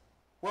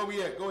 Where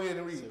we at? Go ahead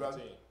and read, 17.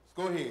 brother.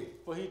 Go ahead.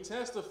 For he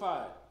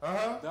testified,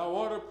 Uh-huh. thou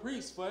art a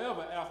priest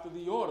forever after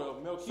the order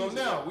of Melchizedek. So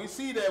now we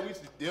see that we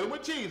dealing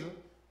with Jesus.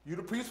 You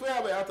the priest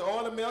forever after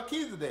all of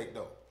Melchizedek,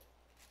 though.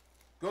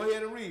 Go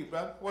ahead and read,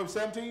 brother. What,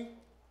 17?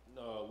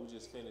 No, we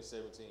just finished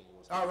 17.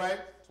 All right.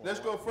 Let's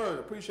go further.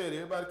 Appreciate it.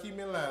 Everybody keep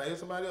me in line. I hear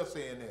somebody else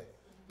saying that.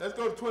 Let's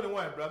go to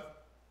 21, brother.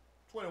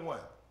 21.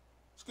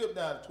 Skip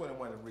down to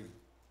 21 and read.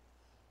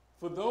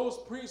 For those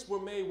priests were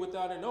made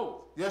without an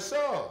oath. This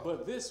sir.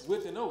 But this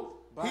with an oath.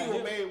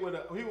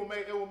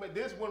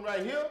 This one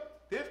right here,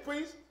 this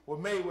priest was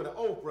made with an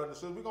oath, brother.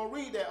 So we're going to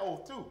read that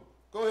oath too.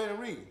 Go ahead and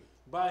read.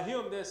 By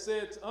him that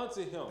said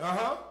unto him,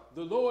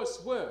 the Lord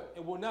swear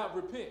and will not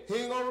repent. He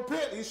ain't going to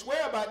repent. He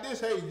swear about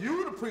this. Hey,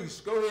 you the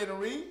priest. Go ahead and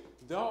read.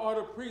 Thou art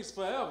a priest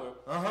forever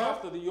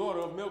after the order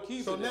of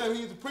Melchizedek. So now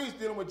he's a priest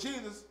dealing with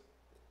Jesus.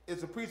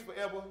 It's a priest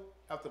forever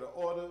after the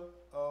order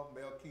of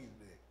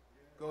Melchizedek.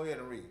 Go ahead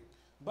and read.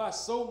 By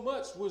so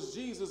much was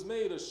Jesus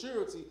made a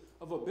surety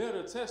of a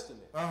better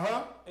testament.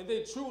 And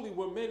they truly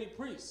were many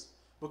priests,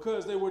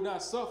 because they were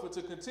not suffered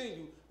to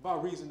continue by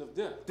reason of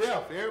death.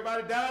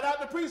 Everybody died out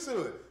the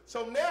priesthood.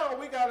 So now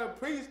we got a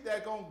priest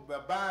that's going to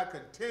abide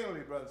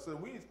continually, brother. So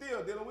we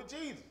still dealing with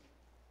Jesus.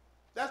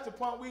 That's the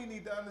point we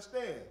need to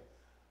understand.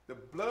 The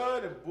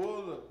blood and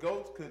bull of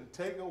goats couldn't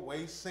take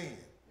away sin.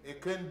 It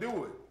couldn't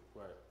do it.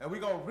 Right. And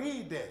we're going to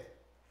read that.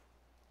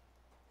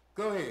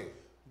 Go ahead.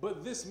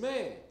 But this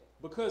man,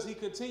 because he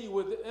continued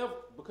with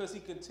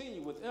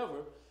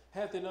ever,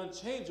 hath an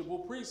unchangeable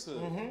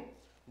priesthood.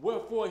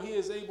 Wherefore he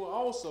is able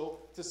also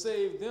to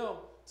save them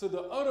to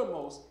the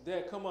uttermost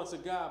that come unto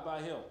God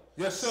by him.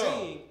 Yes, sir.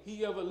 Seeing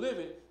he ever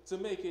liveth to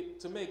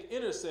make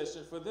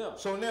intercession for them.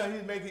 So now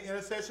he's making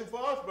intercession for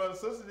us,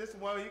 brothers and sisters. This is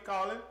what he's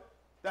calling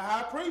the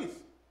high priest.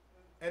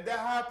 And that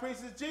high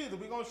priest is Jesus.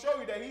 We're going to show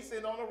you that he's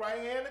sitting on the right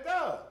hand of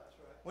God.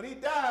 When he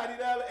died,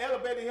 he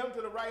elevated him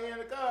to the right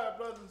hand of God,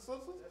 brothers and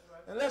sisters.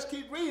 And let's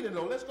keep reading,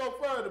 though. Let's go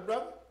further,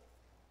 brother.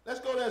 Let's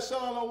go to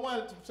Psalm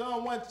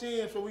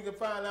 110 so we can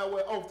find out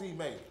what oath he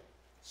made.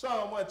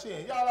 Psalm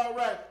 110. Y'all all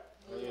right?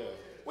 Oh, yeah.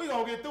 We're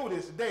going to get through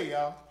this today,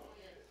 y'all.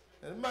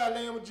 In the mighty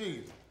name of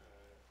Jesus.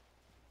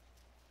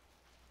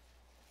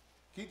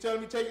 Keep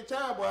telling me take your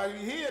time, boy.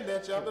 You hearing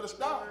that, y'all better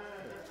stop.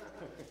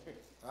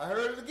 I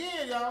heard it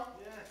again, y'all.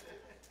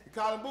 You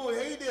call him Bowie.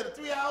 Hey, he did a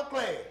 3-hour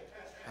class.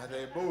 I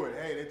said, Bowie,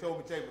 hey, they told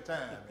me to take my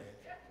time, man.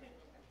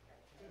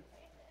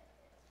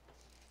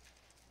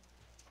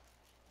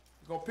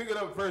 We're going to pick it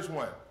up at verse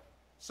 1.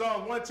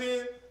 Psalm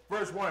 110,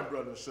 verse 1,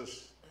 brothers and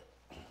sisters.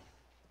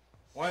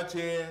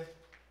 110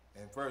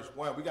 and verse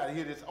 1. We got to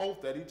hear this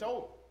oath that he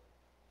told.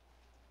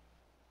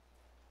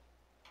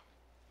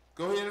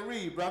 Go ahead and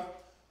read, brother.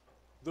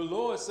 The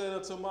Lord said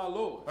unto my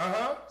Lord,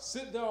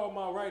 sit thou on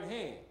my right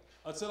hand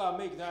until I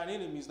make thine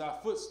enemies thy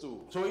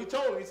footstool. So he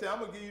told him, he said, I'm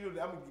going to give you,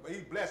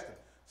 he blessed him.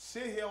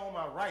 Sit here on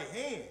my right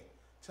hand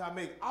till I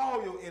make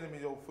all your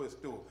enemies your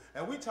footstool.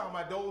 And we talking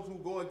about those who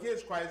go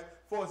against Christ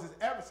for his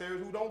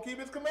adversaries who don't keep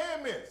his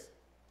commandments.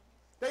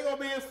 They're going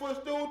to be his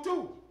footstool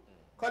too,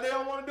 because they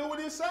don't want to do what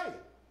he say.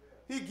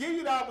 He give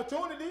you the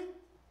opportunity.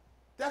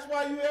 That's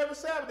why you every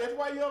Sabbath. That's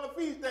why you're on the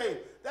feast days.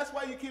 That's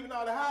why you're keeping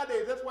all the high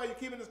days. That's why you're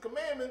keeping his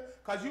commandments,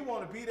 because you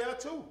want to be there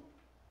too.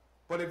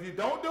 But if you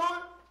don't do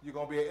it, you're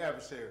going to be an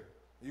adversary.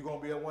 You're going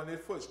to be on one of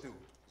his footstools.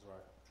 That's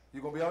right.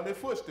 You're going to be on their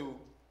footstool.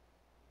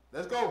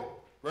 Let's go.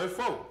 Verse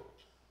 4.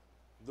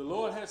 The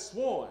Lord has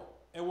sworn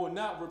and will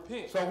not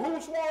repent. So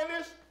who sworn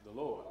this? The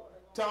Lord.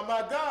 Talking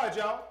about God,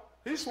 y'all.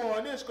 He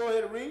sworn this. Go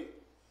ahead and read.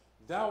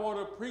 Thou art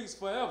a priest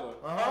forever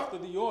after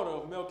the order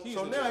of Melchizedek.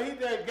 So now he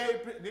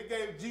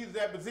gave Jesus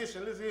that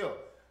position. Listen here.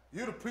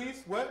 You the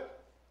priest,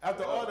 what?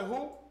 After order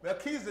who?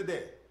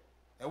 Melchizedek.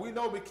 And we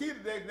know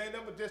Melchizedek ain't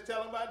never just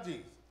telling about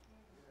Jesus.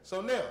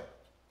 So now,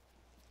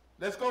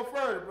 let's go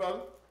further,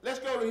 brother. Let's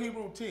go to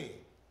Hebrew 10.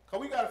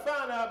 Because we got to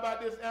find out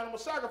about this animal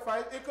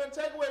sacrifice. It couldn't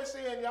take away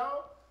sin,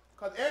 y'all.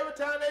 Because every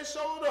time they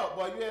showed up,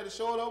 boy, you had to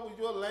show up with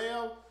your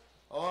lamb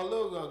or a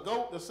little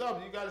goat or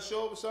something. You got to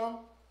show up with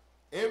something.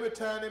 Every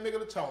time they make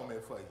an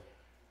atonement for you.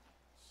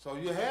 So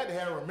you had to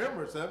have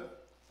remembrance of it.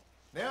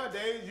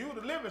 Nowadays, you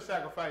the living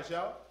sacrifice,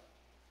 y'all.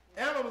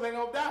 Animals ain't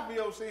going to die for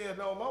your sins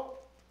no more.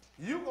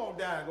 You going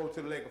to die and go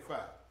to the lake of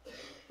fire.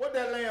 What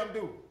that lamb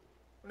do?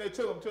 When they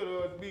took him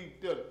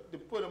to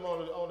put him on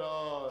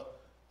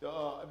the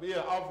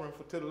offering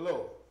to the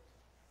Lord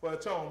for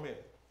atonement.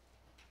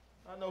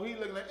 I know he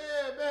looking like,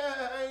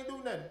 I ain't do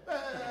nothing.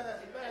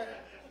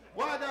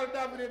 Why gotta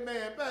die for this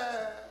man?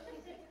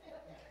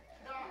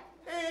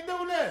 He ain't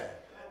do nothing.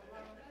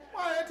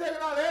 Why they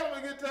taking all the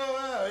animals to get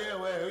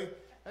told,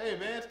 hey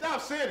man,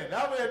 stop sinning.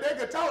 If they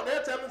could talk,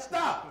 they'll tell them to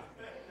stop.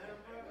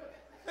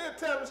 They'll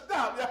tell them to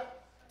stop.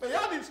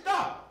 Y'all need to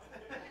stop.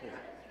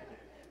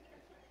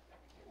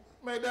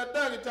 Make that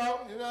donkey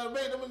talk,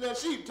 make them that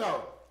sheep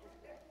talk.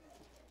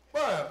 Boy,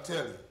 I'm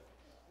telling you,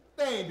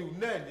 they ain't do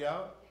nothing,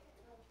 y'all.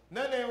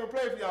 Nothing ain't gonna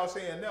play for y'all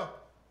saying no.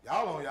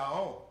 Y'all on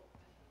y'all own.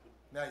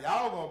 Now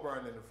y'all gonna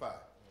burn in the fire.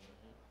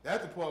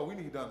 That's the part we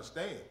need to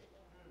understand.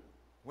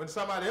 When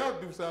somebody else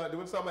do something,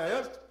 when somebody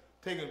else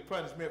taking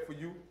punishment for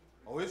you,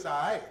 oh, it's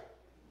all right.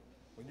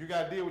 When you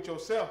got to deal with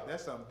yourself,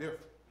 that's something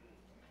different.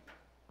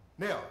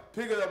 Now,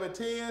 pick it up at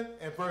 10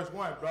 and verse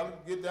 1, brother.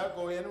 Get that,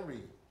 go ahead and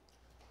read.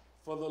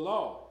 For the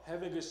law,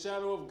 having a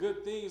shadow of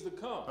good things to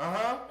come,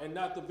 and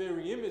not the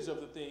very image of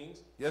the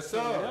things, yes,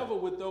 sir, can never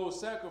with those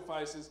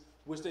sacrifices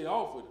which they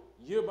offered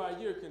year by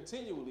year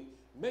continually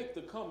make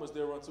the comers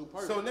thereunto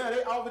perfect. So now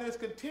they offer this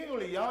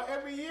continually, y'all,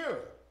 every year.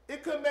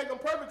 It couldn't make them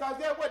perfect because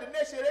guess what? The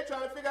next year they're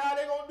trying to figure out how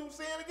they're going to do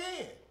sin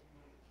again.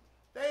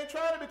 They ain't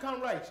trying to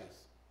become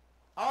righteous.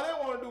 All they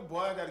want to do, boy,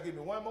 I got to give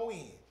me one more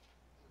in.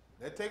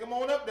 Let's take them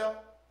on up there.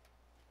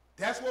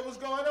 That's what was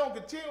going on.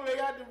 Continually,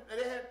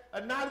 they had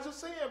a knowledge of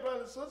sin,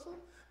 brothers and sisters.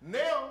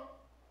 Now,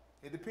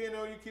 it depends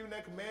on you keeping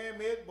that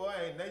commandment, boy,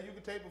 ain't nothing you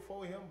can take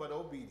before him but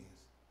obedience.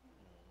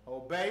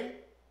 Obey,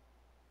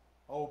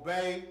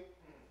 obey,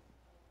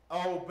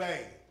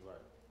 obey.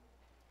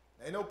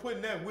 Right. Ain't no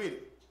putting nothing with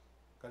it.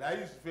 Because I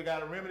used to figure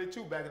out a remedy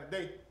too back in the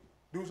day.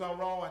 Do something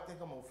wrong, I think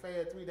I'm going to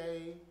fast 3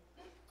 days.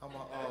 I'm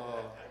going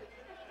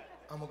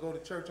to go to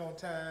church on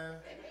time.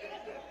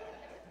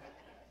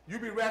 You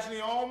be rationing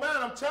your own mind.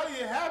 I'm telling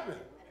you, it happened.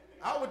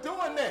 I was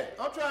doing that.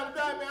 I'm trying to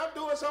die, man. I'm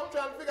doing something. I'm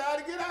trying to figure out how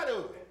to get out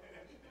of it.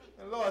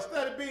 And Lord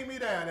started beating me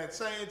down at the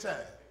same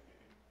time.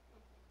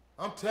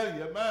 I'm telling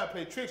you, your mind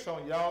play tricks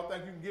on y'all.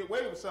 Think you can get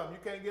away with something. You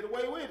can't get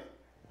away with it.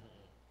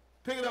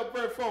 Pick it up,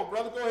 verse 4,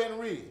 brother. Go ahead and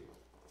read.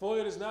 For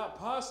it is not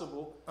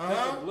possible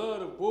that the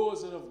blood of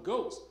bulls and of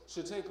goats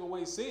should take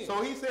away sin.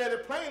 So he said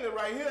it plainly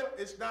right here.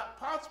 It's not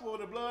possible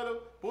the blood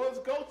of bulls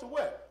and goats to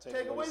what?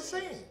 Take away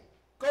sin.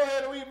 Go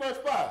ahead and read verse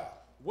 5.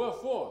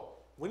 Wherefore,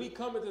 when he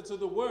cometh into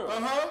the world,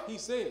 he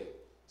said,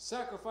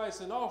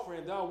 sacrifice and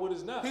offering thou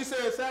wouldest not. He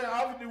said, sacrifice and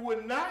offering you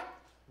would not.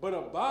 But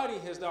a body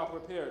hast thou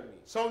prepared me.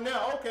 So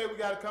now, okay, we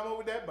got to come up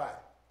with that body.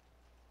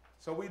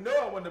 So we know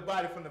it wasn't the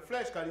body from the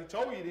flesh, because he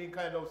told you he didn't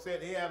kind of sin.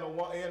 He had no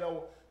mother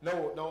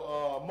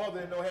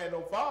and had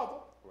no father.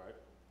 Right.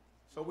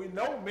 So we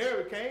know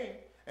Mary came,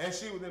 and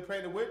she was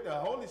impregnated with the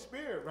Holy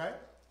Spirit, right?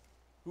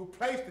 Who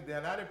placed it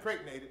there, not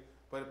impregnated,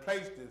 but it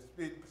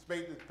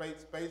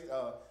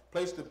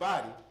placed the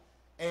body,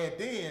 and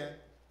then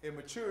in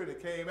maturity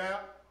came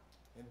out,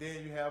 and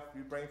then you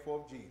bring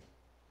forth Jesus.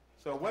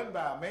 So it wasn't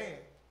by a man,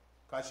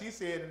 because she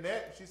said in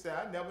that, she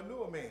said, I never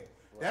knew a man.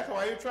 Right. That's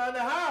why he was trying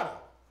to hide her.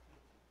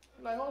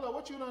 Like, hold on,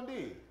 what you done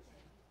did?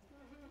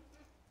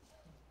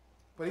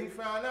 But he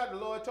found out, the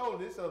Lord told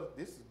him, this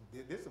is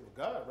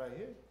God right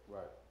here.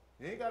 Right.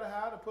 You ain't got to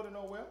hide or put it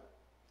nowhere.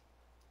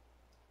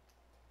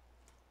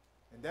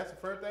 And that's the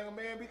first thing a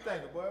man be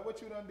thinking, boy,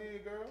 what you done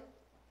did, girl?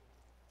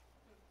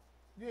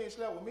 You ain't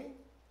slept with me.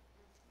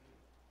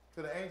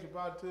 So the angel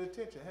brought it to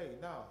attention. Hey,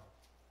 now,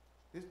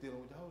 this dealing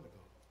with the Holy Ghost.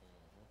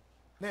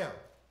 Now,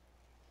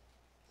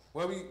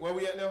 where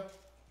we at now?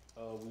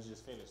 We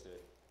just finished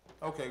that.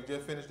 Okay, we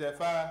just finished that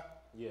 5?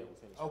 Yeah, we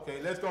finished.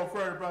 Okay, let's go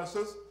further, brothers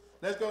and sisters.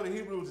 Let's go to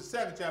Hebrews, the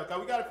 2nd chapter,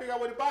 because we got to figure out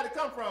where the body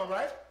come from,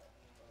 right?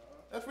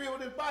 Let's read where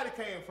this body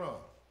came from.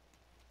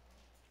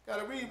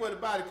 Got to read where the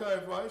body came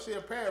from. You see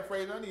a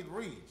paraphrase, I need to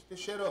read.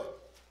 Just shut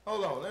up.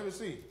 Hold on, let me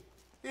see.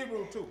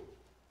 Hebrews 2.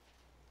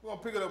 We're going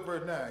to pick it up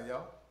verse 9,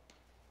 y'all.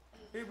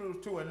 Hebrews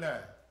 2 and 9.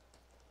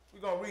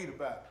 We're going to read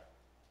about it.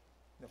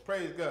 Now,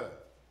 praise God.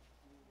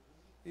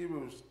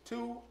 Hebrews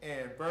 2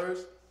 and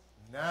verse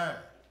 9.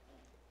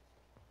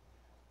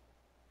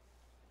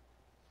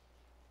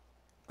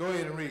 Go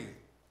ahead and read.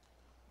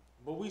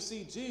 But we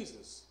see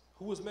Jesus,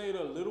 who was made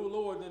a little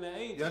lower than the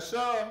angels, yes,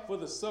 sir, for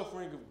the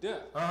suffering of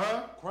death,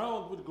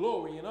 crowned with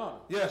glory and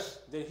honor. Yes.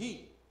 That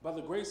he, by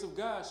the grace of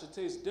God, should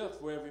taste death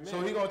for every man. So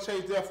he going to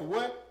taste death for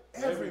what?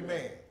 Every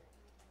man.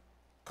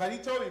 Because he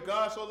told you,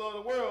 God so loved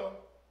the world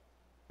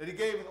that he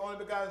gave his only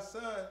begotten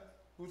Son,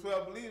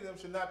 whosoever believes in him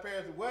should not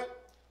perish with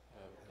what?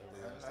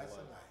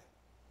 Everlasting life.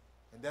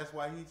 And that's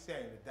why he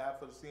came to die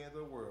for the sins of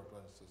the world,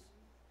 brothers and sisters.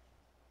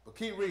 But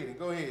keep reading.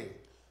 Go ahead.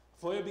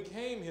 For it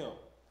became him,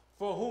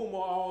 for whom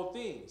are all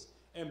things,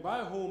 and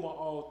by whom are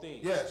all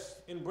things. Yes.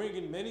 In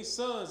bringing many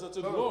sons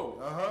unto glory,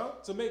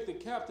 to make the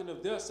captain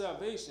of their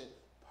salvation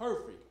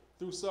perfect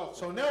through suffering.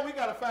 So now we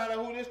got to find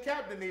out who this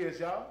captain is,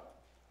 y'all.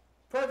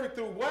 Perfect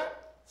through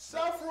what?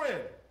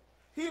 Suffering.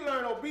 He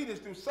learned obedience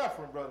through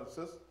suffering, brothers and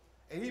sisters.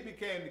 And he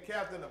became the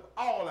captain of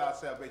all our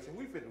salvation.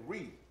 We finna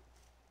read.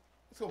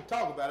 Let's go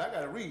talk about it. I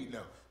got to read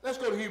now. Let's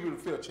go to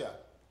Hebrews, the 5th chapter.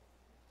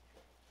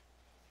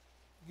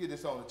 Get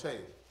this on the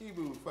table.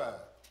 Hebrews 5.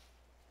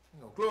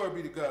 You know, glory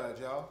be to God,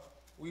 y'all.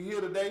 We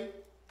here today,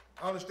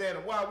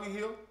 understanding why we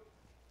here,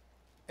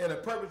 and the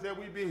purpose that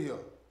we be here.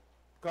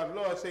 Because the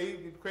Lord said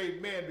he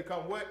created man to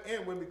become what?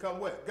 And women become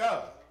what?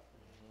 God.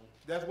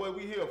 That's what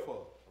we here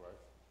for. Right.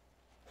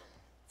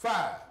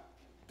 5.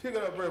 Pick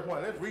it up verse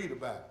 1. Let's read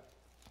about it.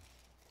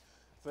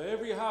 For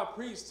every high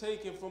priest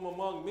taken from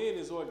among men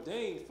is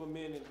ordained for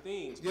men and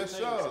things yes,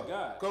 pertaining sir. to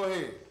God. Go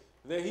ahead.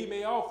 That he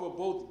may offer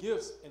both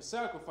gifts and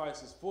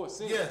sacrifices for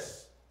sin.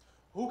 Yes.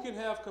 Who can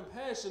have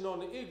compassion on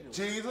the ignorant?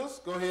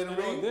 Jesus. Go ahead and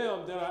read. On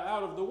them that are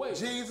out of the way.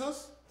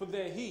 Jesus. for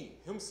that he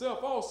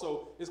himself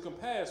also is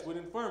compassed with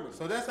infirmity.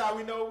 So that's how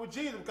we know it was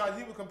Jesus, because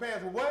he was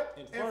compared with what?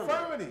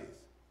 Infirmities.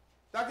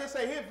 Like they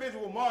say, his vision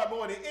was marred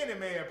more than any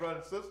man, brother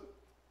and sister.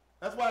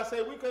 That's why I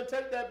say we couldn't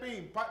take that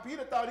beam.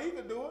 Peter thought he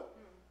could do it.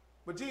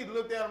 But Jesus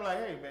looked at him like,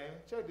 hey, man,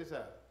 check this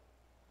out.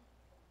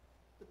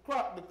 The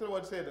crow,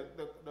 what it said,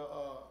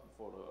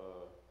 For the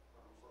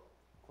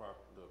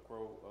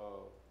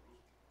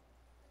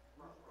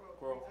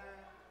crow.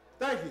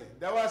 Thank you.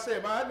 That's why I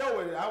said, man, I know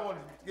it. I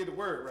wanted to get the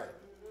word right.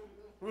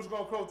 Rouge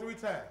gonna crow 3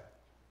 times.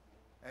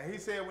 And he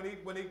said when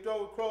he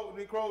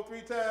crowed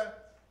 3 times,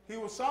 he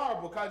was sorry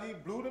because he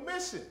blew the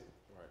mission.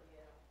 Right.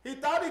 He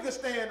thought he could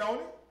stand on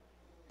it,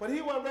 but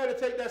he wasn't ready to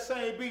take that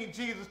same beating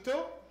Jesus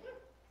took.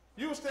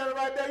 You were standing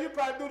right there, you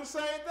probably do the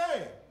same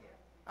thing.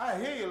 I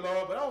hear you,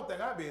 Lord, but I don't think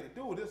I'll be able to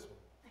do this one.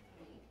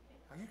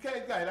 You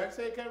can't, like I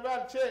said, you can't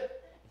write a check.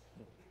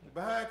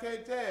 Behind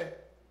can't tell.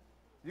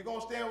 You're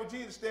going to stand with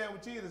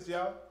Jesus,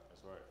 y'all.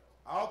 That's right.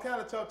 All kind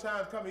of tough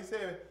times come. He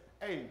said,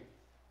 hey,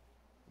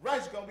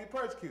 righteous going to be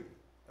persecuted.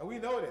 And we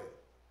know that.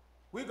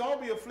 We're going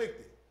to be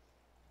afflicted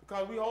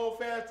because we hold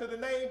fast to the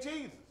name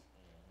Jesus.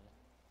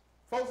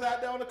 Folks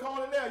out there on the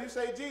corner now, you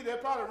say Jesus, they'll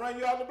probably run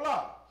you out the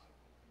block.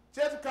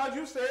 Just because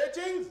you said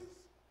Jesus.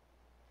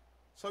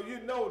 So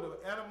you know the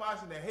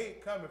animosity and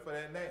hate coming for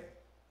that name.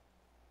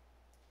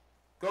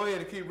 Go ahead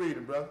and keep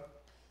reading, brother.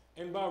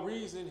 And by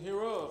reason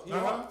hereof, he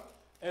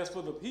as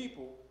for the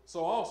people,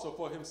 so also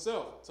for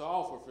himself to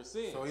offer for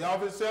sin. So he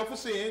offered himself for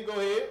sin. Go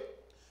ahead.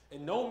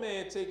 And no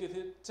man taketh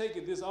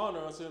this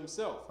honor unto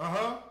himself,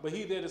 but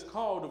he that is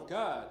called of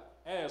God,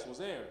 as was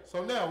Aaron.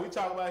 So now we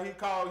talk about he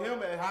called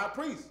him a high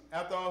priest.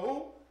 After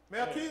who?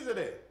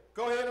 Melchizedek.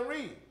 Go ahead and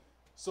read.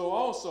 So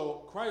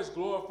also Christ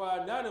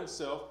glorified not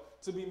himself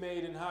to be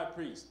made an high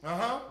priest,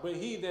 but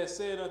he that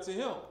said unto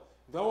him,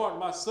 Thou art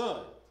my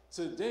son,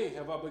 today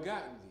have I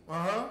begotten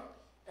thee.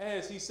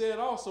 As he said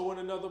also in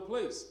another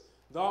place,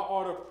 Thou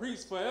art a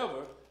priest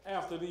forever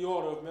after the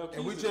order of Melchizedek.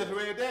 And we just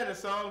read that in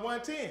Psalms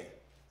 110.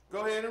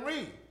 Go ahead and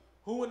read.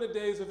 Who in the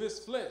days of his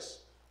flesh,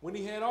 when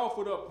he had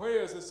offered up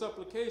prayers and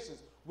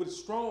supplications with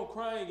strong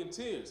crying and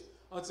tears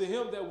unto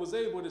him that was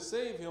able to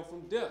save him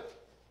from death,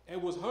 and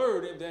was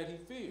heard in that he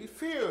feared. He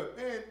feared,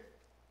 man.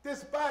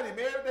 This body,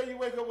 man, every day you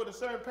wake up with a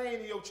certain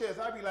pain in your chest,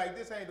 I be like,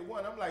 this ain't the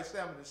one. I'm like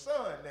Samuel the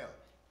son now.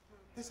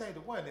 This ain't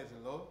the one, is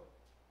it, Lord?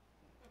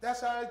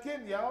 That's how it's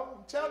getting, y'all.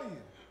 I'm telling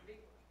you.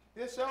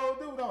 This sure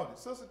do, don't it?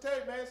 Sister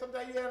Tate, man,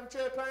 sometimes you have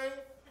chest pain,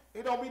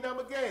 it don't be nothing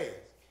but gas.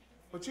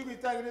 But you be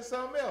thinking it's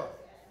something else.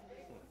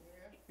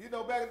 You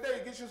know, back in the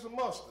day, get you some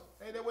mustard.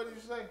 Ain't that what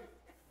you say?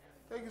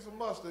 Take you some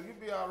mustard,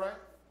 you'll be all right.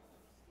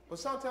 But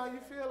sometimes you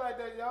feel like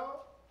that,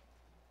 y'all.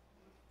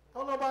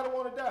 Don't nobody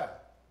want to die.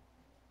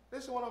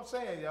 Listen to what I'm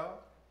saying, y'all.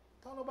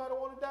 Don't nobody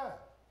want to die.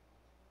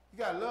 You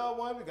got loved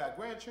ones, we got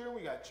grandchildren,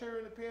 we got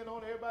children depending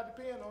on, everybody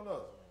depending on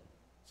us.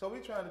 So we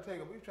trying to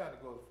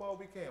go as far as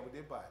we can with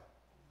their body.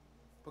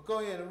 But go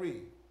ahead and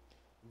read.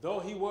 Though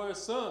he was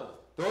a son.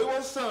 Though he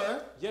was a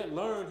son. Yet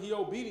learned he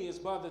obedience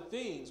by the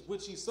things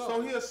which he suffered.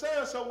 So he a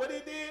son, so what he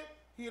did,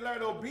 he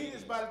learned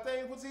obedience by the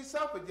things which he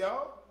suffered,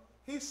 y'all.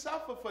 He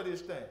suffered for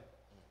this thing.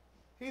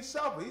 He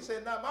suffered. He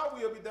said, not my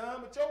will be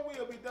done, but your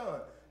will be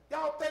done.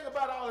 Y'all think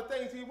about all the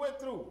things he went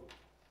through.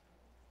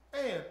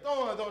 Man,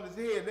 thorns on his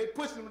head. They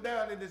pushed him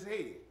down in his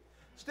head.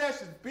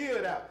 Snatched his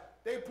beard out.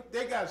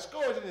 They got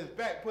scores in his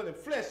back, putting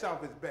flesh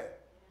off his back.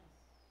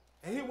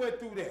 And he went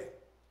through that.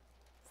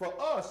 For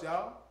us,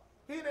 y'all.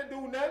 He didn't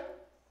do nothing.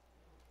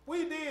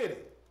 We did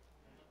it.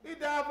 He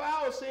died for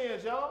our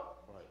sins, y'all.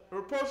 Right. The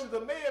reproaches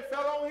of man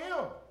fell on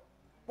him.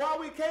 Why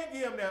we can't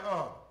give him that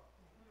honor?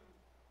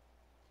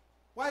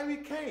 Why we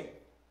can't?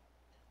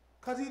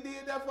 Because he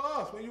did that for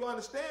us. When you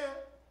understand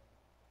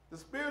the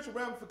spiritual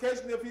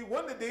ramification, if he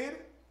wouldn't have did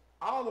it,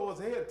 all of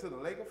us headed to the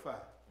lake of fire.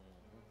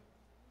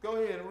 Go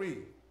ahead and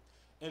read.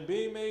 And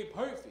being made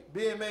perfect.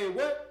 Being made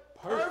what?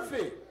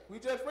 Perfect. We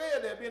just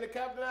read that, being the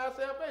captain of our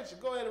salvation.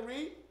 Go ahead and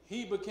read.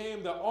 He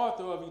became the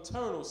author of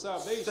eternal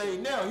salvation. Say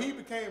now, he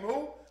became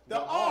who? The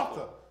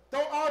author.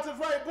 Don't authors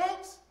write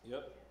books?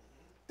 Yep.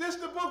 This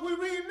is the book we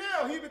read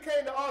now. He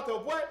became the author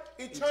of what?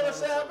 Eternal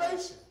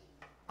salvation.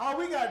 All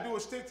we got to do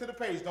is stick to the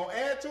page. Don't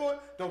add to it.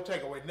 Don't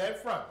take away nothing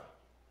from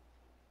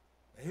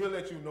it. And he'll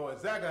let you know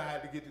exactly how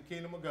to get to the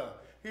kingdom of God.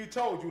 He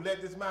told you,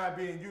 let this mind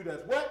be in you.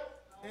 That's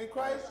what? In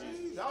Christ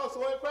Jesus.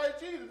 Also in Christ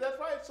Jesus. That's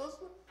right,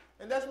 sister.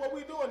 And that's what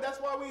we're doing. That's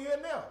why we're here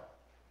now.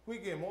 We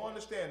get more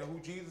understanding of who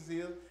Jesus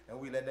is, and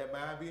we let that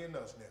mind be in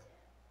us now.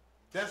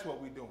 That's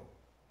what we're doing.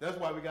 That's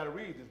why we got to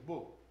read this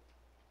book.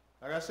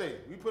 Like I say,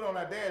 we put on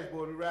our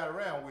dashboard, we ride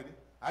around with it.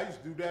 I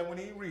used to do that when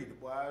he read it.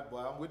 Boy,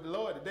 I'm with the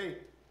Lord today.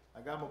 I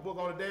got my book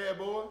on the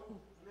dashboard.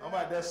 I'm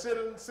out there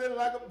sitting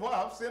like a boy.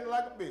 I'm sitting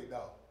like a big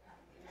dog.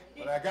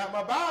 But I got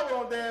my Bible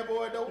on the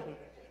dashboard though.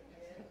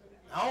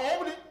 I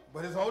don't own it,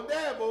 but it's on the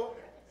dashboard.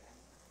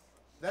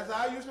 That's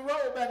how I used to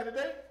roll back in the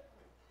day.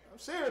 I'm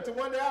serious. To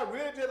one day I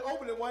really just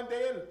opened it one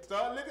day and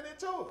started looking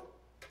into it.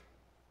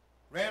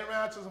 Ran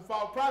around to some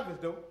false prophets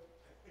though.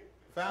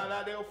 Found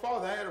out they were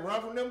false. I had to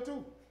run from them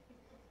too.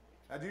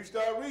 As you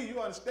start reading,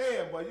 you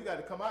understand, boy, you got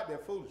to come out there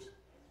foolish.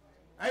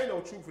 Ain't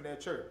no truth in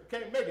that church. You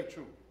can't make it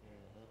true.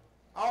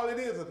 All it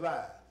is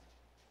lies.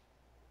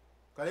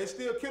 Because they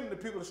still killing the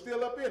people that's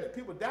still up in it.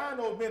 People die in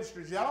those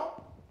ministries,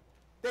 y'all.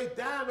 They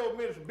die in those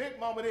ministries. Big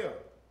mama them.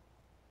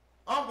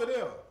 Uncle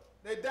them.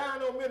 They die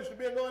in those ministries.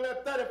 Been going there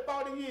 30,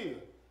 40 years.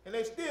 And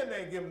they still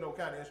ain't giving no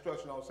kind of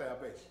instruction on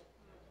salvation.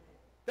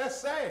 That's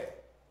sad.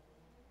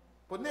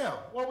 But now,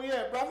 where we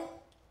at, brother?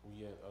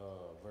 We at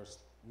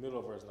middle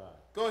of verse 9.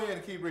 Go ahead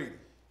and keep reading.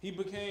 He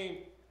became,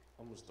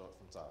 I'm going to start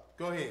from top.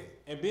 Go ahead.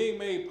 And being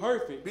made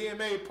perfect. Being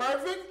made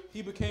perfect.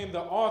 He became the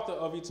author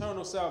of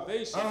eternal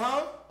salvation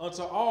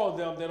unto all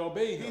them that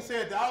obey him. He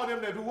said to all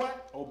them that do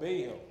what?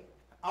 Obey him.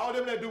 All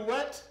them that do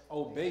what?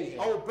 Obey him.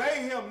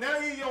 Obey him.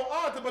 Now he's your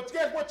author. But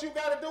guess what you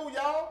got to do,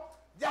 y'all?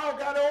 Y'all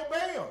got to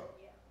obey him.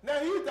 Yeah. Now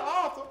he's the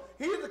author.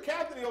 He's the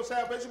captain of your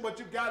salvation, but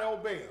you got to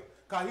obey him.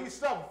 Because he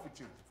suffered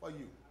for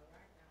you.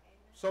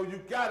 So you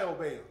got to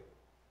obey him.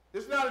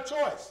 It's not a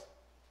choice.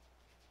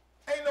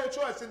 Ain't no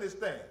choice in this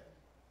thing.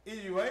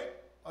 Either you ain't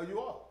or you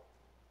are.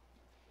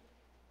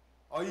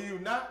 Or you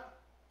not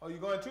or you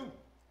going to.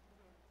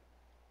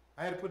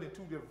 I had to put in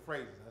two different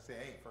phrases. I said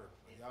ain't first.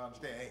 Y'all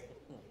understand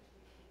ain't.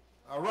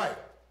 All right.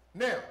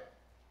 Now,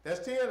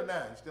 that's 10 or 9?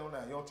 You still on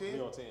 9? You on 10? We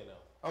on 10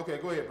 now. Okay,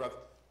 go ahead, brother.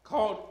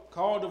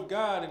 Called of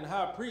God and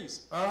high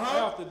priest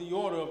after the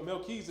order of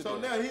Melchizedek. So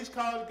now he's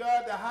called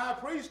God the high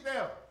priest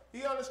now.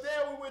 He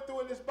understands what we went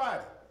through in this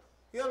body.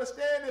 He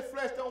understands his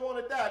flesh don't want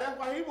to die. That's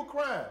why he was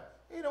crying.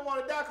 He don't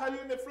want to die because he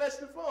was in the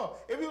fleshly form.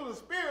 If he was a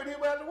spirit, he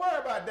wouldn't have to worry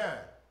about dying.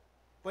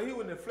 But he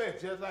was in the flesh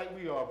just like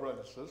we are,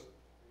 brothers and sisters.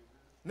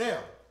 Now,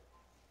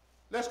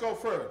 let's go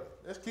further.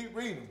 Let's keep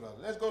reading, brother.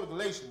 Let's go to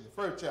Galatians, the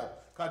first chapter.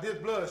 Because this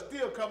blood is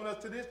still coming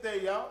us to this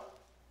day, y'all.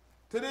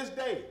 To this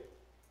day.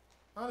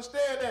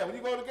 Understand that. When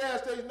you go to the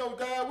gas station, you know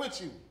God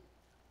with you.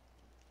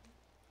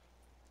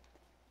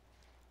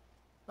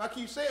 I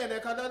keep saying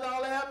that because that's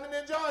all that's happening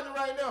in Georgia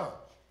right now.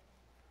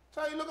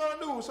 Tell you, look on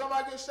the news,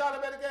 somebody gets shot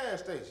up at the gas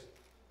station.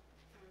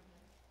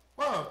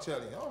 Well, I'm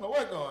telling you, I don't know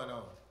what's going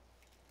on.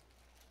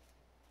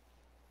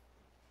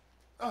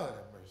 Oh,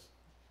 that mercy.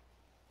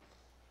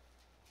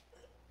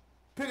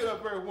 Pick it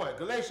up verse 1,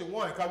 Galatians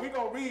 1, because we're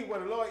going to read where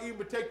the Lord even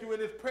protect you in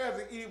this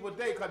present evil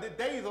day, because the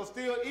days are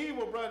still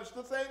evil, brothers.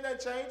 Still ain't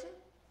that changing.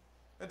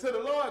 Until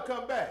the Lord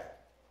come back.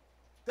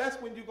 That's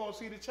when you're going to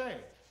see the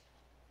change.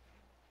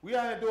 We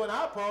out here doing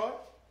our part,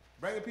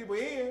 bringing people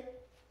in,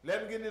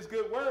 letting them get this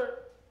good word,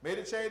 made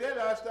it change their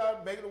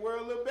lifestyle, making the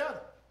world a little better.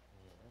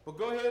 But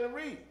go ahead and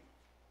read.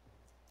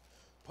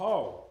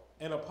 Paul,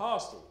 an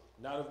apostle,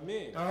 not of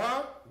men,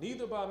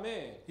 neither by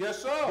man,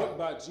 yes, sir, but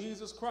by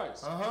Jesus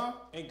Christ,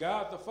 and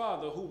God the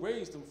Father who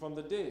raised him from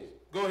the dead.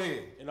 Go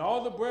ahead. And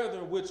all the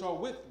brethren which are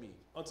with me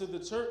unto the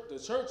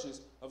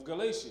churches of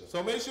Galatia.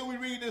 So make sure we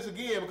read this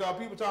again because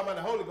people talking about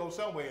the Holy Ghost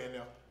somewhere in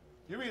there.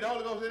 You read the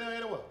Holy Ghost in there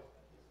anyway?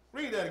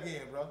 Read that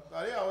again, bro.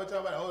 They always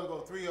talk about the Holy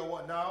Ghost 3 or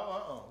 1.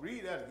 No,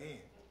 Read that again.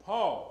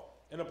 Paul,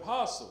 an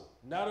apostle,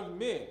 not of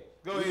men,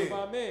 go ahead,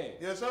 by man,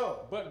 yes, sir,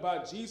 but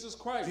by Jesus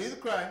Christ,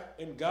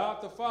 and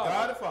God the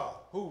Father,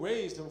 who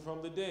raised him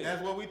from the dead.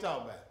 That's what we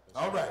talking about.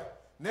 All right,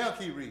 now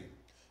keep reading.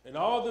 And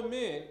all the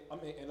men,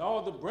 and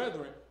all the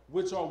brethren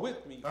which are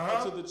with me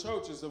unto the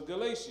churches of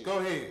Galatia. Go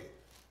ahead.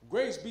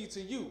 Grace be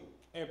to you,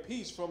 and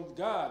peace from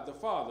God the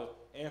Father,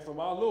 and from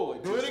our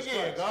Lord Jesus Christ. Do it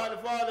again. God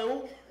the Father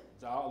who?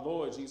 Our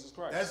Lord Jesus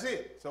Christ. That's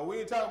it. So we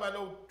ain't talking about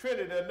no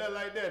Trinity or nothing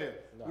like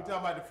that. Nah. We talking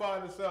about the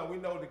Father and the Son. We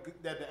know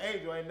that the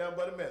angel ain't nothing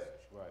but a message.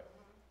 Right.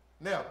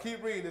 Now,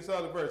 keep reading this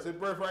other verse. This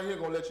verse right here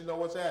going to let you know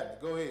what's happening.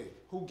 Go ahead.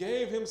 Who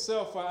gave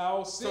himself for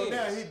our sins. So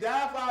now he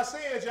died for our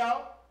sins,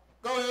 y'all.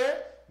 Go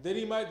ahead. That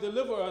he might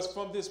deliver us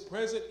from this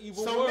present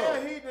evil world. So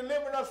now he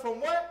delivered us from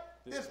what?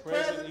 This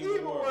present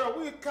evil world.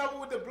 We covered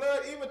with the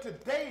blood even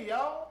today,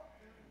 y'all.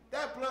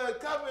 That blood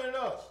covering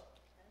us.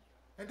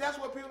 And that's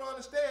what people don't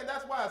understand.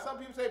 That's why some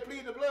people say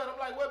plead the blood. I'm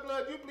like, what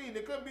blood you pleading?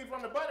 It couldn't be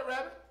from the bunny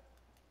rabbit.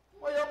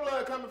 Where your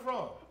blood coming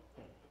from?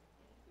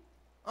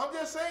 I'm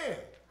just saying.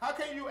 How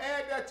can you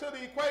add that to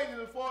the equation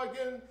as far as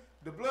getting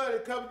the blood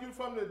that covers you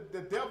from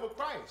the devil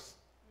Christ?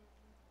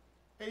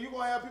 And you're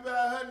going to have people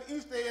out hunting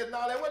Easter eggs and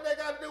all that. What they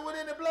got to do with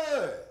any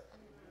blood?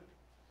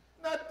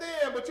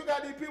 Nothing. But you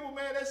got these people,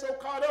 man, they so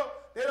caught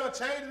up. They done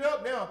changed it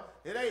up now.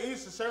 It ain't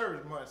Easter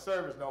service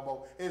no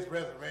more. It's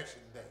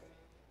Resurrection Day.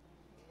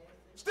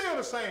 Still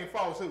the same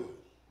falsehood.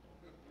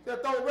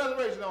 Just throw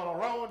resurrection on the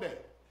wrong day.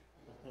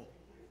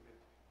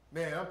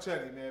 Man, I'm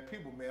telling you, man,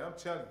 people, man, I'm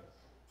telling you.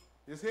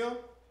 This him,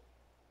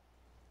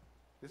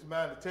 this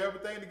man, a terrible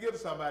thing to give to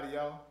somebody,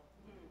 y'all.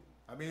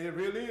 I mean, it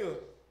really is.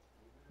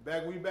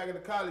 Back when you back in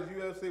the college,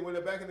 you ever say,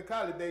 well, back in the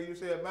college days, you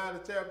said mind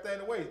is a terrible thing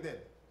to waste, didn't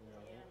it?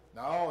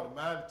 Yeah. No, the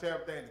mind is a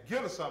terrible thing to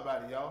give to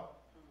somebody, y'all.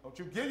 Don't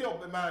you give your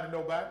mind to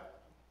nobody.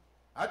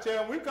 I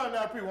tell them, we come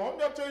down people, I don't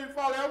never tell you to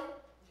follow them.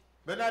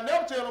 But I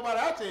never tell nobody,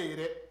 I tell you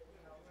that.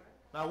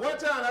 Now, one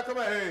time I come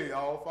out, hey,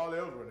 y'all, follow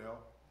Israel now.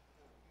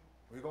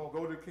 We're going to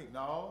go to the king.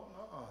 No,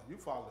 you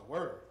follow the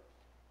word.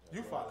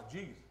 You follow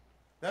Jesus.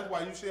 That's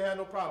why you should have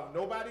no problem.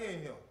 Nobody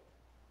in here.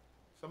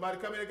 Somebody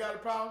come in and got a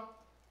problem,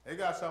 they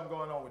got something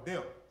going on with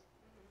them.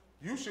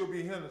 You should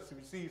be here to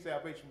receive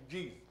salvation from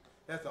Jesus.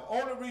 That's the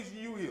only reason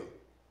you here.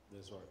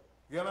 That's right.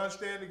 You gotta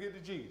understand to get to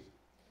Jesus.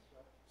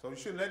 So you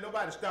shouldn't let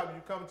nobody stop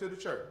you coming to the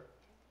church.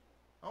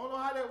 I don't know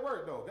how that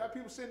works though. Got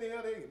people sitting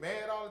there, they get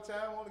mad all the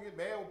time, want to get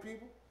mad with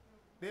people.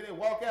 Then they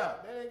walk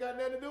out. That ain't got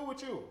nothing to do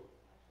with you.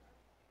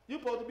 You're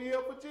supposed to be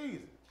here for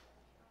Jesus.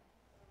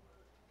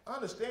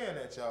 Understand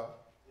that, y'all.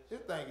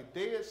 This thing is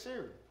dead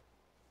serious.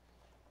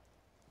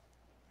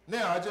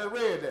 Now, I just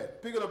read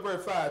that. Pick it up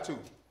verse 5 too.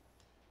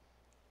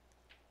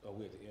 Oh,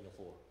 we're at the end of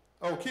 4.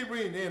 Oh, keep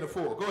reading the end of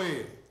 4. Go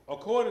ahead.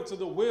 According to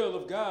the will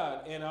of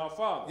God and our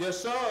Father. Yes,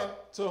 sir.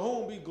 To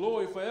whom be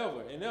glory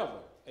forever and ever.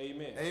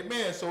 Amen.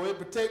 Amen. So it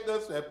protects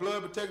us, that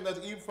blood protecting us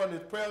even from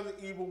this present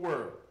evil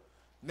world.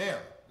 Now,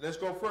 let's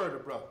go further,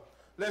 brother.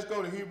 Let's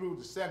go to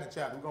Hebrews, the 2nd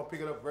chapter. We're going to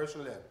pick it up verse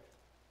 11.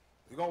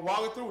 We're going to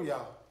walk it through,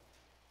 y'all.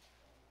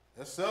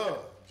 Yes, sir.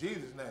 In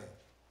Jesus' name.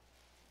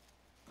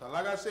 Because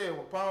like I said,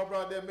 when Paul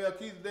brought that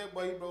Melchizedek,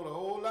 boy, he brought a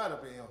whole lot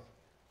up in him.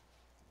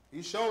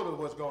 He showed us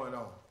what's going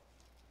on,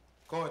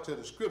 according to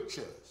the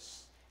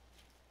scriptures.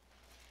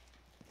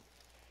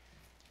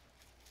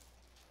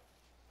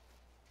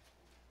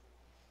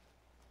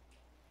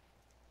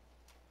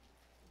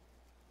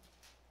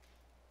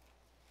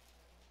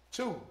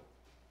 Two.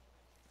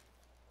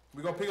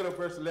 We're going to pick it up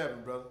verse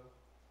 11, brother.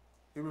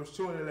 Hebrews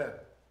 2 and 11.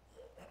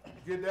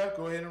 Get that?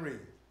 Go ahead and read.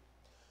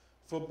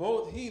 For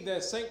both he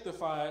that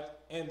sanctified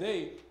and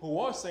they who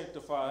are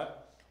sanctified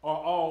are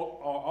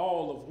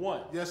all of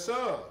one. Yes,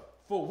 sir.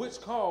 For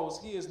which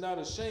cause he is not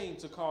ashamed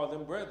to call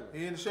them brethren.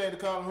 He ain't ashamed to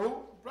call them who?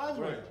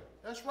 Brethren. Right.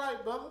 That's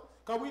right, brother.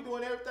 Because we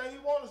doing everything he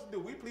wants us to do.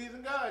 We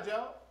pleasing God,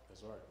 y'all.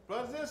 That's right.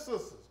 Brothers and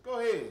sisters, go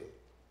ahead.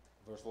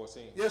 Verse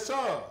 14. Yes,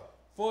 sir.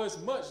 For as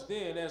much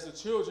then as the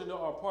children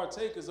are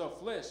partakers of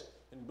flesh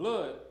and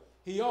blood,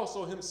 he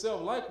also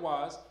himself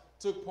likewise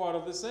took part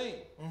of the same,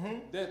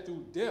 that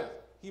through death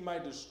he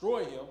might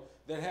destroy him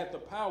that had the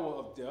power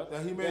of death.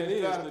 That he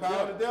made the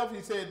power of death.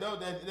 He said, no,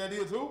 that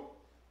is who?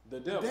 The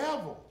devil. The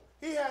devil.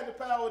 He had the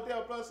power of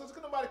death, brothers and sisters.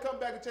 Can nobody come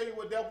back and tell you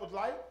what death was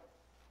like?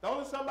 The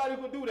only somebody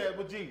who could do that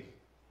was Jesus.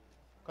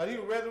 Because he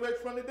was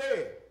resurrected from the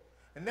dead.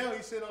 And now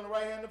he's sitting on the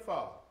right hand of the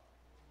Father.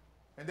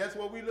 And that's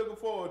what we're looking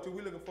forward to.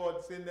 We're looking forward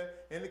to sitting there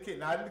in the kingdom.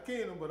 Not in the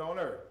kingdom, but on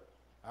earth.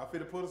 I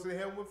feel to put us in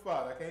heaven with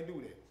Father. I can't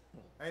do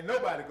that. Ain't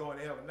nobody going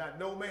to heaven, not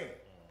no man.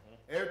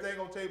 Everything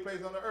going to take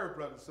place on the earth,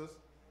 brothers and sisters.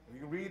 We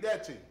can read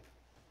that to you.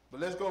 But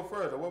let's go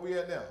further. Where we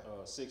at now?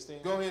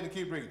 16. Go ahead and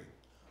keep reading.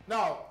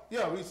 Now,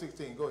 yeah, read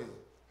 16. Go ahead.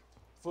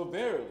 For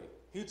verily,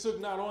 he took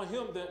not on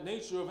him the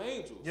nature of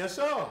angels. Yes,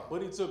 sir.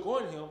 But he took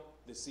on him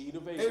the seed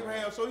of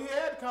Abraham. So he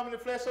had to come in the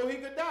flesh so he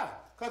could die.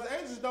 Because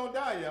angels don't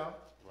die, y'all.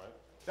 Right.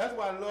 That's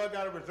why the Lord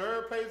got a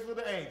reserved place for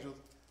the angels.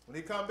 When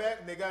they come back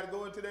and they got to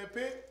go into that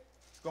pit,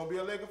 it's going to be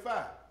a lake of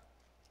fire.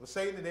 With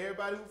Satan and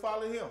everybody who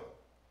follow him.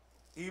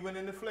 Even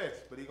in the flesh.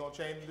 But he's going to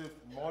change into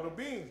mortal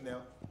beings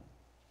now.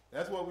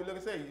 That's what we look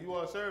and say. You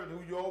are a servant who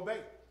you obey.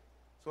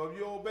 So if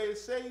you obey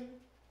Satan,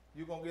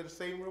 you're going to get the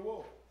same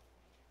reward.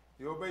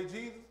 You obey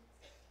Jesus,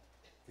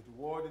 get the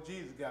reward that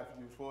Jesus got for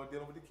you before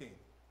dealing with the kingdom.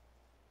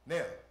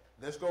 Now,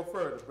 let's go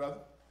further, brother.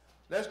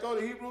 Let's go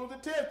to Hebrews,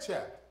 the 10th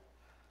chapter.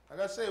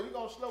 Like I said,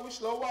 we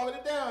slow walking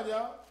it down,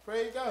 y'all.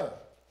 Praise God.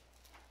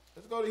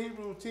 Let's go to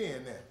Hebrews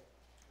 10 now.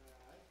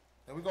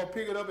 And we're going to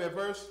pick it up at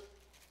verse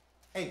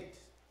 8.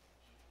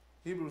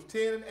 Hebrews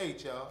 10 and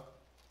 8, y'all.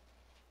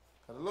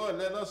 Because the Lord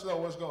letting us know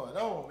what's going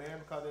on, man.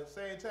 Because at the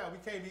same time,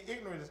 we can't be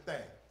ignorant of this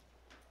thing.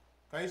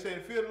 Because he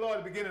said, fear the Lord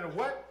at the beginning of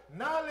what?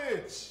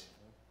 Knowledge.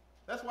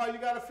 That's why you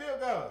got to fear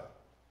God.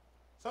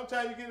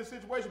 Sometimes you get in a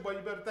situation, but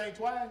you better think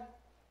twice.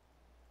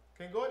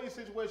 Can't go in these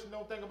situations and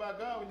don't think about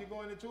God when you're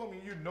going into them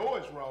and you know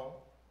it's wrong.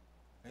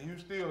 And you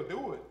still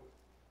do it.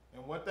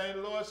 And one thing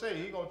the Lord say,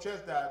 he going to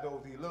chastise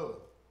those he loves.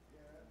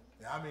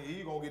 Yeah. I mean,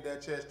 he going to get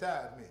that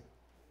chastisement.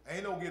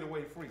 Ain't no get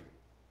away free.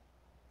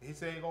 He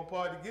said he ain't going to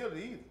pardon the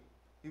guilty either.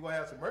 He going to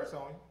have some mercy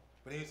on you.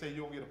 But he ain't say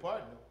you don't get a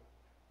pardon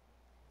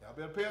though. Y'all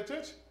better pay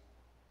attention.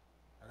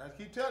 I got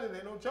to keep telling you,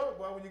 ain't no joke,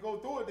 boy. When you go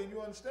through it, then you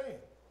understand.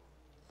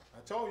 I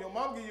told you, your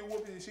mom give you a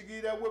whooping. She give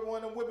you that whipping,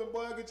 one of them whipping,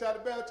 boy, get you out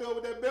of the bathtub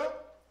with that belt.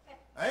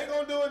 I ain't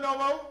going to do it no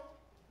more.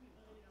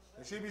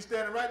 And she be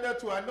standing right there,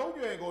 too. I know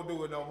you ain't going to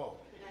do it no more.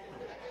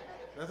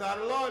 That's how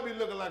the Lord be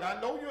looking like. I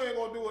know you ain't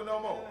going to do it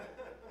no more.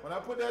 When I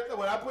put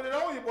it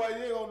on you, boy,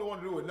 you ain't going to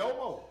want to do it no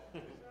more.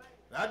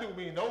 And I do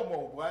mean no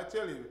more, boy. I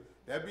tell you,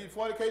 that be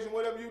fornication,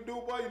 whatever you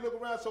do, boy, you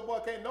look around, so, boy,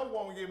 can't no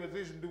woman get in a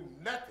position to do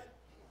nothing.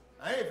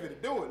 I ain't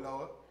fit to do it,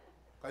 Lord.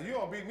 Because you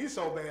don't beat me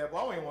so bad, boy,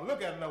 I don't even want to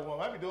look at another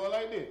woman. I be doing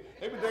like this.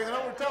 They be thinking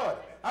I'm retarded.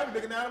 I be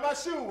looking down at my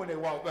shoe when they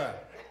walk by.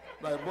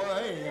 Like, boy, I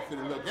ain't fit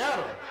to look at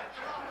them.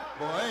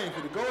 Boy, I ain't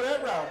fit to go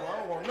that route, boy. I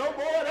don't want no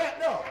more of that,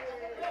 no.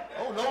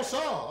 Oh, no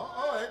song.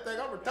 They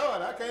think I'm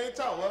retarded. I can't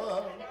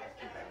talk.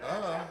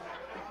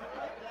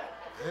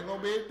 Ain't going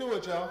to be able to do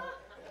it, y'all.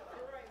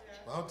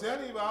 But I'm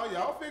telling you,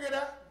 y'all figure it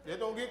out. Just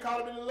don't get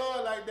caught up in the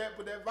Lord like that.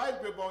 Put that vice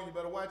grip on you.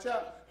 Better watch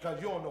out.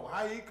 Because you don't know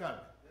how he coming.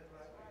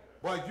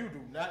 Boy, you do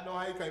not know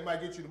how he coming. He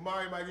might get you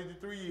tomorrow. He might get you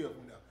 3 years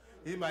from now.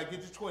 He might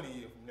get you 20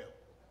 years from now.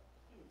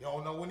 You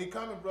don't know when he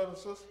coming, brother and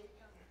sister.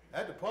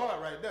 That's the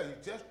part right there. You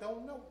just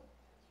don't know.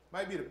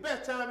 Might be the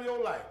best time of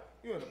your life.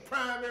 You're in the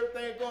prime,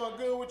 everything going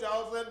good with you.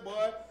 All of a sudden,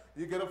 boy,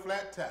 you get a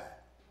flat tire.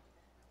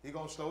 He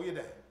gonna slow you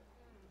down.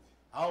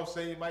 I would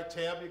say you might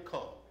tear up your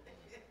car,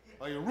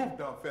 or your roof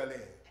done fell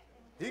in.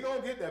 He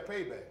gonna get that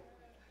payback.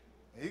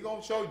 And he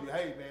gonna show you,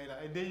 hey man,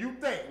 and then you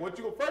think,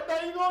 first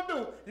thing you gonna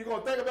do, you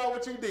gonna think about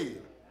what you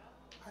did.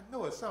 I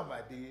know it's something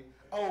I did.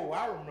 Oh,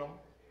 I remember.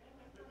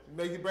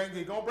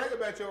 He gonna bring it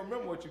back to you.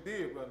 Remember what you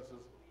did, brothers and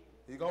sisters.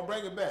 He gonna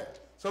bring it back.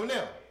 So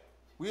now,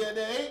 we at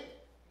the 8.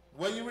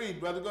 What you read,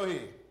 brother? Go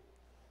ahead.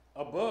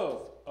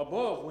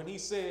 Above, when he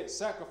said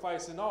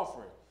sacrifice and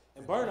offering,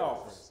 and burnt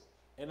offerings,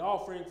 and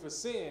offering for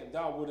sin,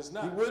 thou wouldest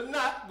not. He would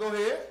not. Go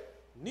ahead.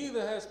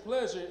 Neither has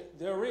pleasure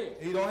therein.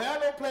 He don't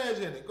have no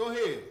pleasure in it. Go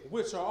ahead.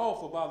 Which are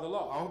offered by the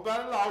law. Offered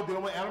by the law,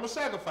 dealing with animal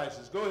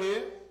sacrifices. Go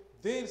ahead.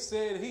 Then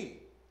said he,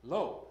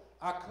 Lo,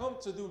 I come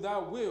to do thy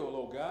will,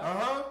 O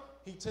God.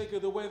 He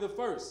taketh away the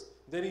first,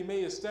 that he may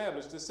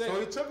establish the second.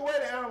 So he took away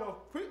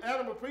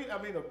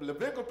the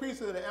Levitical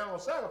priesthood of the animal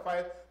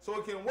sacrifice, so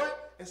it can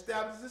what?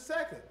 Establish the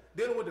second,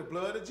 dealing with the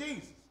blood of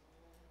Jesus.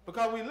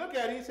 Because we look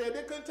at it, he said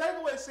they couldn't take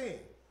away sin.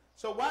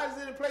 So why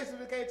is it in place if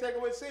it can't take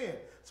away sin?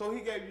 So he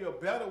gave you a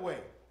better way,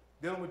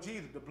 dealing with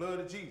Jesus, the blood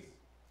of Jesus.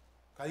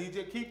 Because he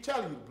just keep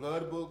telling you the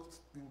blood of bulls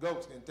and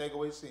goats can take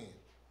away sin.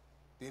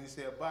 Then he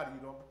said, body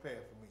you don't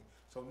prepare for me.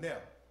 So now,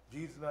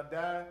 Jesus done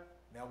died,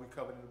 now we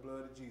covered in the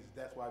blood of Jesus.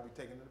 That's why we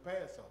taking the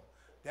Passover.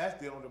 That's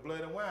dealing with the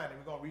blood and wine, and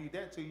we're going to read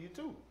that to you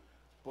too.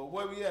 But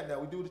where we at now?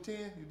 We do the 10?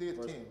 You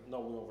did the 10. No,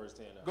 we're on verse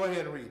 10 now. Go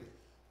ahead and read it.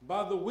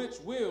 By the which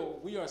will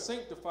we are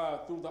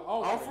sanctified through the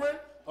offering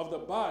of the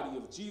body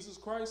of Jesus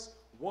Christ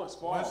once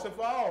for all. Once and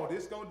for all.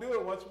 This going to do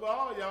it once for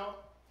all, y'all.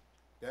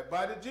 That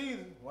body of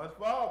Jesus, once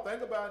for all.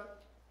 Think about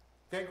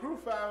it. Can't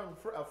crucify him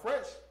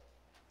afresh.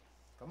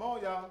 Come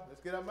on, y'all.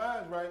 Let's get our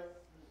minds right.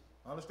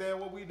 Understand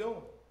what we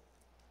doing.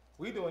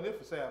 We doing this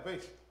for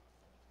salvation.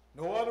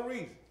 No other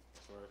reason.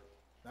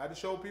 Not to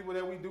show people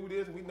that we do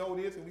this, we know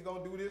this, and we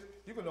going to do this.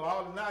 You can know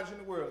all the knowledge in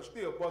the world and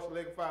still bust a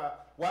leg of fire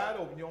wide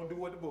open. You don't do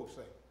what the book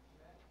say.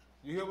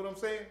 You hear what I'm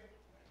saying?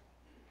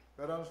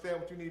 Got to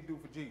understand what you need to do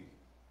for Jesus.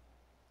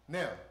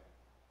 Now,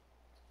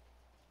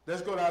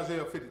 let's go to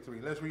Isaiah 53.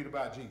 Let's read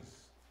about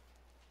Jesus.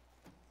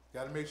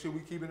 Got to make sure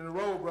we keep it in the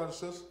road,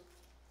 brothers and sisters.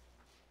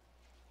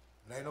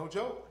 It ain't no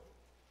joke.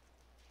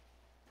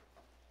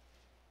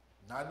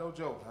 Not no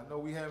joke. I know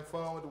we having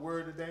fun with the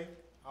word today.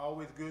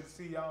 Always good to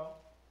see y'all.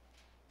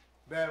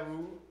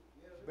 Baton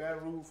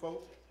Rouge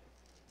folks.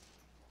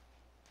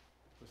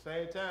 At the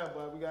same time,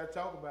 but we got to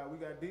talk about it. We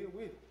got to deal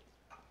with it.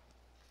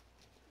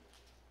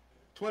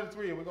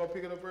 23, and we're going to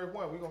pick it up verse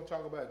 1. We're going to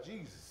talk about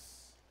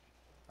Jesus.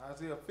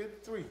 Isaiah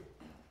 53.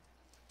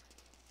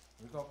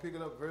 We're going to pick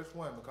it up verse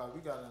 1 because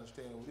we got to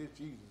understand who this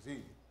Jesus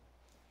is.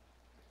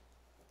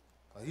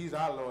 He's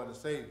our Lord and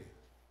Savior.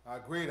 How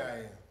great I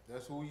am.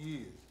 That's who he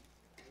is.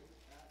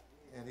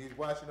 And he's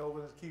watching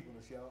over us and keeping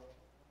us, y'all.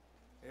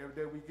 Every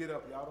day we get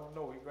up, y'all don't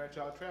know. He grant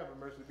y'all traveling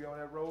mercy to be on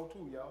that road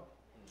too, y'all.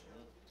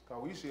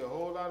 Because we see a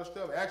whole lot of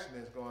stuff,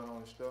 accidents going on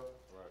and stuff.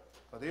 Right.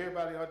 Because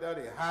everybody out there,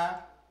 they high.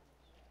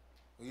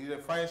 You either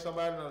find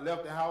somebody that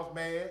left the house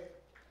mad,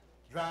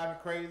 driving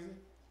crazy,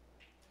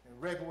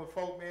 and wrecking with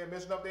folk, man,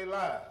 messing up their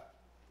lives.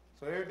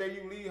 So every day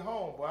you leave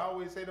home, boy, I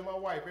always say to my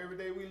wife, every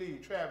day we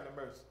leave, traveling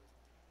mercy.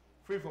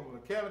 Free from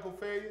mechanical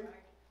failure,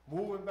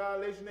 moving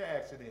violation, and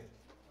accident.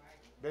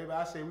 Baby,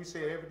 we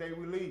say it every day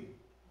we leave.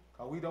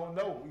 Because we don't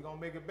know. We're going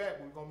to make it back.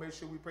 We're going to make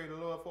sure we pray to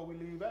the Lord before we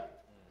leave back.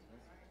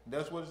 And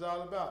that's what it's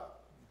all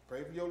about.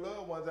 Pray for your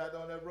loved ones out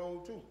there on that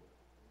road too.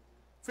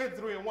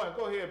 53 and 1.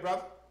 Go ahead,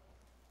 brother.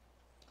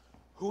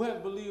 Who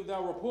hath believed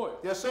our report?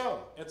 Yes, sir.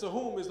 And to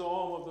whom is the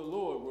arm of the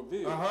Lord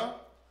revealed?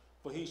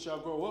 For he shall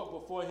grow up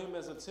before him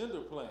as a tender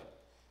plant,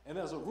 and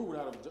as a root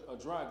out of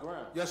a dry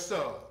ground. Yes,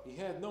 sir. He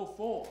hath no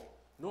form,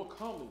 nor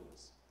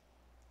comeliness.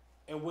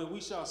 And when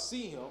we shall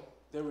see him,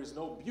 there is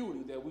no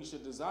beauty that we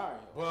should desire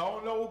him. Well, I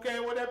don't know who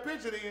came with that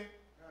picture then.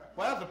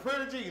 Well, that's a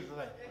pretty Jesus,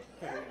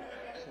 ain't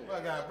it? Boy,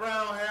 got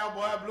brown hair,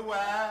 boy, blue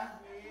eyes.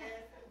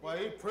 Boy,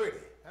 he pretty.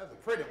 That's a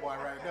pretty boy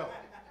right there.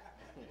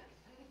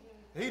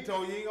 He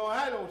told you he ain't gonna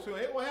have no two.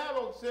 He ain't gonna have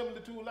no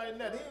similitude like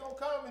that. He ain't gonna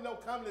come with no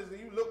comeliness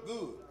and you look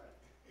good.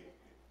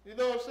 You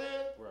know what I'm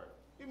saying? Right.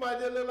 He might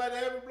just look like the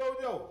average blow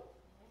Joe.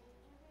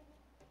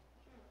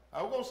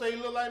 I was gonna say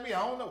he look like me.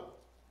 I don't know.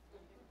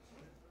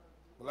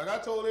 But like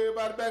I told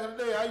everybody back in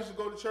the day, I used to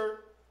go to church.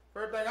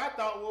 First thing I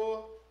thought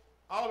was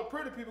all the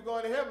pretty people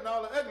going to heaven and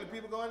all the ugly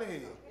people going to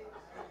hell.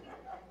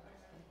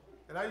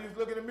 And I used to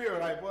look in the mirror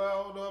like, well,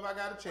 I don't know if I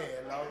got a chance,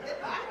 Lord.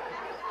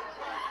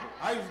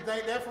 I used to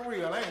think that for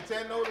real. I ain't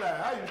telling no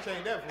lie. I used to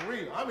think that for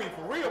real. I mean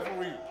for real, for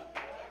real.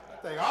 I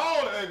think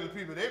all the ugly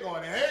people, they're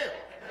going to hell.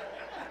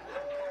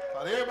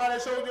 But everybody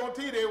that showed you on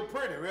TV, they were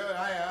pretty. Really,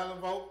 I ain't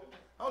them folk.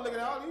 I was looking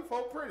at all these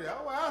folk pretty.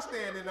 I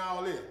stand in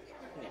all this.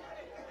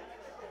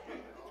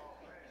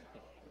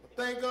 But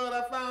thank God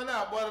I found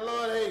out, boy, the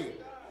Lord, hey,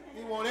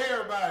 he want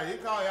everybody. He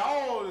call you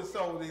all the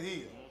souls that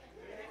he is.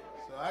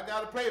 So I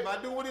got to pray. If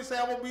I do what he said,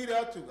 I'm going to be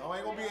there too. I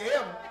ain't going to be in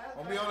heaven.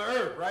 I'm going to be on the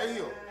earth right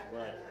here.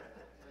 Right.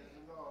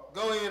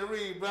 Go ahead and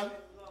read, brother.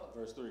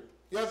 Verse 3.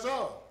 Yes,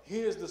 sir. He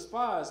is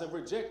despised and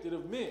rejected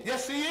of men.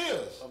 Yes, he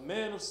is. A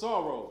man of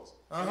sorrows.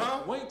 And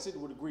acquainted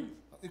with grief.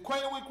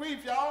 Acquainted with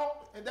grief,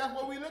 y'all. And that's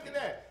what we looking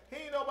at.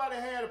 He ain't nobody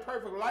had a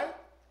perfect life.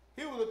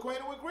 He was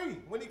acquainted with grief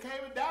when he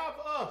came and died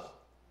for us.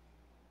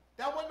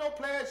 There wasn't no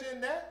pleasure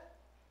in that.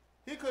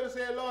 He could have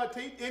said, Lord,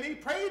 and he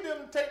prayed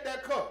them to take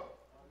that cup.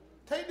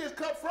 Take this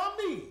cup from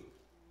me.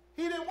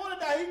 He didn't want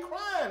to die. He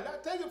crying,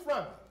 not take it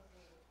from me.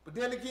 But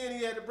then again,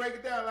 he had to break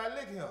it down like,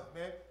 look at him,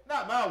 man.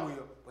 Not my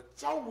will, but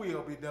your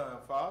will be done,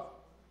 Father.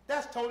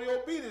 That's total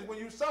obedience. When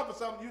you suffer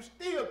something, you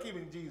still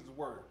keeping Jesus'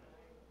 word.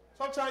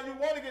 Sometimes you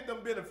want to get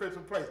them benefits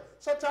in place.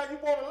 Sometimes you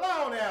want to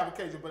lie on the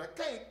application, but I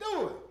can't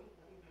do it.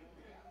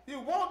 You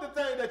want the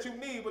thing that you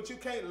need, but you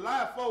can't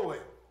lie for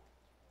it.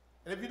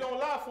 And if you don't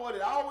lie for it,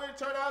 it always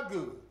turn out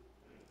good.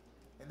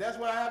 And that's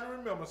what I have to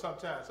remember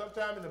sometimes.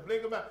 Sometimes in the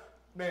blink of my,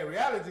 man,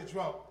 reality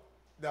trump,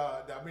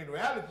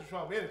 reality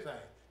trump anything.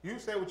 You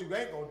say what you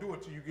ain't going to do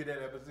until you get in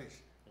that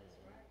position.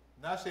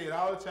 And I say it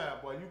all the time,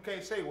 boy, you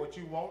can't say what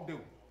you won't do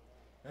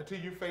until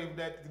you face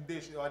that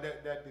condition or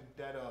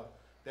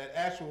that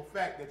actual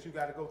fact that you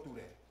got to go through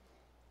that.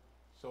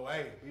 So,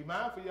 hey, be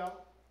mindful, y'all.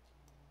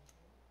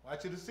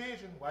 Watch your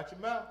decision. Watch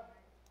your mouth.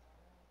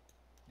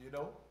 You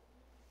know.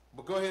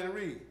 But go ahead and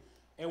read.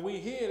 And we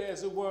hid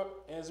as it were,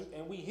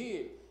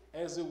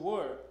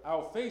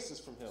 our faces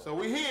from him. So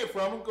we hid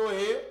from him. Go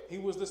ahead. He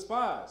was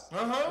despised.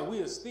 And we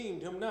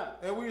esteemed him not.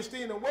 And we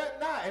esteemed him what?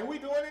 Not. And we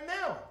doing it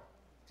now.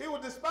 He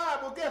was despised,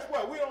 but guess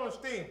what? We don't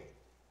esteem him.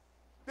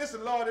 This is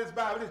the Lord of this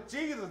Bible. This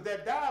Jesus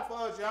that died for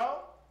us,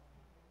 y'all.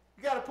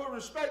 You got to put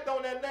respect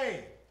on that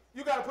name.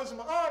 You got to put some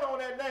honor on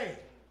that name.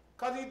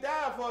 Because he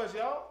died for us,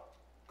 y'all.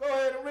 Go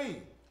ahead and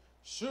read.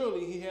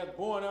 Surely he hath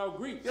borne our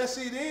griefs. Yes,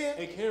 he did.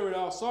 And carried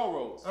our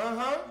sorrows.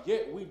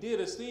 Yet we did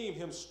esteem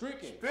him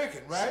stricken.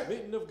 Stricken, right?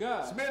 Smitten of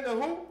God. Smitten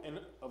of who? And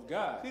of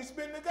God. He's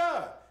smitten of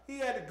God. He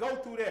had to go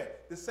through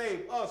that to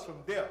save us from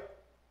death.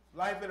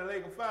 Life in the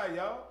lake of fire,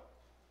 y'all.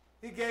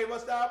 He gave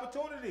us the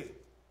opportunity.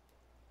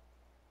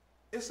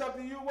 It's up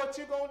to you what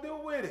you're going to do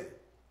with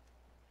it.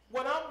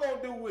 What I'm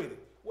going to do with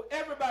it. What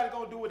everybody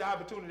going to do with the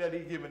opportunity that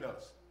he's given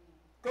us.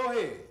 Go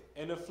ahead.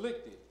 And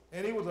afflicted.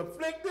 And he was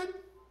afflicted.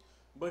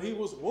 But he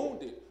was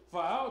wounded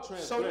for our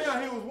transgression. So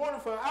now he was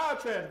wounded for our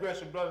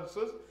transgression, brothers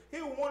and sisters.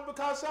 He was wounded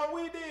because something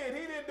we did.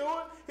 He didn't do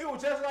it. He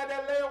was just like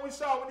that lamb we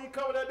saw when he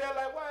covered up there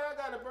like, why I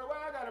got to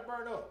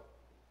burn up?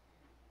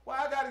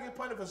 Why I got to get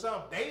punished for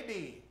something they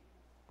did?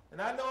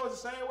 And I know it's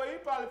the same way he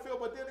probably feel,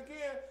 but then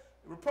again,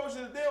 the reproaches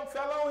of them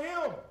fell on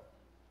him.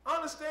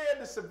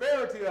 Understand the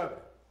severity of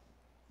it.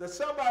 That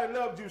somebody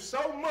loved you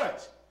so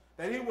much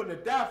that he wouldn't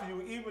have died for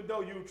you even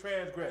though you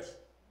transgressed.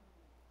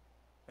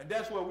 And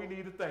that's what we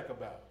need to think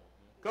about.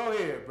 Go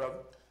ahead, brother.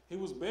 He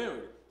was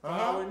buried for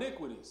our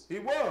iniquities. He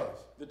was.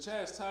 The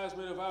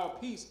chastisement of our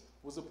peace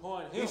was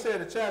upon him. He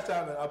said the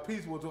chastisement of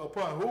peace was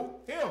upon who?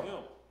 Him.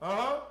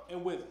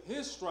 And with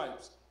his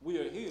stripes we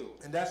are healed.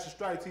 And that's the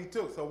stripes he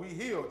took. So we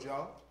healed,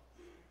 y'all.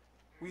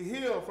 We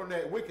healed from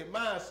that wicked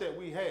mindset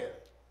we had.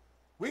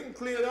 We can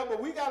clear it up,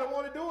 but we got to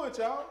want to do it,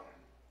 y'all.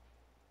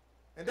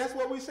 And that's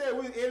what we said.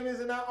 We're enemies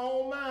in our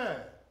own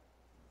mind.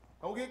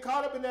 Don't get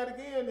caught up in that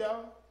again,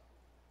 y'all.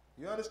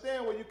 You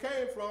understand where you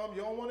came from.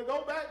 You don't want to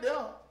go back there.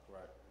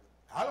 Right.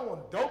 I don't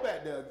want to go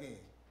back there again.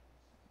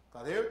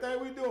 Because everything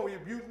we doing, we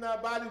abusing our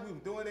bodies. We were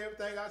doing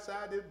everything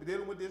outside this,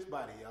 dealing with this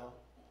body, y'all.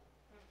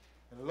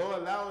 And the Lord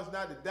allow us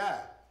not to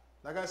die.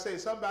 Like I say,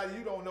 somebody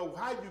you don't know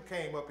how you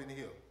came up in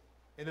here.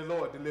 And the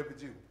Lord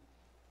delivered you.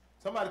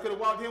 Somebody could have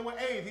walked in with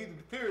AIDS. He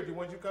cured you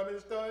once you come in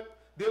and start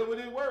dealing with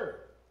his word.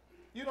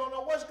 You don't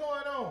know what's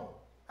going on.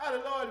 How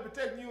the Lord is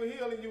protecting you and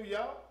healing you,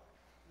 y'all.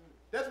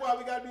 That's why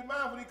we got to be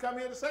mindful. We come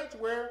here to the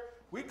sanctuary.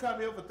 We come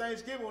here for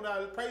Thanksgiving with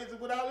our praises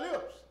with our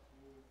lips.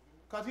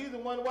 Because he's the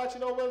one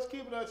watching over us,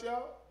 keeping us,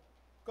 y'all.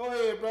 Go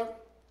ahead, brother.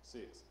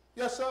 6.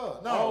 Yes, sir.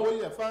 No, what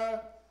you at, 5?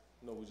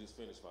 No, we just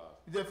finished 5.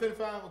 You just finished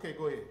 5? Okay,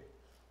 go ahead.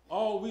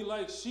 All we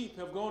like sheep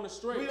have gone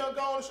astray. We done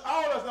gone,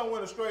 all of us done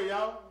went astray,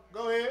 y'all.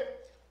 Go ahead.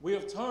 We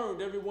have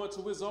turned everyone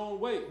to his own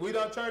way. We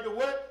done turned to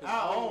what?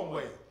 Our own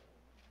way.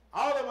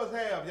 All of us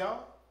have,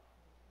 y'all.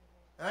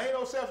 And ain't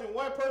no exception,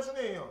 one person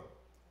in here.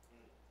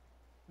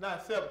 Not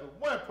except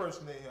one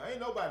person in here. Ain't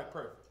nobody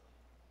perfect.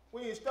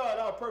 We ain't started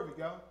out perfect,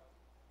 y'all.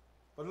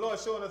 But the Lord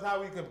showing us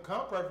how we can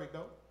become perfect,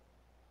 though.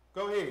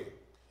 Go ahead.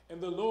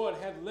 And the Lord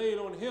hath laid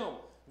on him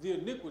the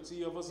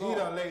iniquity of us all. He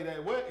done laid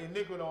that what?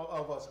 Iniquity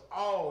of us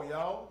all,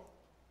 y'all.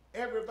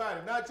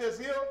 Everybody, not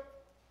just him,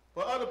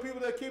 but other people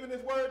that are keeping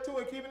his word too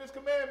and keeping his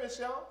commandments,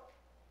 y'all.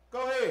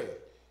 Go ahead.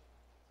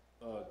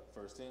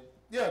 Verse 10.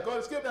 Yeah, go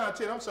skip down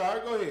 10. I'm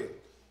sorry. Go ahead.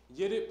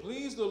 Yet it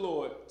pleased the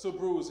Lord to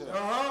bruise him.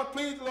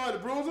 Pleased the Lord to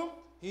bruise him.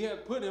 He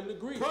had put him to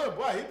grief.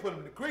 He put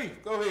him to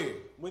grief. Go ahead.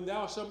 When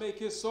thou shalt make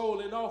his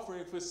soul an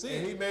offering for sin.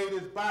 And he made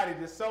his body,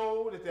 the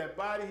soul, that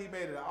body, he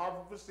made it an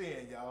offering for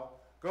sin, y'all.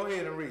 Go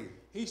ahead and read.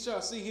 He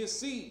shall see his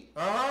seed.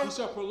 He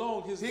shall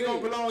prolong his days. He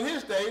going to prolong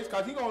his days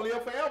because he going to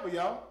live forever,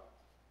 y'all.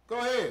 Go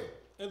ahead.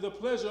 And the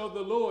pleasure of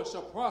the Lord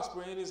shall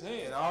prosper in his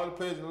hand. And all the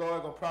pleasure of the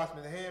Lord going to prosper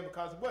in his hand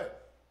because of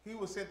what? He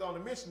was sent on a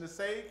mission to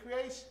save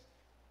creation.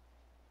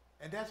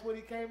 And that's what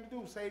he came to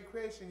do, save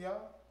creation,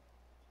 y'all.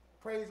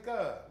 Praise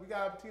God. We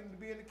got opportunity to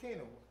be in the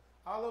kingdom.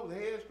 All over the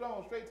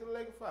headstrong, straight to the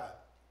lake of fire.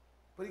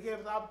 But he gave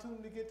us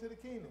opportunity to get to the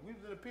kingdom. We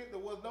was in a pit, there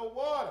was no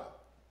water.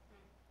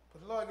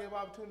 But the Lord gave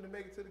opportunity to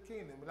make it to the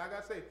kingdom. And like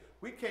I say,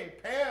 we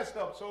can't pass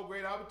up so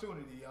great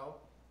opportunity, y'all.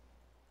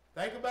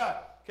 Think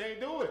about it.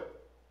 Can't do it.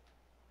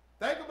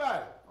 Think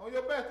about it. On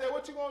your best day,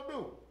 what you gonna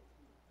do?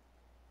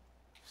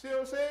 See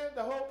what I'm saying?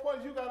 The whole point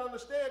is you gotta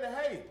understand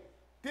that, hey,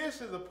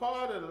 this is a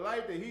part of the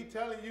life that he's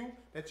telling you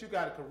that you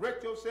gotta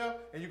correct yourself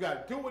and you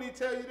gotta do what he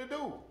tells you to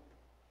do.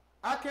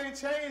 I can't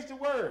change the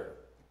word.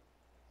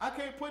 I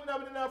can't put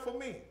nothing in there for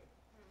me.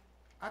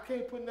 I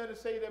can't put nothing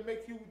to say that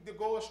make you to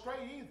go astray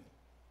either.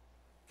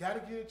 Gotta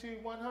get it to you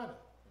 100.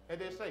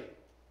 And they say,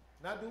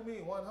 not do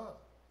me 100.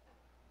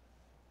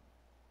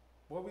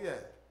 Where we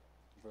at?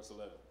 Verse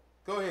 11.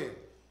 Go ahead.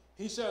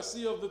 He shall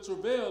see of the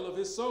travail of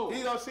his soul.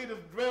 He don't see the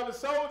travail of his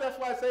soul. That's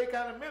why I say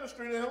kind of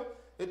ministry to him.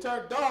 It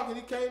turned dark and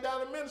he came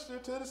down to minister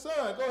to the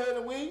sun. Go ahead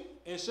and read.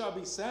 And shall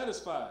be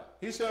satisfied.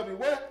 He shall be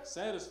what?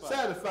 Satisfied.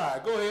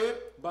 Satisfied. Go ahead.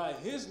 By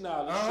his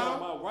knowledge shall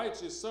my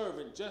righteous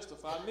servant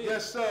justify men.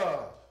 Yes,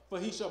 sir. For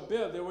he shall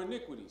bear their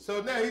iniquities.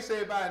 So now he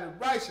said by the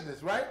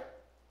righteousness, right?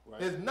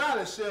 His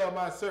knowledge shall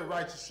my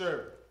righteous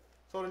servant.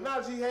 So the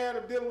knowledge he had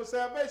of dealing with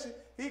salvation,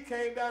 he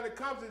came down and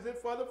accomplished it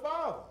for the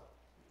Father.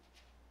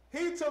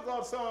 He took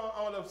on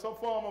some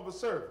form of a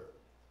servant.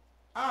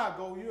 I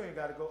go, you ain't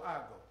got to go, I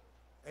go.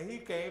 And he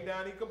came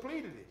down, he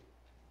completed it.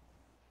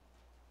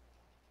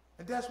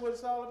 And that's what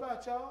it's all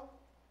about, y'all.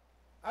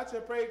 I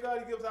just pray God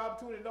he gives us the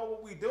opportunity to know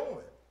what we're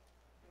doing.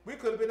 We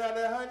could have been out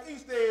there hunting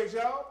Easter eggs,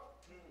 y'all.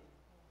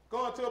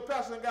 Going to a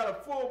pastor and got a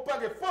full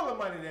bucket full of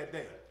money that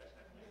day.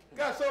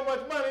 Got so much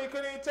money he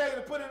couldn't even take it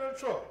and put it in the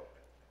truck.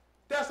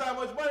 That's how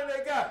much money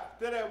they got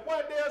to that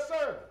one day of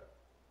service.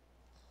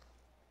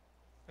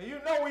 And you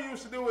know we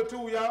used to do it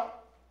too, y'all.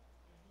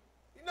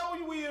 You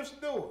know we used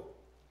to do it.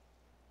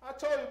 I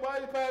told you, boy,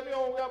 you passed me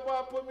on,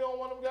 put me on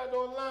one of them got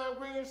those lime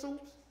green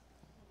suits.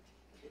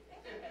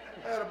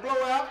 Had a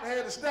blowout,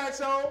 had the stacks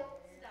on.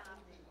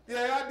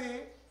 Yeah, I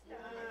did.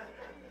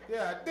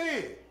 Yeah, I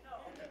did.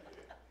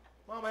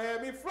 Mama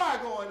had me fly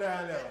going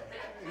down there.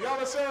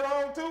 Y'all shirt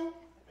on too?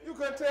 You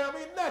couldn't tell me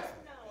nothing.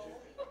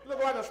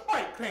 Look like a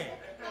spike can.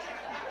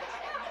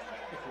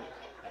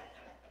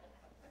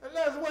 And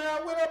that's where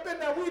I went up in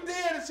there. We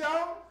did it,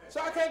 y'all.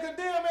 So I can't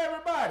condemn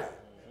everybody.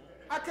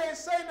 I can't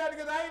say nothing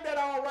because I ain't that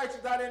all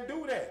righteous. I didn't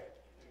do that.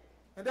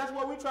 And that's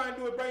what we try and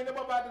do is bring them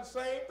up about the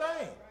same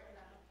thing.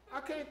 I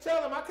can't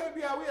tell them. I can't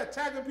be out here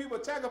attacking people.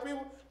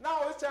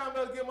 No, it's time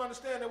to give them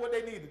understanding what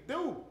they need to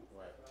do.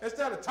 Right.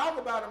 Instead of talking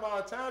about them all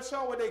the time, show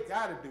them what they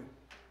got to do.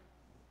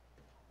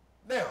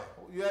 Now,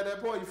 you had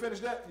that point? You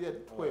finished that? Yeah,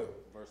 12.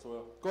 Verse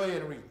 12. Go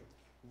ahead and read it.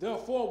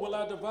 Therefore will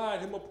I divide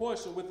him a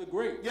portion with the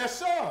great. Yes,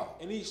 sir.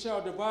 And he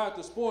shall divide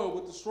the spoil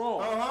with the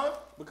strong.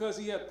 Because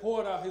he hath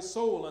poured out his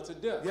soul unto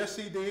death. Yes,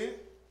 he did.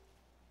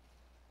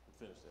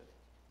 Finish that.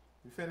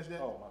 You finished that?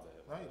 Oh, my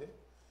bad. No, you did.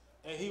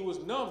 And he was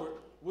numbered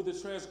with the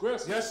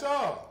transgressors. Yes,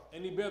 sir.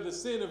 And he bare the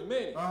sin of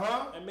many.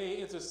 And made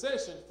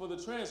intercession for the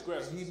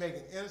transgressors. And he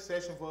making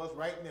intercession for us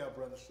right now,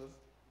 brothers and sisters.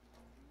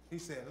 He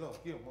said,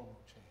 look, give him one more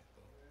chance,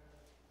 bro.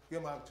 Give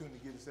him an opportunity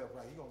to get himself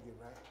right. He's going to get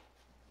right.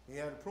 He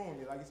had to prune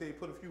you. Like he said, he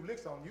put a few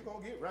licks on you, you're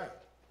going to get right.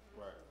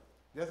 Right.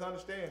 Just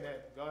understand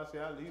that. God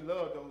said, he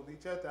loved those. He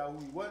chastised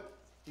who he what?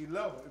 He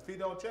loved them. If he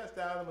don't chastise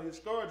them or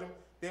discourage them,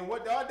 then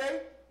what are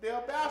they?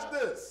 They're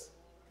bastards.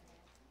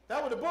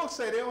 That's what the book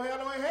say. They don't have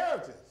no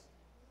inheritance.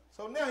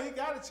 So now he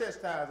got to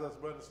chastise us,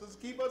 brothers and sisters,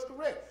 keep us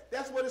correct.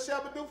 That's what the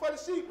shepherd do for the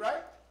sheep,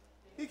 right?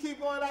 He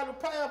keep going out the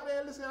path,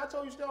 man. Listen, I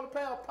told you stay on the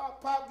path,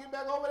 pop, get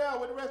back over there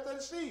with the rest of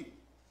the sheep.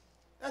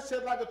 That's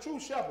just like a true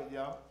shepherd,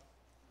 y'all.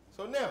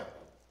 So now,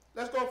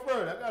 let's go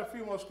further. I got a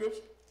few more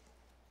scriptures.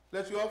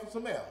 Let you off with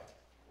some else.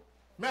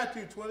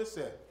 Matthew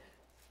 27.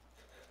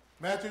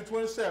 Matthew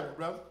 27,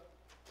 brother.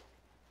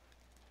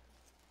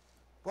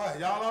 Boy,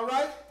 y'all all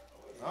right?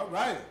 All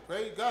right.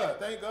 Praise God.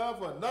 Thank God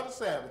for another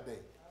Sabbath day.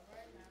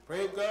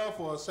 Praise God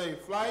for a safe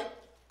flight.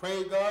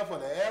 Praise God for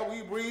the air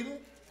we breathing.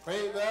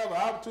 Praise God for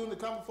the opportunity to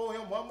come before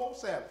him one more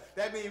Sabbath.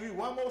 That means we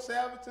one more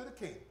Sabbath to the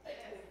King.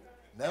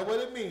 That's what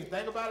it means.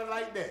 Think about it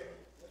like that.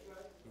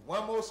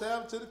 One more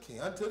Sabbath to the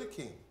King, unto the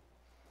King.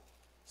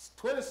 It's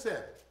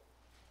 27.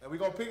 And we're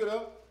going to pick it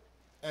up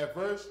at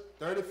verse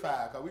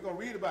 35. Because we're going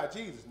to read about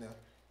Jesus now.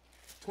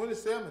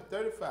 27 and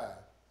 35.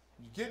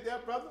 You get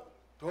that, brother?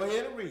 Go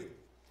ahead and read it.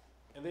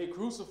 And they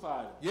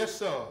crucified him. Yes,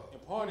 sir.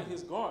 And parted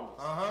his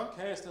garments,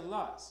 casting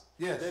lots,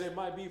 yes, that it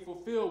might be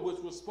fulfilled which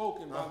was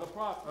spoken by the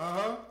prophet.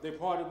 They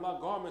parted my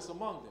garments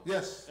among them.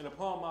 Yes. And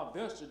upon my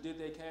vesture did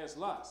they cast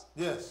lots.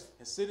 Yes.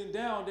 And sitting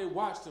down, they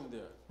watched him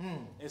there,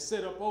 and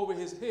set up over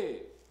his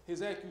head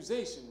his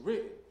accusation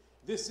written,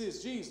 "This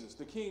is Jesus,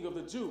 the King of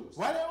the Jews."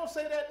 Why they don't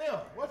say that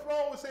now? What's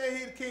wrong with saying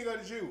he's the King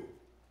of the Jews?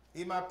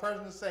 He's my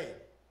personal Savior.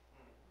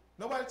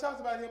 Nobody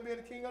talks about him being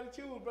the King of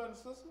the Jews,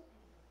 brothers and sisters.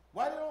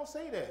 Why they don't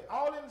say that?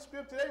 All in the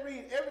scripture, they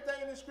read everything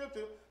in the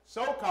scripture,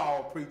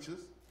 so-called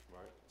preachers,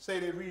 say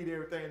they read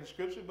everything in the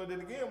scripture, but then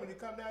again, when you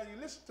come down and you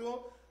listen to them,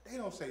 they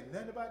don't say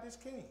nothing about this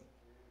king.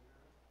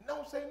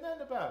 Don't say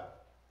nothing about it.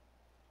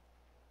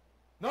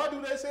 Nor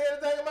do they say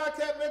anything about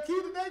Captain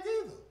Melchizedek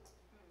either.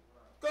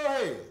 Go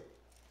ahead.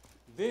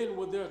 Then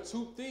were there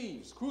 2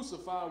 thieves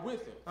crucified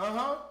with him,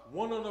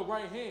 one on the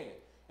right hand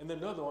and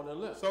another on the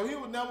left. So he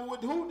was number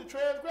with who? The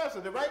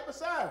transgressor. They're right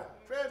beside him.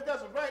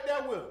 Transgressor right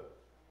there with him.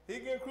 He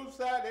getting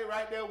crucified, they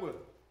right there with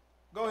him.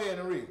 Go ahead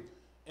and read.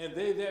 And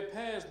they that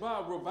passed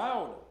by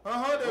reviled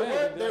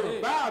him. They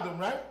reviled him,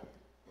 right?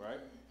 Right.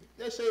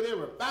 They say they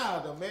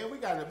reviled him, man. We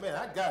got to, man,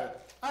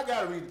 I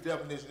gotta read the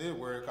definition of this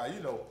word, because,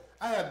 you know,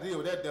 I had to deal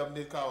with that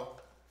definition, because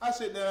I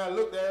sit there and I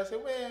looked at it and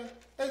said, man,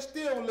 they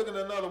still looking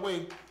another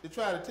way to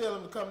try to tell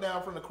them to come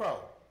down from the cross.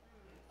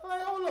 I'm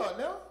like, hold up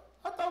now.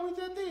 I thought we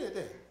just did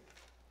that.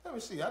 Let me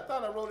see. I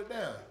thought I wrote it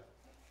down.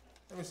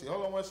 Let me see.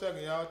 Hold on one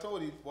second, y'all. I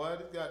told these boys,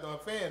 this goddamn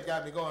fans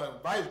got me going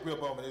vice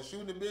grip on me. They're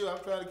shooting the bill.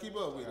 I'm trying to keep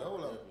up with it.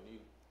 Hold on.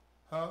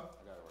 Huh? I got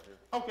it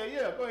right here. Okay,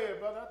 yeah, go ahead,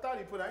 brother. I thought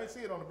he put it. I didn't see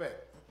it on the back.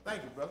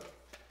 Thank you, brother.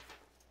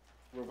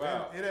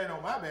 Reviled. It ain't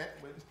on my back,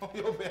 but it's on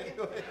your back.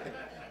 Go ahead.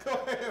 Go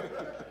ahead,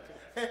 brother.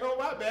 Ain't on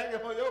my back,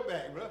 it's on your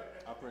back, bro.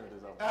 I printed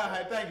this out. All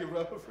right, thank you,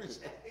 brother.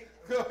 Appreciate it.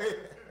 Go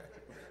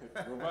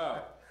ahead.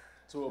 Reviled.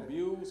 To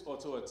abuse or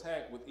to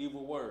attack with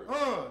evil words.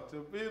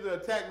 To be the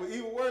attack with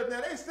evil words.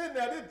 Now they sitting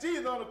there, this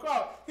Jesus on the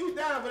cross, he's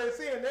dying for their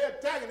sin. They're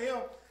attacking him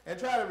and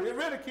trying to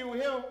ridicule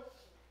him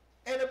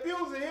and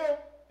abusing him.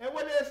 And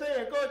what they're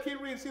saying, go ahead,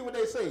 keep reading, see what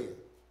they say.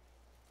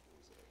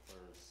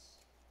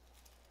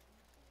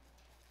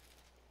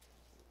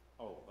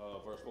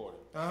 Verse 40.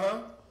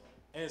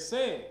 And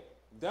saying,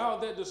 thou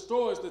that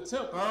destroyest the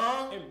temple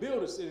and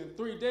buildest it in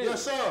 3 days,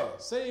 yes, sir,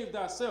 save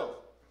thyself.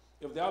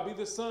 If thou be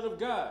the Son of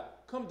God,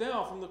 come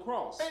down from the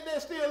cross. Ain't they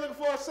still looking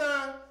for a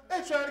sign?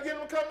 They trying to get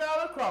him to come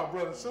down the cross,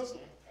 brothers and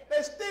sisters.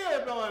 They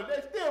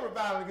still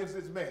reviling against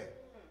this man.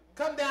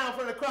 Come down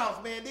from the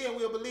cross, man, then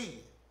we'll believe.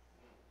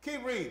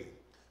 Keep reading.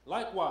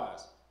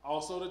 Likewise,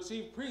 also the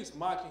chief priests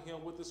mocking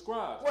him with the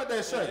scribes. What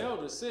they say? The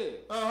elders said,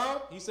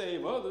 he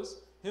saved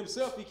others,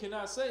 himself he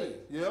cannot save.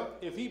 Yeah.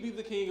 If he be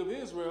the king of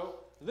Israel,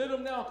 let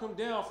him now come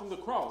down from the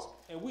cross,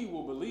 and we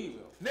will believe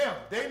him. Now,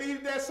 they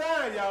needed that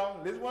sign,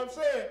 y'all. This is what I'm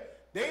saying.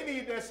 They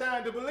need that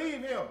sign to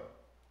believe him.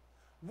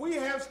 We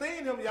have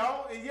seen him,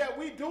 y'all, and yet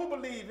we do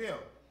believe him.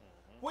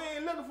 We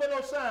ain't looking for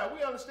no sign.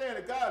 We understand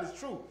that God is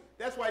true.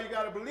 That's why you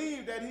got to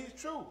believe that he's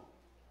true.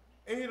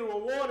 And he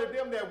rewarded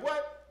them that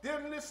what?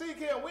 Didn't seek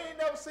him. We ain't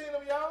never seen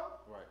him, y'all.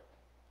 Right.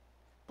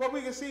 But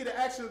we can see the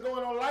actions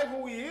going on in life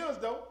who he is,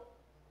 though.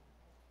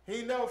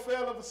 He never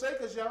failed to forsake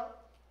us, y'all.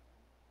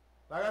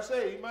 Like I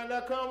say, he might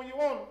not come when you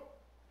want him.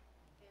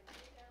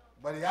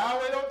 But he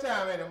always on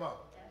time anymore.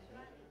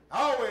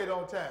 Always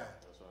on time.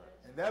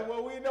 And that's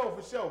what we know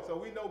for sure. So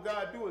we know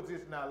God do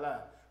exist in our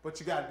lives. But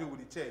you got to do what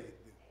he tell you to do.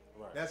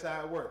 Right. That's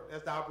how it works.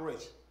 That's the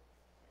operation.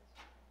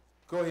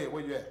 Go ahead.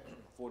 Where you at?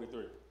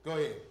 43. Go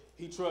ahead.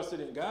 He trusted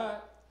in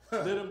God.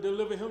 Let him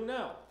deliver him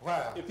now.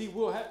 Wow. If he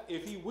will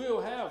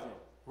have him.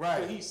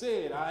 Right. For he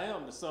said, I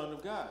am the Son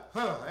of God.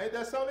 Ain't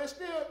that something? They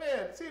still,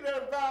 man. See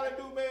that violent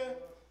dude, man?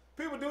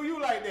 People do you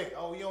like that.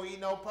 Oh, you don't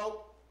eat no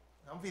pork?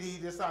 I'm finna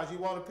eat this sauce. You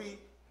want to pee?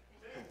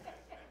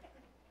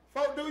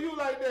 Folk do you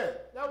like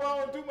that. That's why I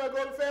don't do my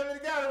go to family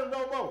together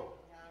no more.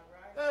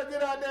 Right.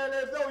 Get out there and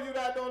let's know you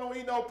out there don't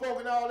eat no pork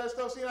and all that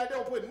stuff. See, like they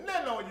don't put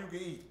nothing on you can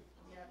eat.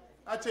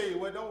 I tell you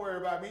what, don't worry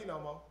about me no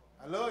more.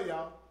 I love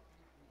y'all.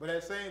 But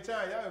at the same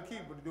time, y'all don't keep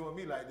doing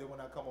me like this when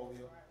I come over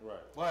here.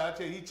 Right. Boy, I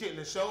tell you, he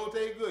chitlin sure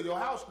taste good. Your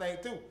house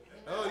stink too.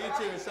 Oh, you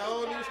chitlin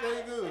sure do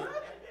stay good.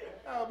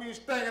 Y'all be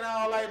stinking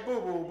all like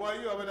boo-boo. Boy,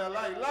 you up in there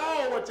like,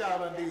 Lord, what y'all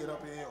done did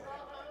up in here.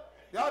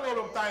 Y'all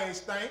know them things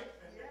stink.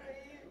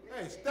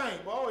 They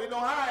stink, boy. You know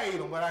how I ate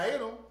them, but I ate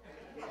them.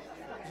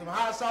 Some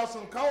hot sauce,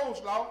 some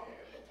coleslaw,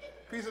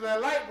 piece of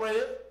that light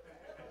bread.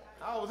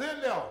 I was in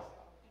there.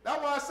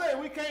 That's why I say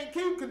we can't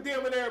keep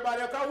condemning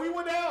everybody else, because we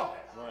were there.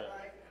 Right.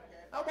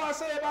 That's why I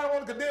say everybody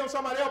want to condemn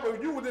somebody else,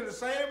 but you was in the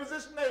same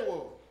position they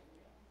were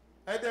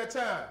at that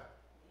time.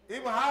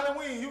 Even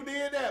Halloween, you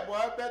did that, boy.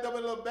 I packed up in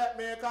a little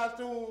Batman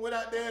costume, went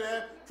out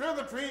there, trick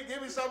or treat,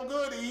 give me something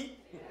good to eat.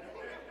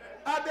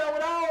 Out there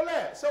with all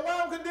that. So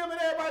why I'm condemning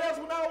everybody else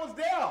when I was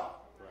there? Right.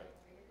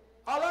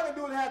 All I can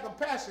do is have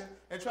compassion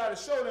and try to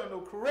show them the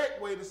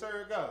correct way to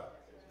serve God.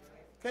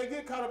 Can't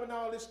get caught up in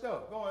all this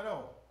stuff going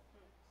on.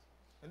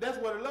 And that's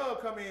where the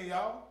love come in,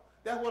 y'all.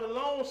 That's where the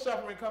long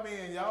suffering come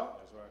in, y'all.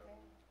 That's right.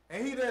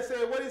 And he that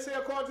said, what he said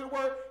according to the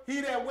word, he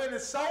that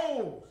winneth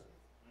souls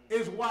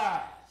is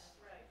wise.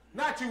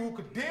 Not you who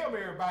condemn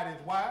everybody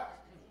is wise.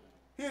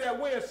 He that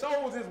wins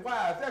souls is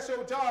wise. That's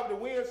your job, to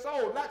win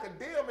souls, not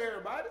condemn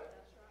everybody.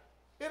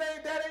 That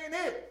ain't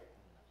it.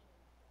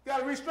 You got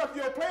to restructure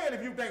your plan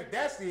if you think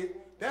that's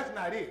it. That's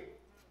not it.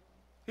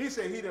 He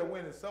said, he that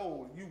winneth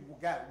souls, you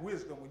got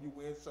wisdom when you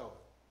win souls.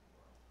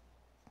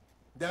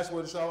 That's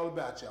what it's all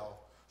about, y'all.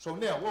 So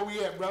now, where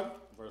we at, brother?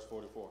 Verse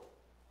 44.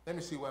 Let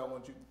me see where I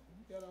want you.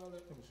 You got all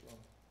that? Let me see.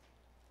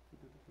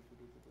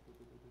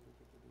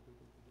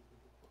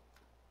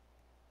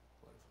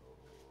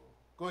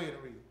 Go ahead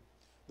and read it.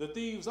 The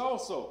thieves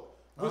also,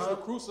 which were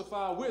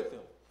crucified with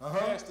him,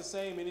 cast the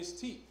same in his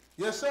teeth.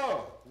 Yes, sir.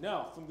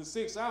 Now, from the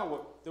 6th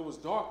hour, there was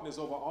darkness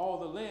over all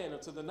the land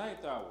until the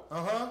 9th hour.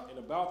 And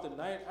about the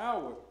 9th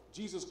hour,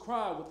 Jesus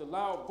cried with a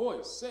loud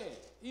voice, saying,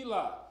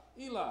 Eli,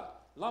 Eli,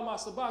 lama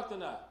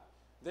sabachthani.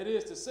 That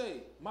is to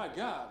say, my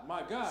God,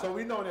 my God. So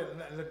we know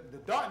that the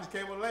darkness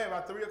came on the land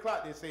about 3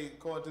 o'clock, they say,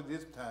 according to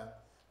this time.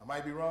 I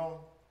might be wrong.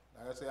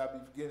 Like I say, I'll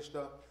be forgetting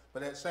stuff.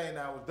 But that same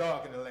night was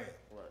dark in the land.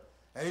 Right.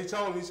 And he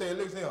told him, he said,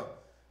 look at him.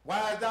 Why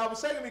has thou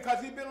forsaken me?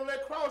 Because he been on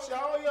that cross,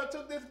 y'all. He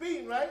took this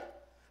beating, right?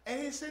 And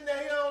he's sitting there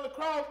here on the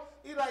cross.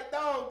 He's like,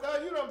 dog,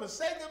 God, you done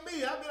forsaken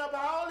me. I've been up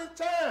all this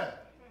time.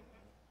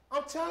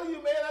 I'm telling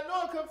you, man, I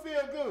know it couldn't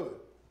feel good.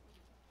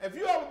 If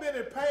you ever been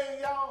in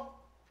pain, y'all,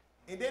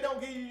 and they don't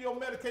give you your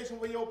medication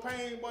for your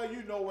pain, boy,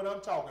 you know what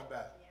I'm talking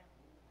about. Yeah.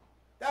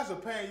 That's a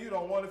pain you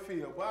don't want to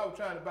feel. Boy, I was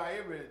trying to buy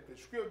every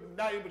prescription,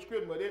 not even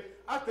prescription, but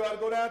I started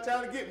to go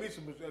downtown to get me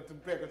some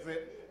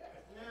Percocet.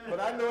 But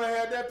I knew I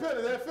had that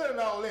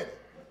fentanyl in it.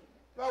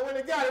 If I went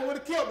and got it, it would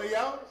have killed me,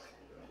 y'all.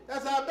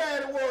 That's how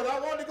bad it was. I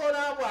wanted to go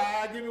down, boy,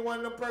 give me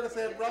one of them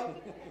Percocet, brother.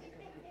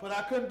 But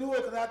I couldn't do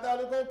it because I thought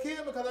it was going to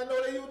kill me because I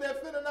know they use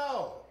that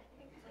fentanyl.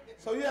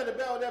 So you had to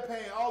battle that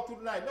pain all through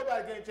the night.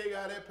 Nobody can tell you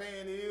how that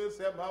pain is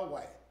except my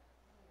wife.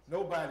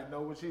 Nobody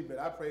knows what she's been.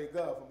 I praise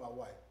God for my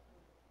wife.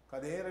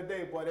 Because at the end of the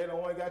day, boy, they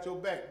don't only got your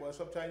back, boy.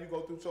 Sometimes you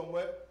go through so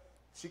much,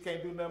 she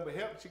can't do nothing but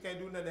help. She can't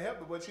do nothing to help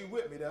me, but she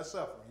with me. That's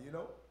suffering, you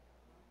know?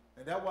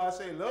 And that's why I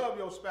say love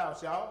your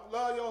spouse, y'all.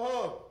 Love your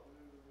husband.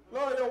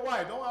 Love your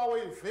wife. Don't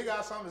always figure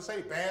out something to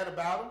say bad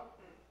about them.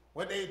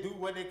 What they do,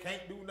 what they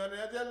can't do, none of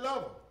that. Just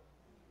love them.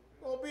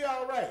 It's going to be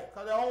all right.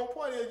 Because the whole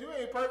point is you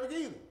ain't perfect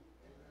either.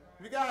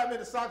 If you got how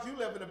many socks you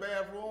left in the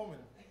bathroom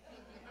and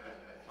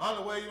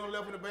underwear you don't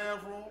left in the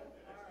bathroom,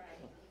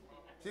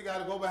 she got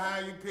to go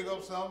behind you and pick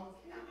up something.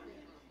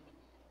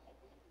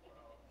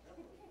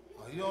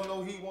 Or you don't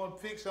know he want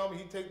to fix something.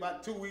 He take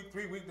about 2 weeks,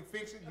 3 weeks to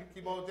fix it. You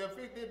keep on there,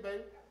 fix it,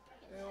 baby.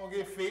 It don't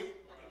get fixed.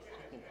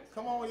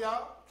 Come on,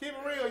 y'all. Keep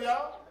it real,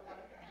 y'all.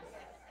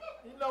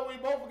 You know we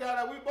both got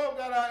our both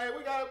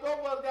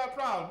of us got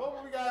problems. Both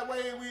of us got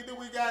ways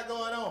we got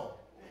going on.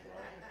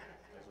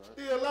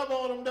 Still love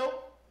on them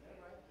though.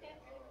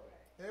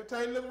 Every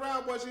time you look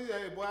around, boy, she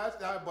say, hey, boy,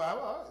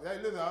 hey,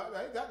 listen,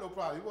 I ain't got no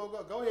problem.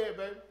 You go ahead,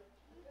 baby.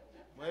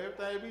 But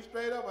everything be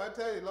straight up. I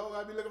tell you, long as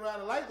I be looking around,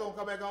 the lights don't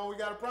come back on, we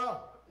got a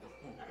problem.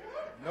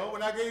 You know,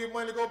 when I gave you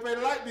money to go pay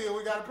the light bill,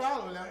 we got a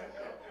problem now.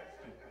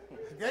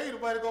 I gave you the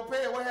money to go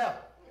pay it, what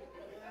happened?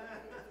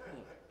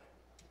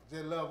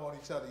 Just love on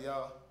each other,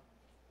 y'all.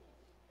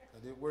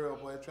 Because this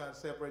world, boy, trying to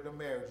separate the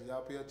marriages.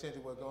 Y'all pay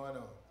attention to what's going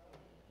on.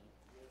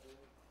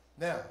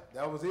 Now,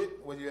 that was it?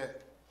 Where you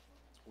at?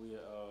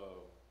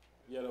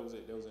 Yeah, that was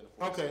it. That was in the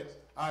 46. Okay.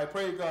 All right,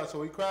 praise God.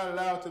 So he cried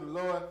aloud to the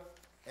Lord,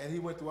 and he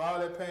went through all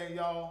that pain,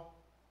 y'all.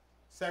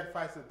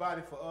 Sacrificed his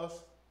body for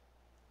us.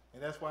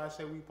 And that's why I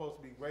say we're supposed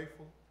to be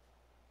grateful.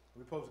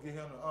 We're supposed to give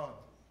him the honor.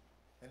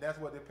 And that's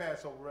what the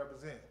Passover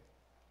represents.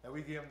 That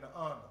we give him the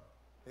honor.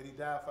 That he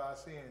died for our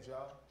sins,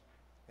 y'all.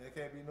 And it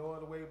can't be no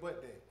other way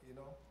but that, you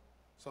know.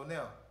 So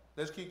now,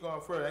 let's keep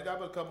going further. I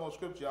got a couple more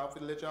scriptures, y'all. I'm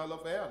finna let y'all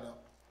up for air now.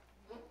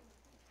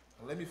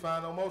 And let me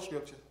find no more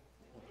scripture.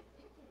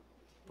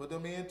 Put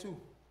them in too.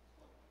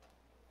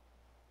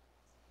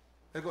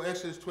 Let's go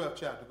Exodus 12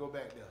 chapter. Go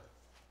back there.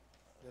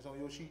 That's on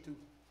your sheet too?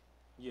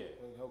 Yeah.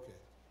 Okay.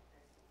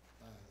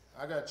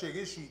 I got to check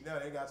his sheet now.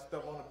 They got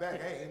stuff on the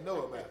back I ain't even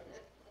know about.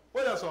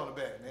 What else on the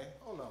back, man?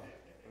 Hold on.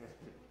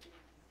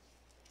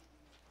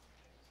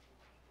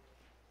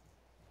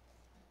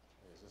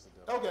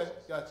 Okay.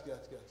 Gotcha.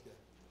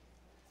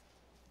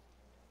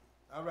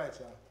 All right,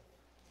 y'all.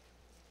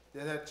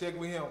 Just have to check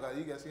with him because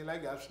he got seem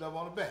like he got stuff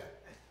on the back.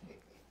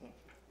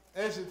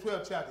 Exodus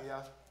 12 chapter,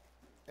 y'all.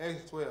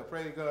 Exodus 12.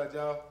 Praise God,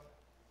 y'all.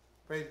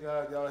 Praise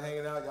God, y'all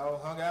hanging out. Y'all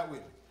hung out with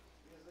me.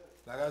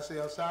 Like I said,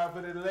 I'm sorry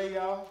for the delay,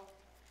 y'all.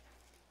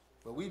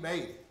 But we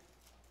made it.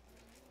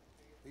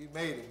 We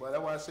made it. But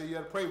that's why I say you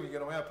got to pray when you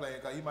get on airplane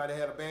because you might have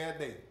had a bad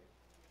day.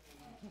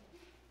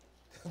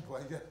 boy,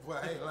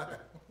 I ain't lying.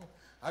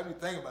 I be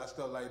thinking about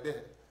stuff like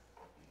that.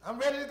 I'm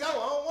ready to go. I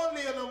don't want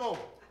to live no more.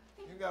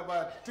 You got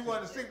about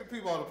 260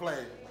 people on the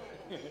plane.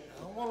 I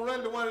don't want to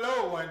run to one of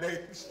those one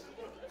day.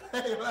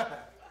 I ain't lying.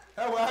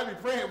 That's why I be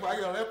praying before I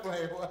get on that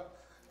plane. Boy.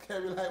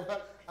 Can't be like,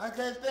 well, I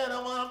can't stand it.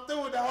 I'm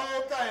through with the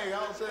whole thing.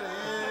 I'm saying,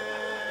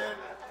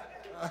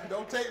 yeah.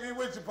 Don't take me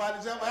with you,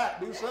 partner. Jump out.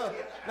 Do something.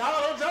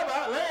 No, don't jump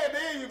out. Land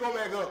in, you go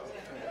back up.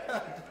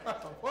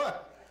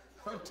 What?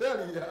 I'm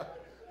telling y'all.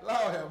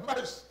 Lord have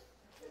mercy.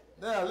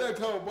 Now, let's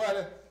go,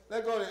 boy.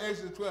 Let's go to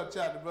Exodus 12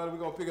 chapter, brother. We're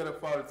going to pick it up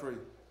 43.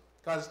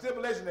 Because the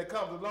stipulation that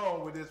comes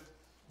along with this,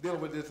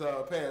 dealing with this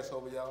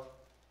Passover, y'all.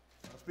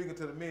 I'm speaking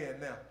to the men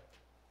now.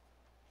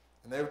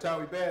 And every time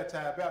we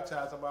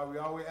baptize somebody, we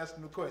always ask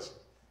them the question,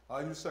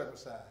 are you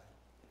circumcised?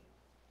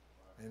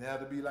 And it has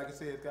to be, like I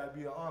said, it's got to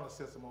be an honor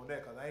system on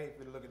that, because I ain't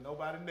finna look at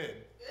nobody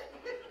nothing.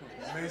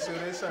 Make sure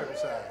they're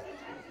circumcised.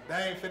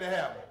 That ain't finna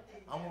happen.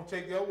 I'm going to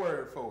take your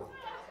word for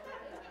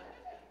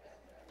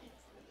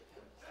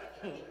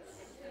it.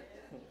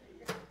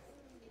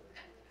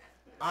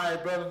 All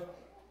right, brother.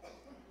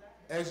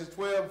 Exodus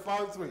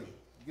 12:43. You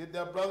get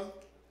that, brother?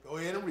 Go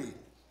ahead and read it.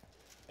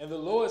 And the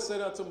Lord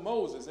said unto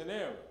Moses and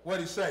Aaron,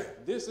 What'd he say?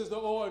 This is the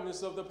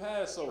ordinance of the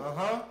Passover.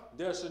 Uh-huh.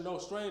 There shall no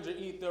stranger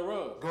eat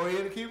thereof. Go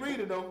ahead and keep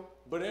reading, though.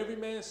 But every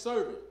man's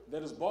servant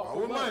that is bought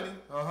for with money.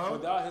 Uh-huh.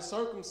 when thou hast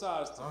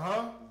circumcised him,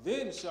 Uh-huh.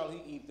 then shall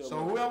he eat thereof.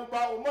 So whoever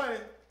bought with money,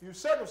 you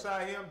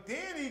circumcise him,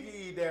 then he can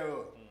eat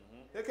thereof.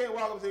 They can't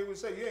walk up and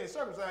say, you ain't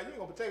circumcised, you ain't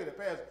going to partake of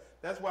the Passover.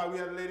 That's why we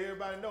have to let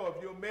everybody know,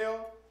 if you're a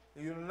male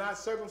and you're not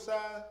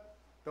circumcised,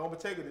 don't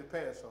partake of the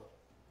Passover.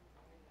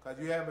 Because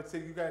you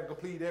got to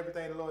complete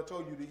everything the Lord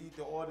told you to eat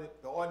the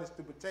ordinance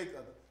to partake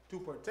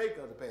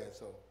of the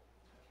Passover.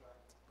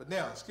 But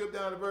now, skip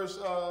down to verse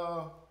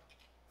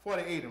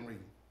 48 and read.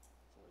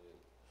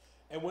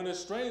 And when a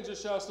stranger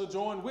shall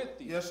sojourn with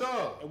thee, Yes,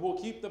 sir. and will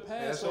keep the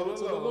Passover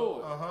to the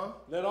Lord,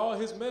 let all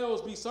his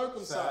males be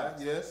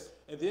circumcised. Yes.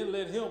 And then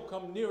let him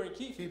come near and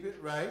keep it,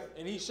 right.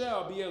 And he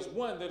shall be as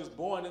one that is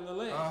born in the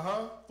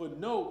land. For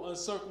no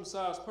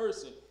uncircumcised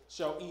person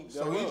shall eat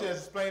thereof. So he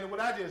just explained what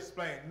I just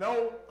explained.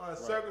 No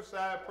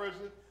uncircumcised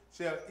person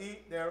shall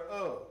eat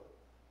thereof.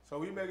 So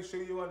we make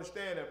sure you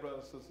understand that, brother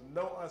and sister.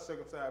 No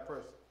uncircumcised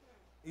person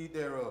eat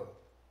thereof.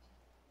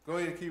 Go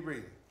ahead and keep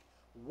reading.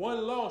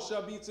 One law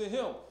shall be to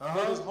him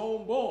that is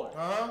homeborn,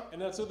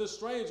 and unto the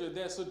stranger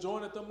that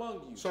sojourneth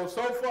among you.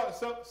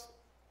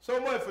 So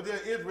much for the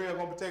Israel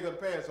going to partake of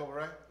the Passover,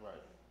 right? Right.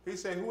 He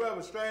said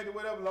whoever stranger,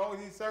 whatever, as long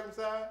as he's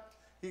circumcised,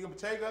 he can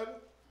partake of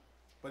it.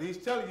 But he's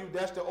telling you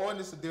that's the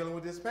ordinance of dealing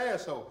with this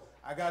Passover.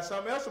 I got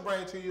something else to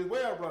bring to you as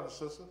well, brother and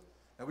sister.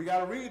 And we got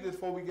to read this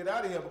before we get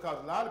out of here,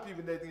 because a lot of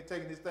people, they think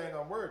taking this thing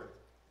unworthy.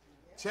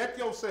 Check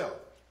yourself.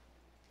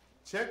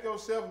 Check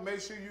yourself and make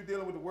sure you're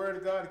dealing with the word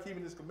of God and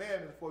keeping this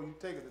commandment before you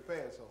take it to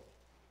Passover.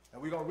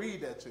 And we're going to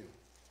read that to you.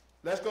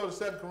 Let's go to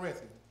 2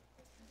 Corinthians.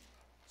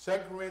 2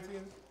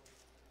 Corinthians,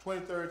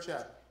 23rd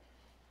chapter.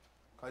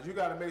 Because you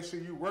got to make sure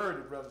you word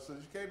it, brother. So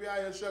you can't be out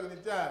here shucking the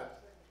jive.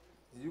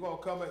 And you're going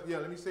to come up,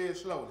 let me say it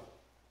slowly.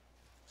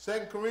 2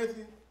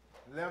 Corinthians,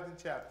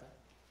 11th chapter.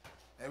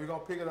 And we're going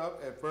to pick it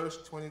up at verse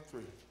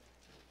 23.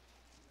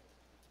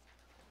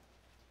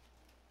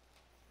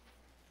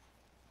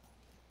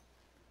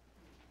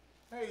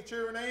 Hey,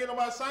 children, ain't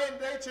nobody saying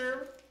today,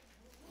 children.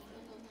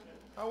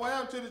 What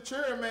happened to the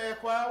children, man,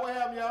 choir? What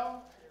happened,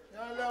 y'all?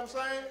 Y'all know what I'm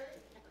saying?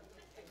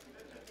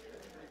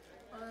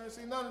 I ain't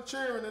see none of the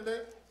children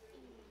today.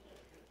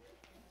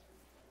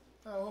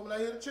 I hope I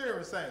hear the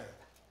children sing.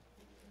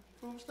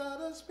 Fruits of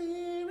the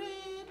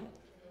Spirit.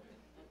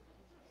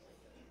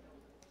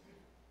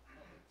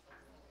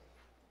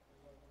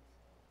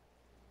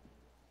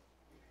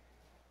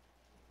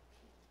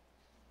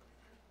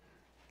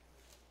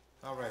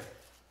 All right.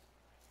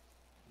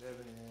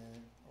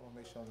 I want to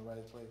make sure I'm in the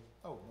right place.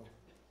 Oh,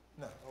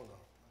 no. No, hold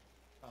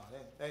on. Oh,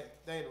 that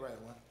ain't the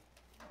right one.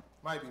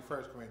 Might be 1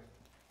 Corinthians.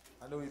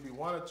 I knew it'd be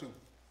 1 or 2.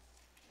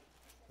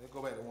 Let's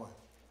go back to 1.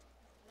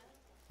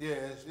 Yeah,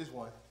 it's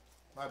 1.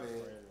 My bad.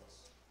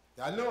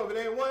 I know if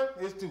it ain't 1,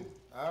 it's 2.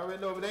 I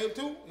already know if it ain't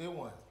 2, it's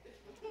 1.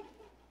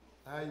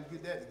 How you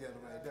get that together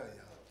right there,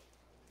 y'all?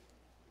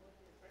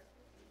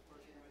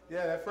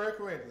 Yeah, that 1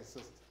 Corinthians,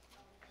 sister.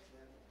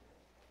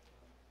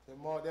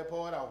 That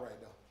pour it out right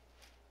there.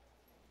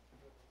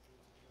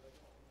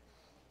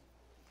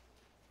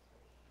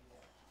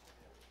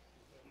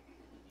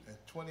 And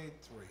 23.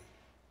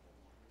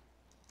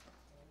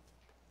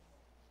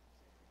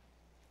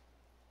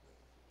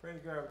 Praise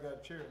God, we got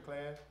a cheering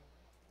class.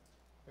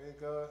 Praise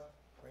God.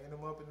 Bring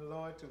them up in the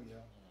Lord too,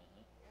 y'all.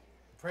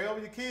 Pray over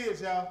your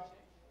kids, y'all.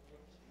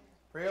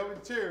 Pray over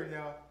the children,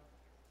 y'all.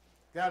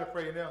 Gotta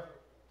pray now.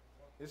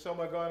 There's so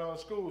much going on in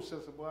school,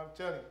 sister, boy, I'm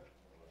telling you.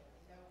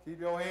 Keep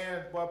your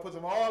hands, boy, put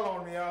some oil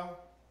on them, y'all.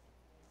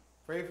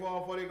 Pray for them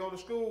before they go to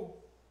school.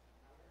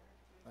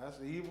 That's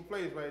the evil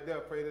place right there.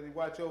 Pray that they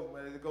watch over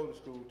them as they go to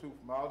school, too,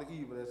 from all the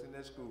evil that's in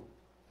that school.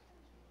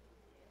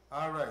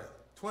 All right.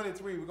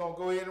 23, we're going to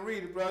go ahead and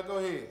read it, brother. Go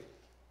ahead.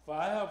 For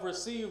I have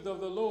received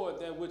of the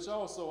Lord that which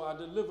also I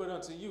delivered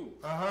unto you,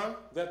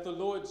 that the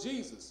Lord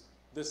Jesus,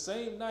 the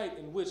same night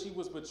in which he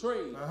was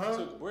betrayed,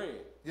 took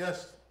bread.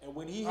 Yes. And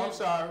when he I'm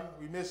sorry,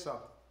 we missed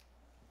something.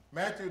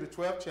 Matthew, the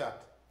 12th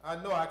chapter. I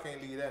know I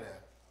can't leave that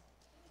out.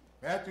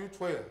 Matthew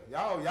 12.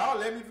 Y'all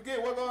let me forget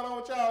what's going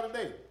on with y'all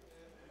today.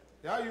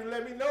 Y'all, you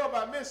let me know if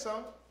I missed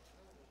something.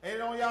 Ain't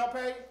it on y'all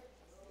page?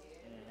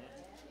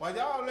 Well,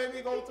 y'all let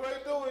me go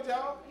straight through it,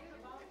 y'all.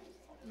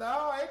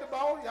 No, ain't the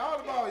ball. Y'all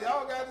the ball.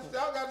 Y'all got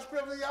the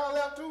scripture y'all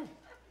left too.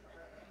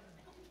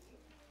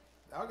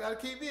 Y'all got to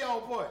keep me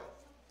on point.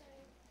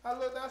 I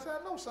looked, I said,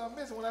 I know something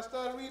missing. When I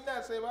started reading that,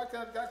 I said, well, I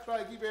got to try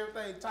to keep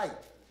everything tight.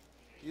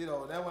 You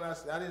know, then when I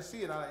didn't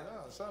see it, I was like,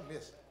 oh, something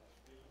missing.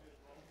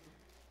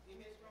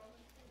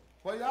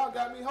 Well, y'all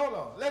got me. Hold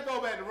on. Let's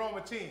go back to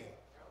Romans 10.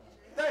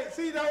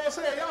 See, that's what I'm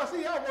saying. Y'all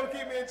see, y'all want to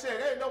keep me in check.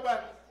 Ain't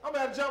nobody. I'm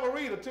about to jump a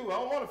reader, too. I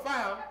don't want to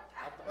find him.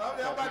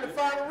 I'm about to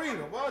find a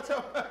reader. Well,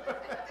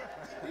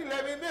 you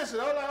let me miss it.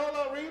 Hold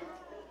on, reader.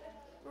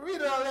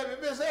 Reader, I let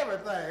me miss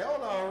everything.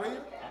 Hold on,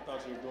 reader. I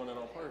thought you were doing it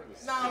on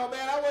purpose. No,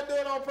 man, I wasn't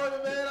doing it on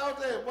purpose, man. I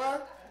was there, boy.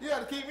 You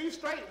got to keep me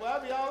straight. Well,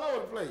 I'll be all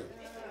over the place.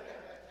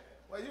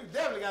 Well, you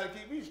definitely got to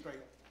keep me straight.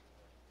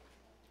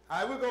 All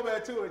right, we'll go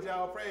back to it,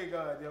 y'all. Praise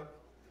God, yo.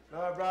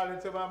 Lord brought it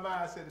into my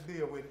mindset to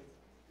deal with it.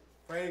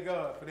 Praise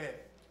God for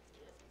that.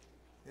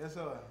 Yes,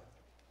 sir.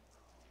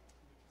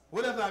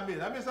 What else I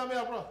missed? I missed something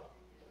else, bro?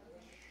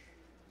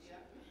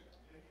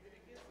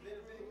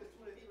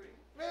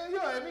 Man, you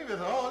ain't me miss a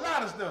whole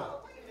lot of stuff.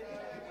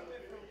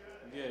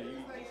 Yeah,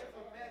 you.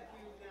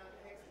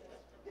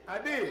 I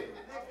did.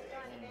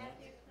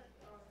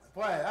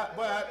 Boy,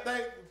 I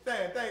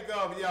thank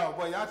God for y'all.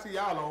 Boy, I see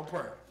y'all on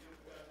point.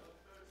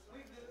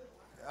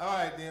 All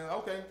right, then.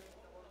 Okay.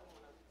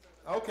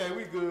 Okay,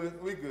 we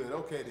good. We good.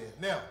 Okay, then.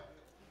 Now,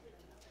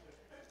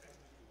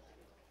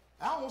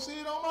 I don't see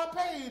it on my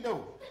page,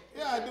 though.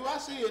 Yeah, I do. I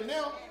see it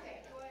now.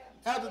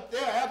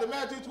 After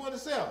Matthew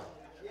 27.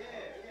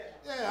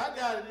 Yeah, I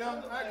got it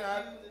now. I got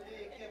it.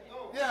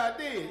 Yeah, I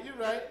did. You're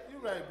right.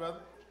 You're right, brother.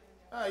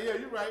 All right, yeah,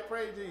 you're right.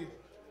 Praise Jesus.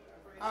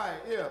 All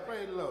right, yeah,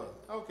 praise the Lord.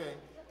 Okay.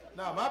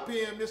 Now, my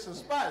pen missed some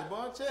spots, boy,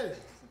 I'll tell you.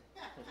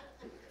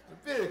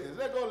 Leviticus.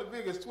 Let's go to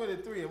Leviticus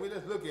 23 and we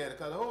just look at it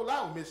because a whole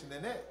lot was missing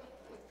in that.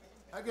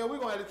 I guess we're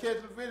going to have to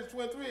catch Leviticus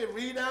 23 and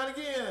read down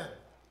again.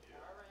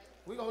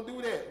 We're going to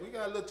do that. We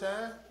got a little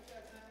time.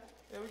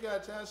 Yeah, we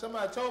got time.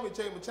 Somebody told me to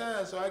take my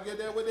time, so I get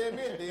that what they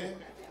meant then.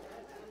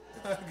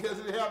 I guess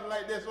it happened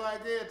like that, so I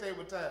can take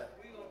my time.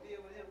 We're going to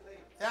deal with him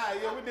later.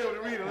 Yeah, we deal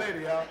with the reader later,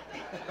 y'all.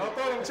 Don't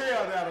throw them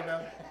chairs at him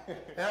now.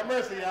 Have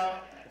mercy, y'all.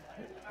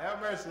 Have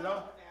mercy,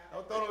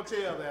 don't throw them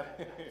chairs at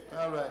him.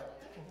 All right.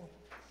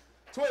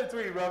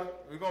 23, brother.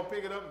 We're going to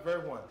pick it up in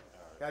verse 1.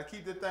 Got to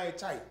keep this thing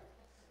tight.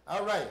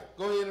 All right.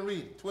 Go ahead and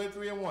read it.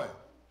 23 and 1.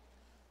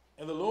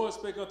 And the Lord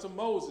spake unto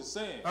Moses,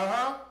 saying,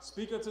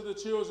 Speak unto the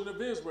children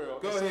of Israel,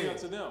 Go and ahead. say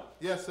unto them,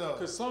 Yes, sir.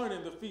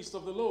 Concerning the feast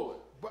of the Lord.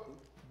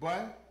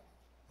 Boy,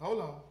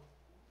 hold on.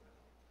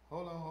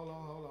 Hold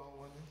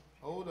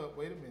up.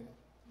 Wait a minute.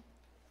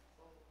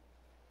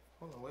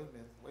 Hold on. Wait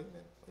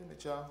a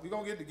minute, y'all. We're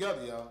going to get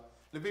together, y'all.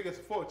 Leviticus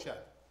 4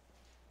 chapter.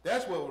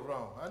 That's what was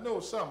wrong. I know it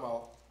was something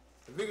off.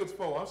 Leviticus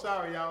 4. I'm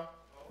sorry, y'all.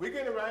 We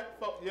getting it right?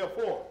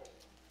 4.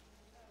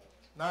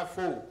 Not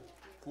 4.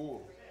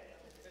 4.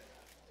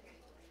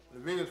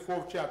 Leviticus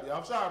 4th chapter. Y'all.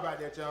 I'm sorry about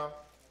that, y'all.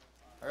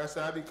 Like I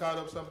said, I be caught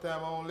up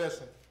sometime on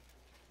lesson.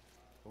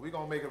 But we're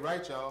going to make it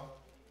right, y'all.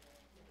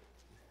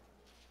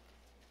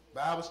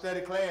 Bible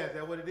study class,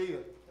 that's what it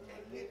is.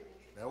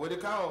 That's what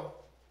it called.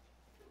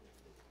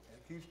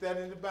 And keep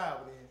studying the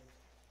Bible then.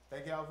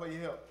 Thank y'all for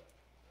your help.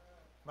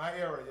 My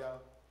error,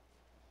 y'all.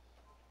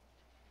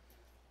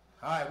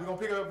 All right, we're going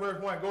to pick up verse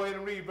 1. Go ahead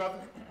and read, brother.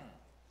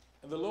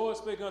 And the Lord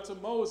spake unto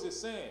Moses,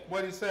 saying,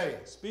 What did he say?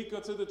 Speak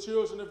unto the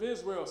children of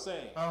Israel,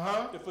 saying,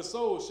 If a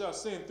soul shall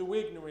sin through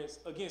ignorance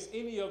against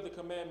any of the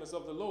commandments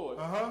of the Lord,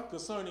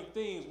 concerning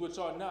things which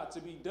are not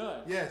to be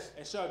done, Yes.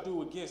 and shall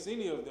do against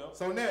any of them.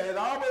 So now, it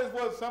always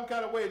was some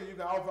kind of way that you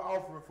can offer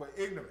offering for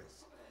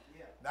ignorance.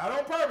 Yeah. Not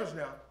on purpose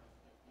now.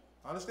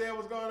 Understand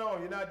what's going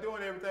on. You're not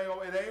doing everything.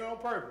 It ain't on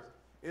purpose.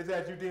 It's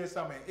that you did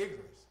something in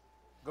ignorance.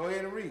 Go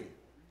ahead and read.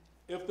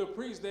 If the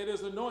priest that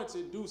is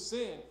anointed do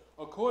sin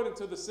according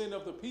to the sin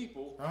of the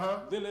people,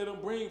 then let him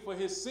bring for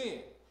his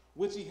sin,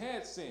 which he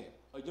had sinned,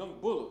 a young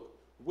bullock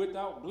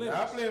without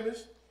blemish,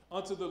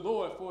 unto the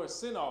Lord for a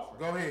sin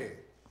offering. Go ahead.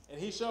 And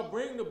he shall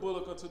bring the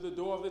bullock unto the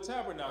door of the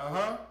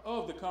tabernacle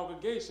of the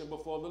congregation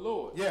before the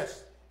Lord.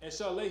 Yes. And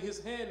shall lay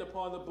his hand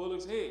upon the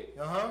bullock's head,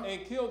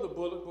 and kill the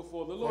bullock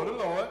before the Lord. For the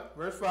Lord.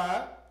 Verse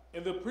 5.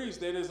 And the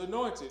priest that is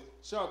anointed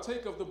shall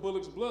take of the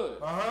bullock's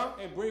blood,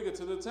 and bring it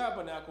to the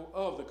tabernacle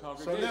of the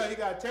congregation. So now you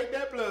got to take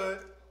that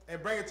blood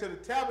and bring it to the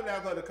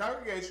tabernacle of the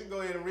congregation.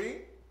 Go ahead and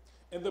read.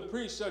 And the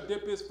priest shall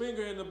dip his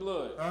finger in the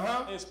blood,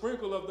 and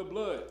sprinkle of the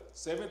blood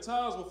 7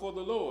 times before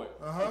the Lord,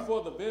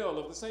 before the veil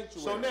of the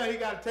sanctuary. So now he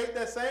got to take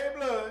that same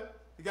blood,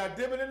 he got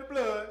to dip it in the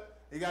blood,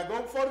 he got to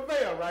go before the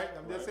veil, right?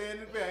 I'm just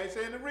saying the veil, I ain't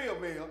saying the real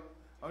veil.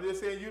 I'm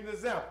just saying using an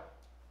example.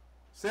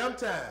 7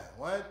 times.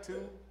 1,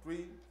 2,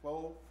 3,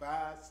 4,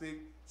 5, 6,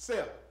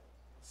 7.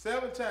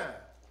 7 times.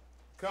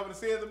 Cover the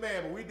sins of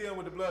man, but we dealing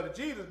with the blood of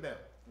Jesus now.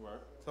 Right.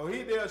 So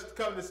he does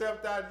cover the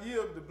 7,000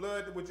 years of the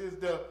blood, which is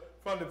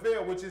from the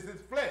veil, which is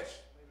his flesh.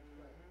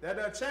 That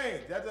doesn't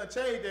change. That doesn't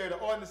change there, the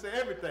ordinance of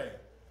everything.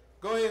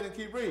 Go ahead and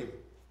keep reading.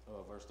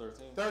 Verse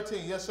 13.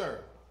 13, yes,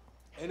 sir.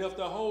 And if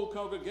the whole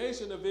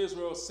congregation of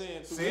Israel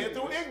sin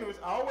through ignorance,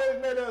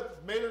 always made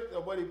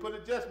what he put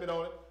adjustment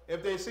on it.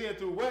 If they sin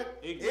through what?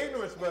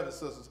 Ignorance,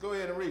 brothers and sisters. Go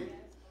ahead and read.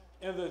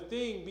 And the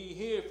thing be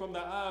hid from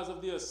the eyes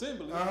of the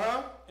assembly,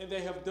 and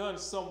they have done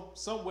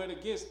somewhat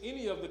against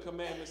any of the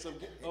commandments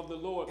of the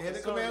Lord. And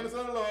the commandments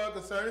of the Lord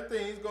concerning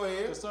things, go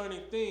ahead.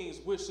 Concerning things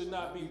which should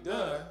not be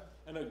done,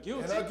 and are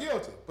guilty. And are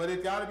guilty. But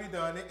it got to be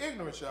done in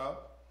ignorance, y'all.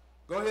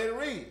 Go ahead and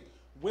read.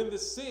 When the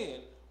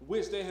sin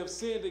which they have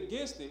sinned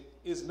against it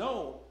is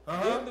known,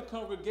 then the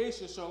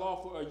congregation shall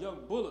offer a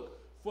young bullock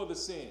for the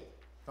sin.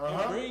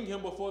 And bring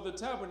him before the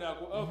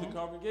tabernacle of the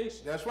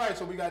congregation. That's right.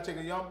 So we got to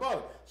take a young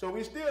bullock. So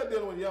we still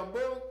dealing with young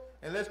bullock.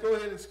 And let's go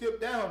ahead and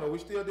skip down, though. We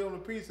still dealing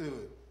with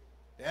priesthood.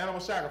 The animal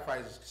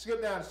sacrifices.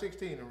 Skip down to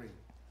 16 and read.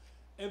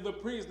 And the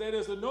priest that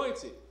is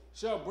anointed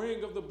shall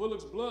bring of the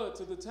bullock's blood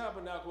to the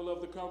tabernacle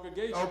of the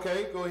congregation.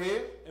 Okay, go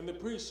ahead. And the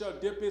priest shall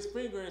dip his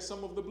finger in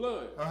some of the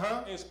blood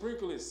and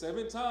sprinkle it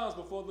 7 times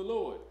before the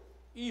Lord,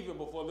 even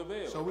before the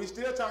veil. So we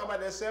still talking about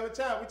that 7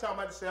 times. We talking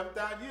about the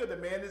 7,000 year the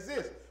man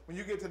exists. When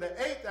you get to the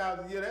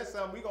 8,000 year, that's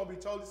something we gonna be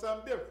totally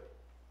something different.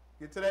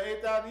 Get to that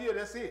 8,000 year,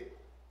 that's it.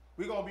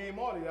 We gonna be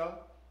immortal, y'all.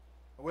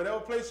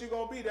 Whatever place you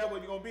gonna be, that's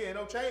where you gonna be. Ain't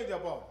no change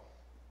up on it.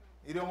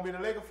 Either gonna be in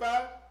the lake of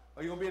fire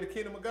or you gonna be in the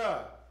kingdom of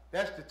God.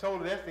 That's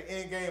the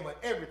end game of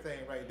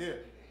everything right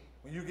there.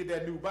 When you get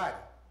that new body.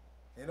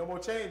 Ain't no more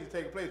change to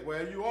take place.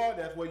 Where you are,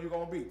 that's where you're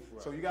going to be.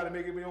 Right. So you got to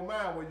make up in your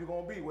mind where you're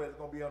going to be. Whether it's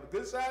going to be on the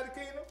good side of the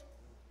kingdom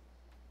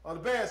or the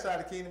bad side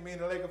of the kingdom,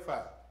 meaning the lake of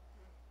fire.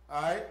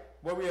 All right?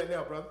 Where we at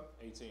now, brother?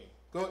 18.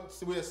 Go.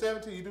 So we at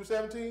 17. You do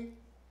 17?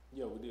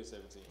 Yeah, we did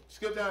 17.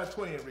 Skip down to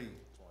 20 and read. 20.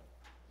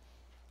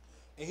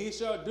 And he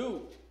shall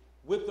do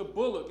with the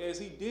bullock as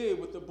he did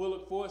with the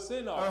bullock for a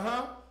sin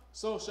offering.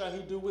 So shall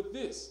he do with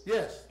this.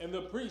 Yes. And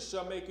the priest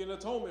shall make an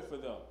atonement for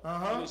them.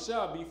 And it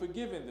shall be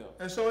forgiven them.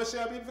 And so it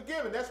shall be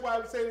forgiven. That's why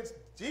we say that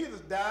Jesus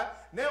died.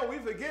 Now we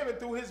forgiven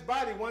through his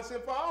body once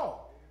and for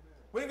all.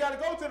 We ain't got to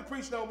go to the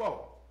priest no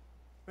more.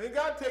 We ain't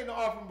got to take no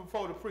offering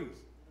before the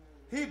priest.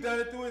 He done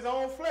it through his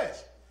own flesh.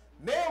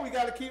 Now we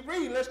got to keep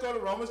reading. Let's go to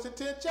Romans the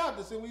 10th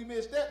chapter. So we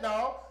missed that.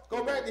 No,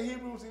 go back to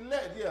Hebrews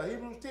 11. Yeah,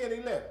 Hebrews 10,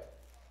 11.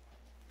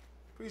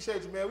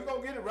 Appreciate you, man. We're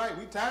going to get it right.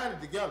 We tying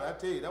it together, I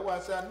tell you. That's why I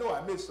said I know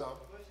I missed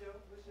something.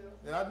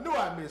 And I knew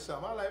I missed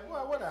something. I like, boy,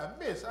 what did I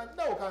miss? I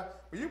know. Cause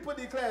when you put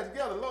these classes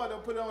together, Lord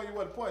don't put it on you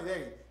what the point.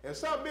 Hey, if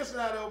something missing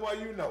out of it, boy,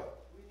 you know.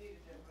 We needed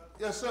that, brother.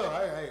 Yes, sir.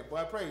 Hey, boy,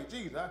 I praise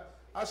Jesus.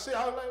 I said,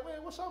 I was like,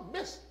 man, what's something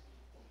missing?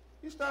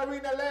 You start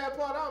reading that last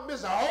part, I'm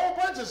missing a whole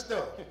bunch of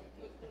stuff.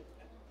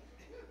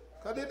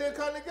 Because it didn't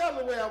come together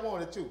the way I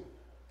wanted to.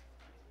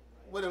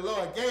 Where the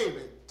Lord gave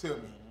it to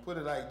me. Put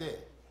it like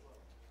that.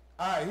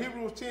 All right,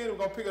 Hebrews 10, we're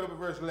going to pick it up at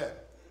verse 11.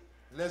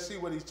 Let's see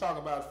what he's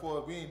talking about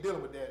for. We ain't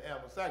dealing with that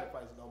animal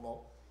sacrifice no more.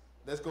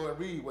 Let's go and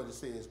read what it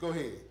says. Go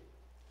ahead.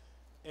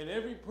 And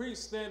every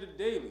priest standeth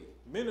daily,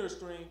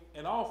 ministering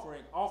and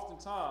offering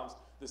oftentimes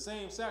the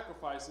same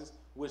sacrifices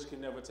which can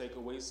never take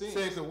away sins.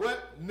 Says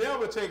what?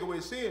 Never take away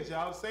sins,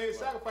 y'all. Same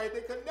sacrifice, they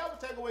could never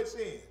take away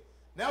sins.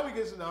 Now we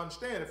get some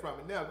understanding from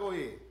it. Now go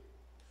ahead.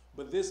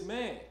 But this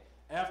man,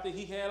 after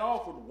he had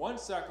offered one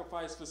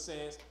sacrifice for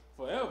sins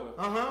forever,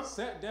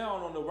 sat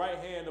down on the right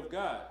hand of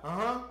God.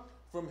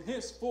 From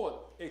henceforth,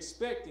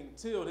 expecting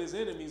till his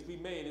enemies be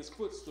made his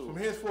footstool. From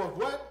henceforth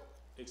what?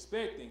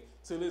 Expecting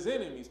till his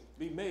enemies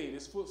be made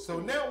his footstool.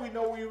 So now we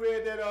know we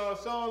read that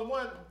Psalms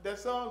 1, that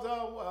Psalms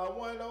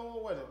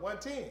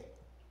 110.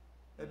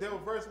 And then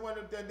with verse 1,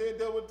 and then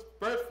there was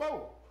verse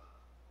 4.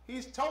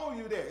 He's told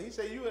you that. He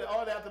said you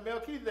are after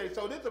Melchizedek.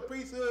 So this is a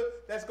priesthood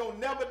that's going to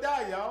never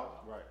die,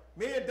 y'all. Right.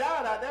 Men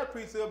died out of that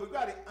priesthood, but we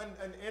got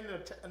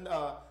an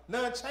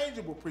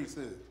non-changeable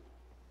priesthood.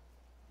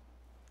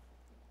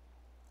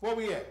 Where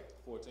we at?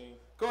 14.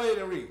 Go ahead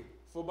and read.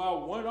 For by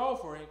one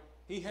offering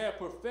he had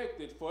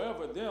perfected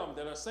forever them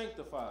that are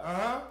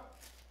sanctified.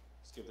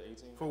 Skip to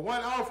 18. For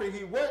one offering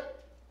he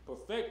what?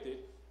 Perfected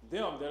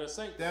them that are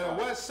sanctified. That are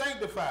what?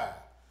 Sanctified.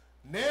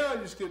 Now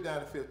you skip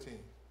down to 15.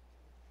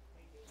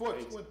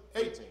 14,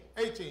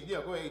 18.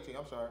 Yeah, go ahead, 18.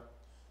 I'm sorry.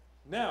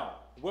 Now,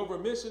 what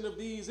remission of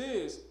these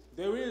is,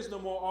 there is no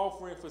more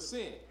offering for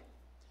sin.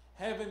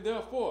 Having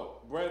therefore,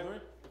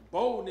 brethren,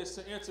 boldness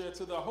to enter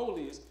into the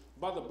holiest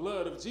by the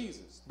blood of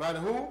Jesus. By the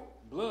who?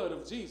 Blood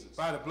of Jesus.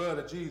 By the blood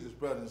of Jesus,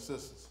 brothers and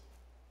sisters.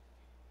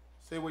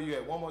 Say where you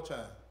at one more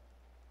time.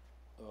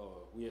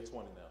 We at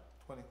 20 now.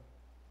 20.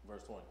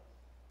 Verse 20.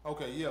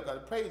 Okay, yeah, because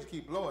the page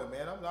keep blowing,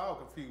 man. I'm all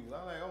confused.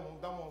 I'm like, I'm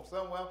on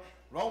somewhere.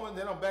 Romans,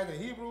 then I'm back in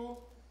Hebrew.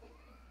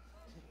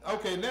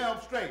 Okay, now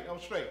I'm straight. I'm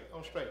straight.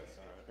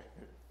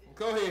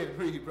 Go ahead and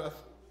read, brother.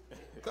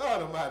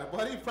 God almighty,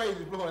 boy, these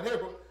pages blowing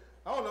everywhere.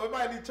 I don't know, it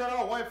might need to turn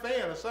on one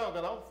fan or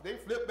something, because they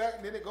flip back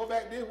and then they go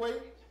back this way.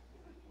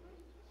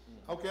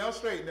 Okay, I'm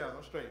straight now.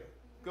 I'm straight.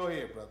 Go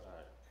ahead, brother. All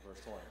right, verse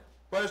 20.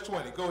 Verse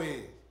 20, go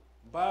ahead.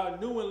 By a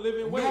new and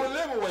living way. New and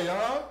living way,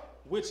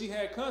 which he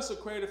had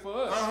consecrated for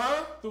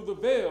us through the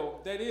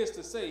veil, that is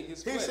to say,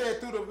 his flesh. He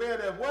said through the veil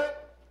that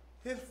what?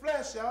 His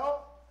flesh,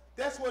 y'all.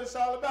 That's what it's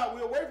all about.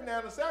 We're away from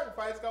now the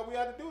sacrifice because we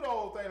have to do the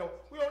whole thing.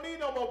 We don't need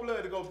no more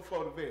blood to go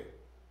before the veil.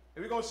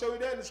 And we're going to show you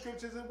that in the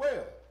scriptures as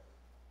well.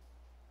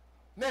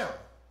 Now,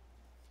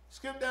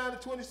 skip down to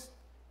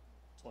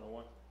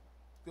 21.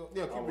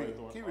 Yeah,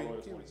 keep reading.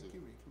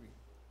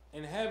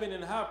 And having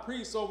an high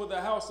priest over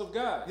the house of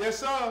God. Yes,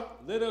 sir.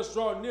 Let us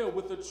draw near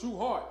with a true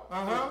heart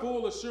and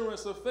full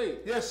assurance of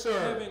faith. Yes, sir.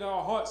 Having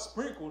our hearts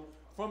sprinkled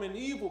from an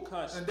evil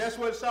conscience. And that's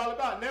what it's all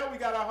about. Now we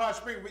got our heart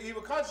sprinkled with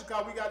evil conscience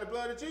because we got the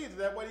blood of Jesus.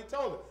 That's what he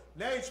told us.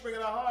 Now he's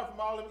sprinkling our heart from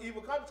all them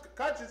evil conscience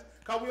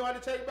because we don't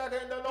have to take back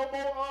no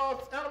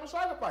more animal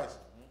sacrifices.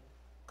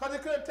 Because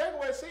it couldn't take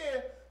away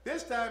sin.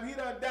 This time he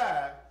done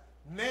died.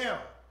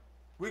 Now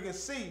we can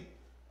see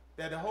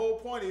that the whole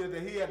point is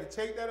that he had to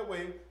take that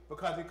away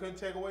because he couldn't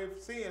take away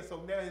sin.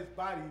 So now his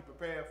body he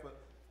prepared for,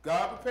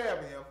 God prepared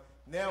for him.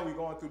 Now we're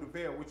going through the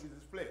veil, which is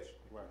his flesh.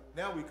 Right.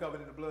 Now we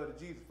covered in the blood of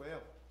Jesus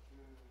forever.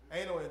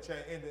 Ain't no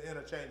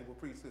interchangeable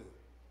priesthood.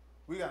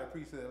 We got a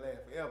priesthood that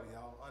lasts forever,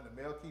 y'all, under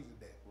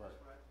Melchizedek. Right.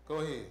 Go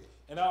ahead.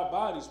 And our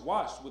bodies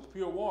washed with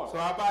pure water. So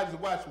our bodies are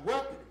washed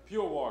what?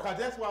 Pure water. Because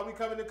that's why we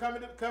come into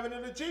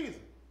covenant of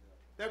Jesus.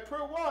 That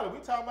pure water. We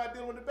talking about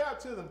dealing with the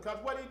baptism. Because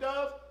what he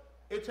does,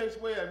 it takes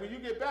away. When you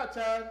get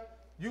baptized,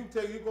 you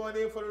going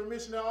in for the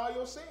remission of all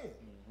your sins.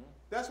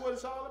 That's what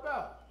it's all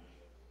about.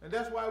 And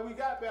that's why we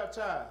got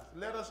baptized.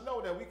 Let us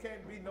know that we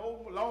can't be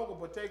no longer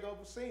partake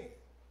of sin.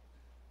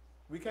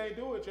 We can't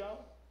do it,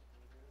 y'all.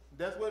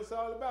 That's what it's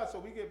all about. So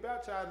we get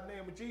baptized in the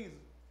name of Jesus.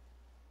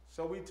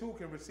 So we too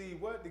can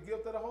receive what? The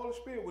gift of the Holy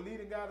Spirit will lead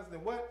and guide us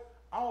in what?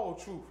 All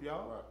truth,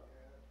 y'all. Right.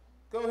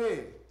 Go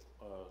ahead.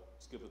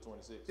 Skip to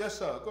 26. Yes,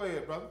 sir. Go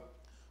ahead, brother.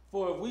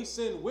 For if we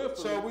sin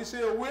willfully. So we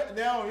sin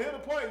now. Here's the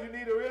point you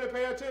need to really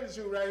pay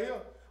attention to right here.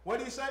 What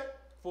do you say?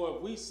 For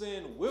if we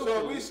sin willfully.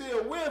 So if we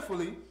sin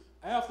willfully.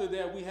 After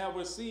that we have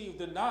received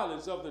the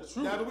knowledge of the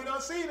truth. Now that we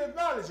don't see the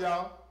knowledge,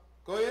 y'all.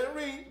 Go ahead and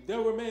read. There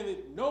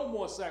remaineth no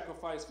more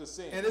sacrifice for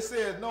sin. And it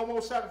says no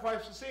more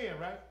sacrifice for sin,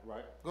 right?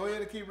 Right. Go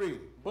ahead and keep reading.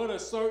 But a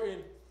certain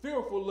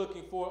fearful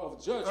looking for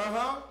of judgment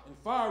and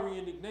fiery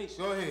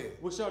indignation. Go ahead.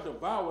 Which shall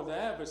devour the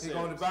adversary. He's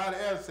going to devour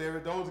the adversary.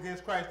 Those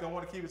against Christ don't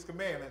want to keep his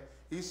commandment.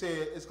 He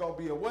said it's going to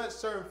be a what?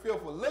 Certain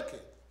fearful looking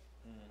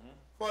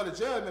for the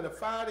judgment of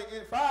fiery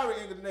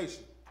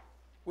indignation.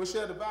 Which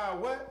shall devour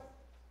what?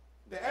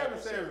 The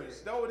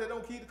adversaries. Those that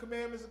don't keep the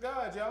commandments of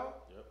God, y'all.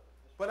 Yep.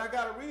 But I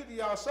got to read to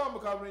y'all something,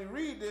 because when you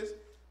read this,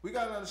 we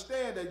got to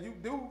understand that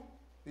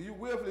you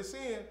willfully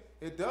sin,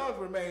 it does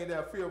remain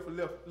that fearful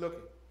looking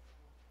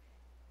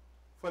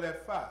for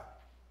that fire.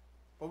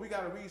 But we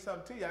got to read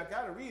something to you. I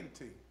got to read it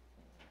to you.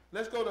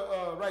 Let's go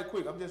to, right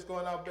quick, I'm just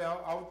going out there.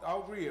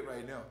 I'll read it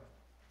right now.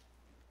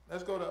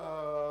 Let's go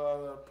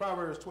to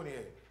Proverbs 28.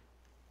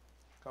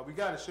 Because we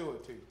got to show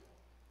it to you.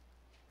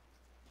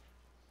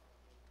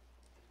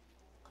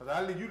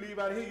 Because you leave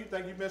out of here, you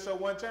think you mess up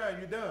one time,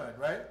 you're done,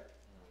 right?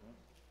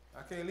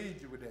 I can't lead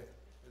you with that.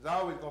 There's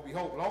always going to be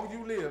hope. As long as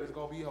you live, it's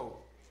going to be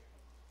hope.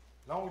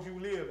 As long as you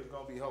live, it's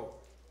going to be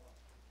hope.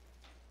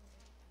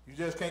 You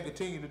just can't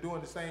continue to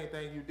doing the same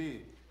thing you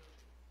did.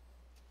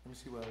 Let me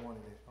see what I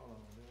wanted. Hold on.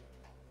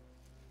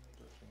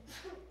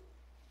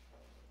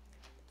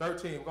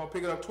 13. We're going to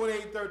pick it up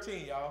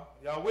 28:13, y'all.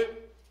 Y'all with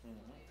me?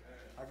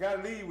 I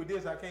got to leave with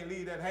this. I can't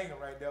leave that hanging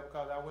right there,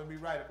 because I wouldn't be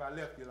right if I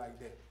left you like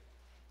that.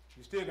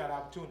 You still got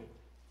opportunity.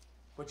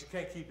 But you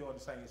can't keep doing the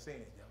same sin,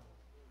 y'all.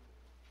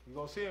 You're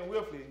going to sin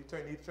willfully, you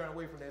need to turn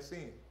away from that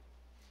sin.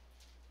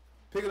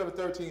 Pick it up at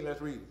 13,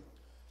 let's read it.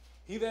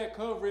 He that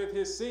covereth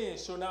his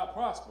sins shall not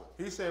prosper.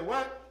 He said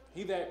what?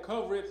 He that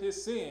covereth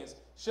his sins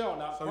shall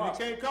not prosper.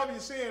 So you can't cover your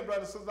sin,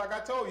 brothers and sisters. Like I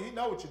told you, he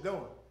know what you're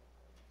doing.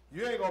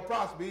 You ain't going to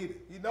prosper either.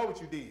 He know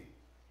what you did.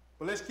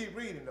 But let's keep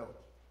reading, though.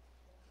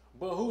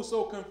 But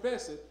whoso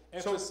confesseth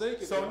and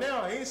forsaketh. So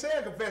now, he ain't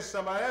saying confess to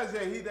somebody else.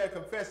 He that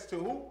confesses to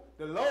who?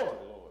 The Lord.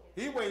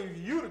 He waiting for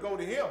you to go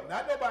to him,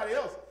 not nobody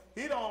else.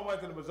 He the only one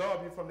can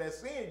absolve you from that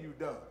sin you've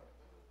done.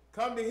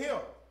 Come to him.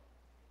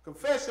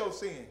 Confess your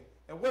sin.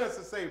 And what does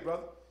it say,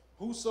 brother?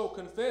 Whoso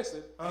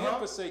confesseth and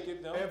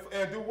forsaketh them.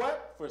 And do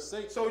what?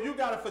 Forsake. So you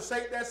got to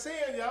forsake that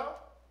sin, y'all.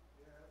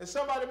 If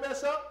somebody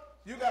mess up,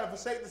 you got to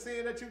forsake the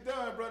sin that you've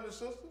done, brother and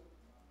sister.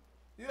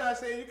 You know what I'm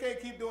saying? You can't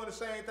keep doing the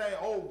same thing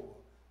over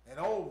and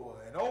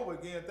over and over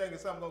again, thinking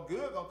something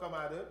good gonna come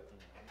out of it,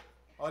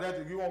 or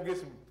that you're gonna get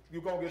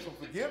some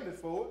forgiveness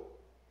for it.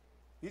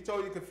 He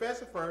told you to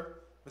confess it first,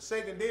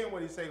 forsaken, then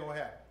what he say gonna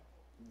happen?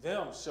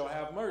 Them shall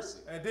have mercy.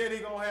 And then he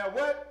gonna have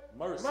what?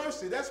 Mercy.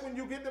 Mercy. That's when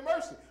you get the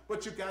mercy.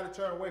 But you gotta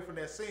turn away from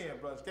that sin,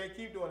 brothers. Can't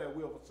keep doing that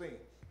willful sin.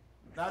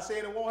 Not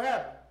saying it won't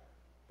happen,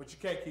 but you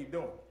can't keep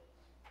doing it.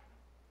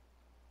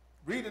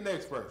 Read the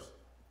next verse.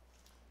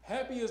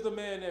 Happy is the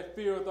man that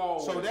feareth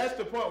always. So that's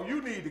the point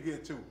you need to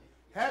get to.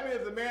 Happy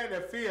is the man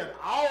that fears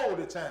all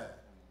the time.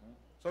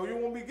 So you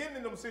won't be getting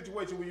in them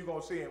situations where you're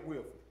going to sin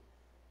willfully.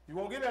 You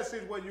won't get in that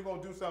situation where you're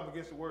going to do something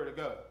against the word of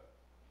God.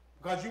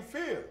 Because you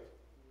fear.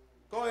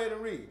 Go ahead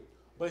and read.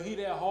 But he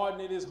that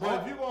hardeneth his heart.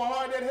 But if you're going to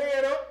harden that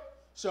head up,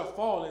 shall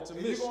fall into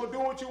mischief. You're going to do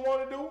what you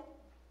want to do,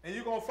 and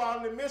you're going to fall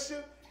into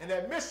mischief, and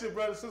that mischief,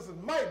 brothers and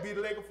sisters, might be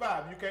the lake of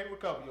fire. You can't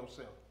recover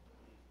yourself.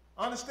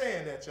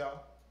 Understand that,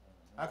 y'all.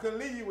 I couldn't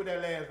leave you with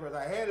that last verse.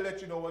 I had to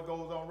let you know what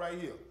goes on right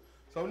here.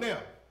 So now,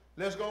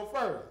 let's go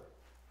further.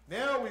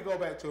 Now we go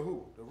back to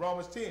who? The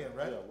Romans 10,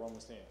 right? Yeah,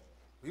 Romans 10.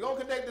 We're going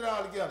to connect it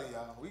all together,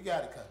 y'all. We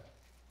got it coming.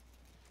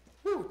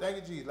 Whew, thank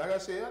you, Jesus. Like I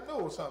said, I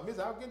know something.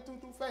 I was getting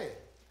through fast.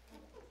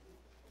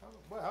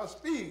 Boy, I was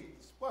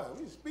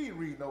we speed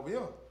reading over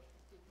here.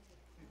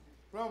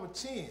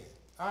 Romans 10.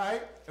 All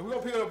right, and we're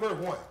going to pick up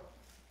verse 1.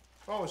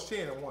 Romans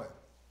 10 and 1.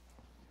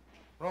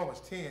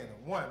 Romans 10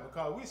 and 1.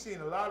 Because we seen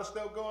a lot of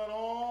stuff going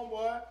on,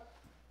 boy.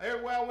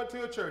 Everywhere I went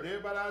to a church,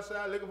 everybody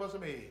outside looking for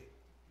some eggs.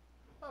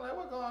 I'm like,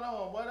 what's going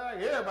on, boy?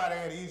 Like, everybody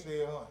had Easter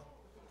egg hunt.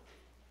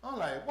 I'm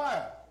like,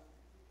 wow.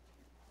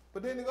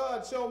 But then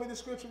God showed me the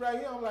scripture right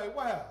here. I'm like,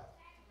 wow.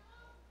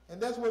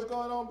 And that's what's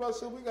going on, brother.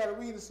 So we got to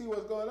read to see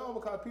what's going on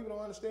because people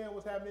don't understand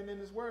what's happening in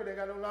this word. They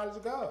got no knowledge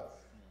of God.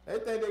 They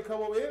think they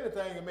come over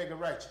anything and make it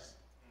righteous.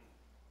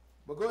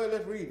 But go ahead,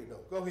 let's read it, though.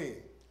 Go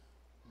ahead.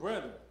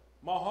 Brethren,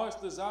 my heart's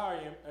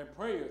desire and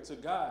prayer to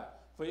God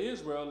for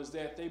Israel is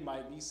that they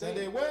might be saved.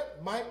 And they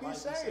what? Might be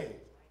saved.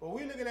 Well,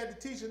 we looking at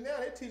the teachers now.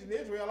 They're teaching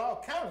Israel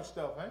all kind of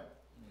stuff, huh?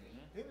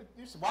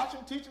 You should watch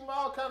them teaching them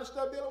all kind of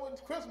stuff dealing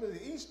with Christmas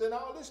and Easter and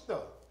all this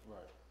stuff. Right.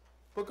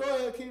 But go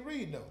ahead and keep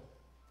reading, though.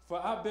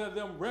 For I bear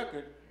them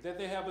record that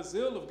they have a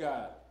zeal of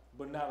God,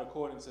 but not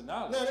according to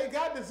knowledge. Now, they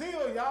got the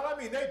zeal, y'all. I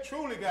mean, they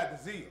truly got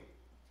the zeal.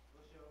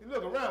 You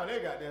look around, they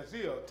got their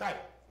zeal tight.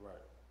 Right.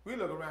 We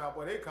look around,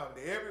 boy, they come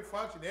to every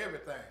function,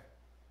 everything.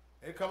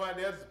 They come out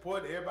there to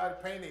support everybody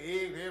painting the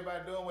eggs,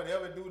 everybody doing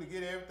whatever they do to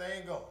get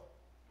everything going.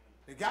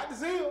 They got the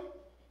zeal,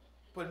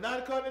 but not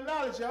according to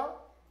knowledge, y'all.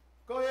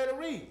 Go ahead and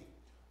read.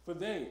 For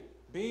they,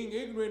 being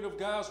ignorant of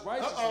God's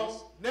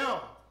righteousness.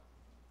 Now,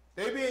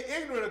 they being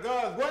ignorant of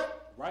God's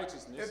what?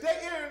 Righteousness. If they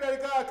ignorant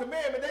of God's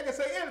commandment, they can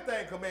say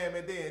anything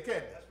commandment then, can't they?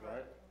 That's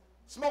right.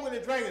 Smoking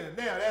and drinking,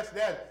 now that's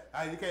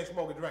you can't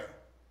smoke and drink.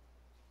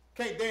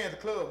 Can't dance to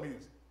club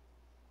music.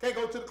 Can't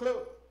go to the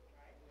club.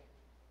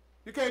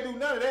 You can't do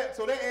none of that.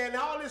 So they add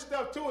all this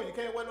stuff to it. You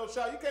can't wear no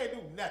shot. You can't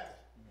do nothing.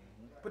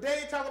 But they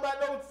ain't talking about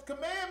those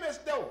commandments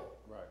though.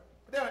 Right.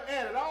 But they done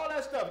added all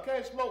that stuff. You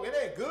can't smoke. It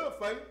ain't good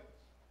for you.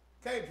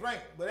 Can't drink.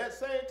 But at the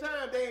same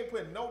time, they ain't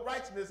putting no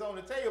righteousness on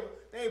the table.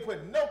 They ain't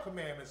putting no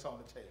commandments on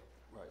the table.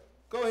 Right.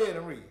 Go ahead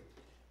and read.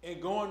 And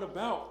going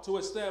about to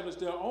establish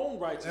their own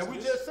righteousness. And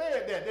we just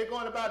said that. They're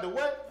going about to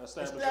what?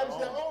 Establish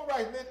their own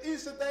righteousness.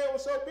 Easter thing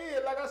was so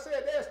big. Like I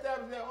said, they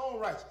established their own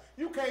righteousness.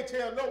 You can't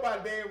tell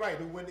nobody they ain't right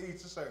who went to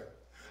Easter service.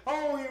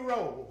 Oh, he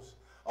rose.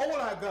 Oh,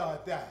 our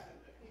God died.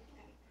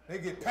 They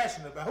get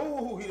passionate about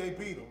who they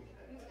beat them.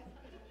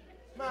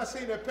 Man, I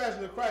seen that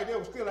passion of Christ. They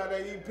were still out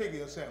there eating piggy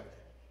or something.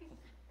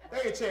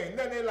 They ain't changed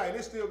nothing they like.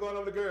 They still going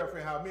over to the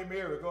girlfriend house. Me and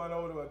Mary going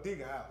over to a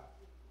deacon house.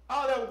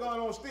 All that was going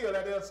on still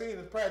out there seeing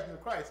the passion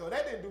of Christ. So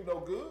that didn't do no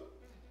good.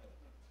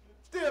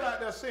 Still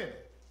out there sinning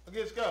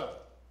against God.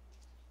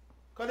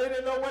 Because they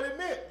didn't know what it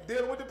meant,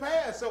 dealing with the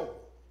Passover.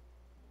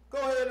 Go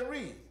ahead and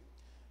read.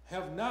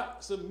 Have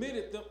not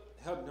submitted them,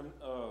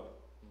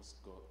 let's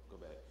go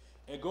back.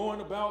 And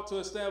going about to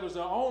establish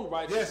their own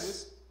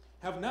righteousness,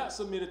 have not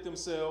submitted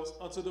themselves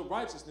unto the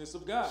righteousness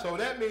of God. So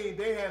that means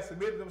they have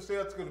submitted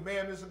themselves to the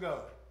commandments of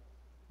God.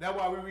 That's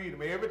why we read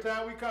them every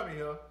time we come in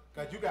here,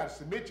 because you got to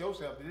submit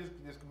yourself to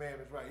this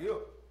commandments right here.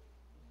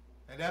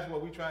 And that's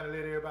what we're trying to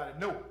let everybody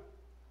know.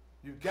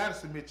 You got to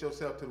submit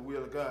yourself to the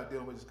will of God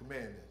dealing with his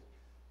commandments.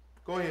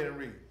 Go ahead and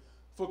read.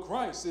 For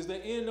Christ is the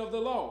end of the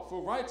law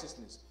for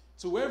righteousness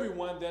to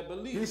everyone that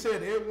believes. He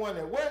said everyone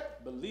that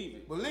what? Believe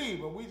it.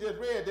 Believe. And we just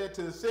read that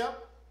to self,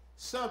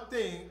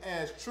 something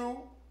as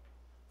true,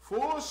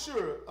 full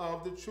sure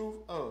of the truth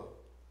of.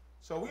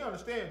 So we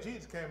understand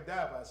Jesus came to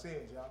die for our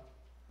sins, y'all.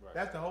 Right.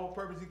 That's the whole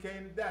purpose he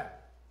came to die.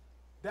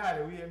 Die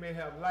that we may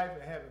have life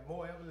and have it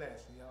more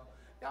everlasting, y'all.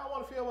 Y'all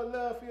want to feel what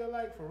love feel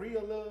like, for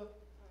real love?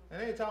 And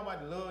they ain't talking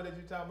about the love that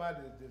you talking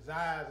about, the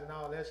desires and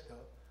all that stuff.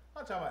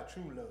 I'm talking about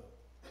true love.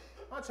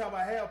 I'm talking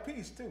about have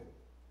peace too.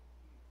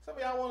 Some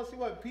of y'all want to see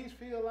what peace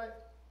feel like?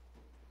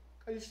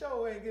 Because you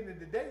sure ain't getting it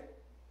today.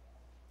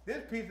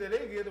 This peace that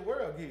they give, the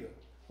world give.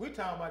 We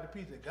talking about the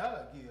peace that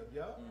God gives,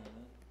 y'all.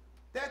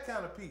 That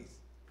kind of peace.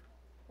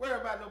 Worry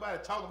about nobody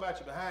talking about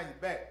you behind your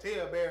back,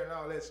 tail bearing and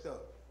all that stuff.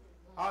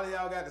 All of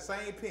y'all got the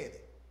same penny.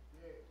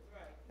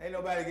 Ain't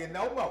nobody getting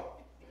no more.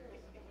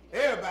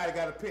 Everybody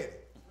got a penny.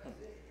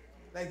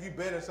 Think you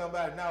better than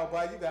somebody now,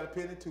 boy, you got a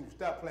penny too.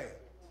 Stop playing.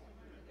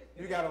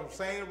 You got on the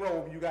same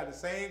robe and you got the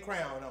same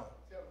crown on.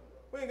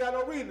 We ain't got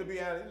no reason to be,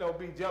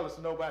 be jealous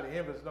of nobody,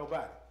 envious of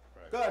nobody.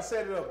 Right. God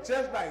set it up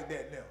just like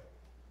that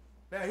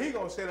now. Now he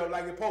gonna set it up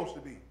like it's supposed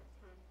to be.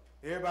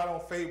 Everybody on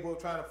Facebook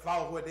trying to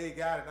flout what they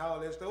got and all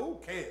that stuff. Who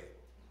cares?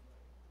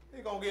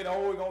 He gonna get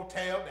old, he gonna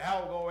tear up, the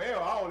house gonna air,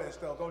 all that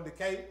stuff gonna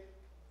decay.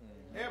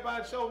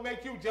 Everybody show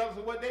make you jealous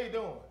of what they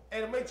doing.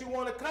 And it makes you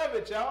want to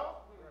covet, y'all.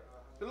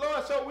 The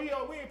Lord showed we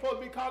ain't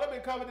supposed to be caught up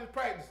in covetous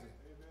practices.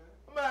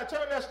 I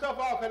turn that stuff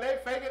off because they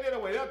fake it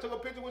anyway. They took a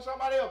picture with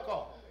somebody else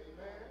called.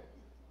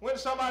 Went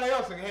to somebody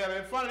else in here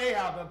in front of their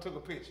house and took a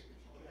picture.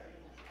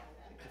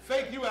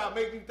 Fake you out,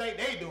 make you think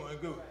they doing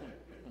good.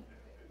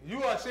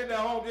 You are sitting at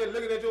home just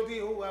looking at your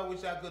TV. Oh, I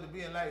wish I could have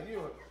been like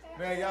you.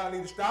 Man, y'all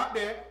need to stop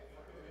that.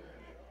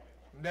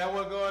 That's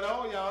what's going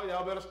on, y'all.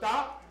 Y'all better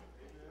stop.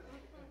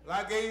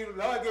 Lord gave you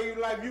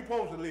the life you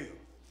supposed to live.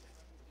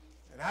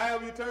 And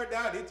however you turned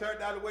out, he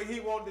turned out the way he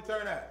wanted to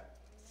turn out.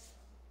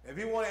 If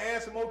he want to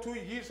add some more to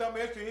you, give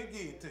something extra, he'll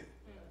give it to you.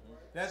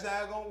 That's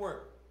how it's going to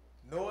work.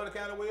 No other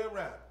kind of way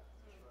around.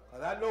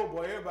 Because I know,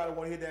 boy, everybody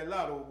want to hit that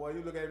lotto, boy.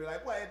 You look at me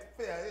like, boy,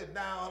 it's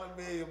 900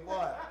 million,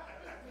 boy.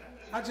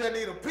 I just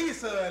need a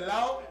piece of it,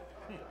 Lord.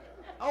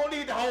 I don't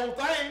need the whole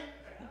thing.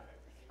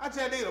 I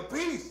just need a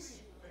piece.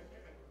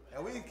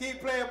 And we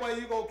keep playing, boy,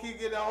 you're going to keep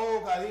getting that whole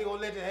because he ain't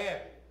going to let you have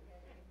it.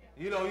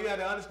 You have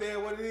to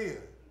understand what it is.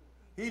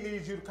 He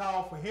needs you to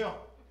call for him.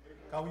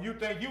 Because when you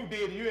think you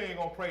did it, you ain't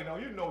going to pray. No,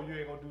 you know you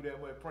ain't going to do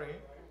that much praying.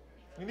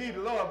 You need the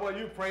Lord, boy,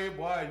 you pray,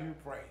 boy, you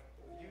pray.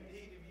 You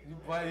need him.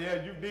 Boy,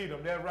 yeah, you need him.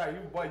 That's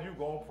right. Boy, you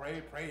going to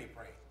pray.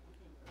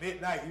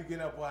 Midnight, you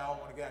get up, boy, I don't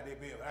want to get out of that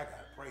bed, but I got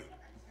to pray.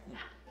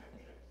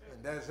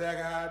 And that's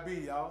exactly how it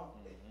be, y'all.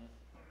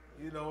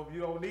 Mm-hmm. You know, if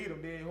you don't need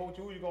him, then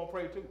who you going to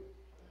pray to?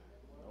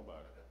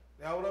 Nobody.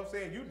 That's what I'm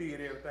saying. You did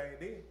everything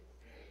you did.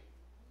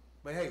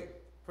 But hey,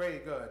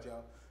 praise God,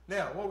 y'all.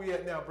 Now, where we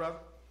at now, brother?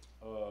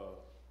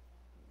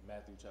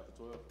 Matthew chapter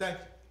 12. Thank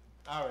you.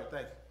 All right,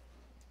 thank you.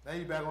 Now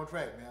you back on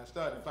track, man. I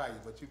started to fight you,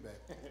 but you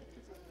back.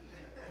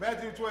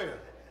 Matthew 12.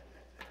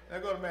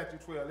 Let's go to Matthew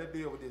 12. Let's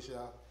deal with this,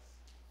 y'all.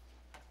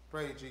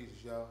 Praise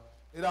Jesus, y'all.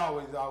 It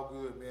always is all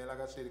good, man.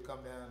 Like I said, to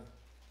come down and,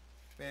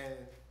 man,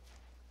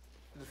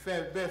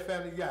 the best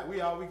family you got. We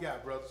all we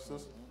got, brothers and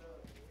sisters.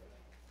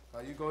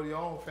 You go to your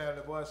own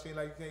family, boy, it seems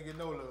like you can't get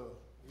no love.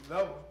 You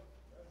love them,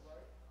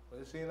 but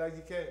it seems like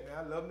you can't, man.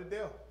 I love them to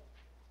death.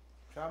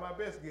 Try my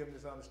best to give them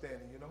this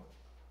understanding, you know.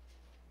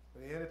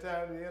 But at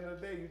the end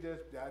of the day, you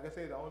just, like I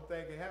say, the only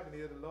thing can happen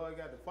is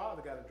the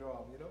Father got to draw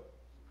them, you know.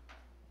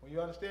 When you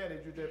understand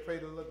it, you just pray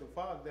to the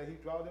Father that he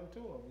draw them to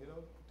him, you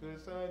know, to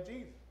his son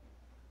Jesus.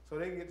 So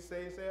they can get the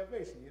same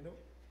salvation, you know.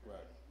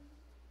 Right.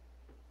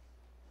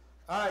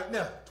 All right,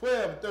 now,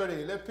 12 and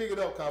 38. Let's pick it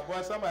up, cause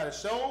boy, somebody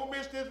sure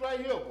missed this right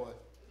here, boy.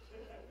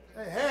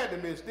 They had to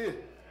miss this.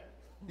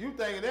 You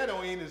thinking that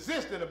don't even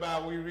exist in the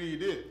Bible when you read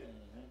this.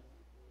 Mm-hmm.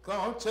 Come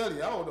on, I'm telling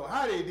you, I don't know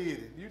how they did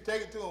it. You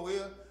take it to him,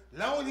 Will.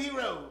 Long as he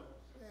rode.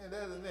 Man,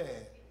 that's a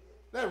man.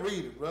 Let's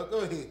read it, bro. Go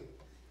ahead.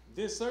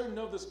 Then certain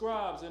of the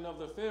scribes and of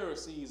the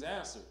Pharisees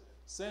answered,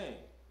 saying,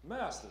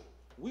 Master,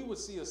 we would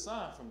see a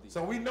sign from thee.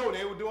 So we know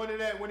they were doing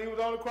it when he was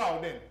on the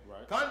cross, didn't they?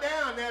 Right. Come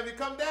down now. If you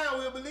come down,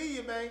 we'll believe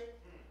you, man.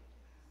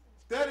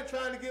 Instead of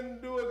trying to get him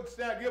to do it,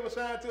 give a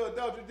sign to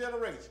adulterous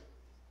generation.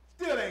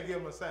 Still ain't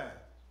give him a sign.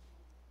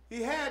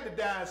 He had to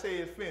die and say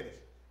it's finished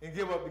and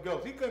give up the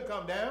ghost. He couldn't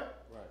come down.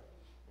 Right.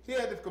 He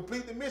had to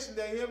complete the mission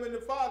that him and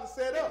the Father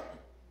set up.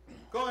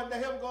 Going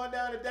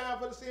down and down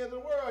for the sins of the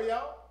world,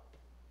 y'all.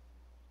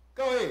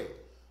 Go ahead.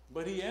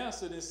 But he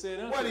answered and said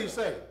unto them, what did he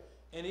say?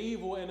 An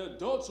evil and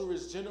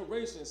adulterous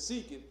generation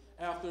seeketh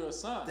after a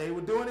sign. They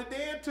were doing it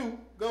then too.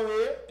 Go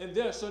ahead. And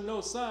there shall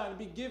no sign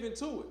be given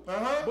to it,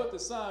 but the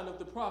sign of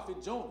the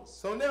prophet Jonas.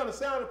 So now the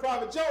sign of the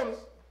prophet Jonas,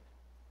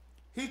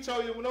 he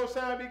told you no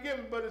sign be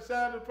given, but the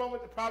sign of the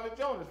prophet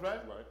Jonas, right?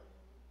 Right.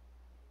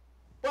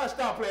 Boy,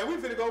 stop playing. We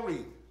finna go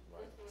read.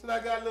 Right. So I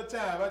got a little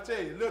time. I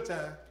tell you, a little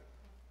time.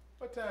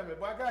 What time is it?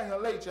 Boy, I got here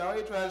late, y'all.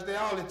 He trying to stay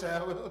all the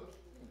time.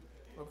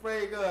 But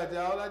praise God,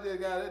 y'all. I just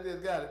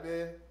got it,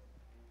 man.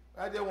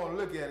 I just want to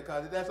look at it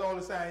because that's the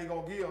only sign he's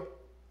going to give.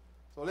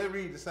 So let's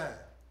read the sign.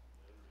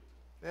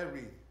 Let's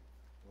read it.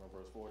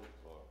 Verse 40.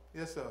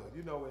 Yes, sir.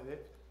 You know what it is.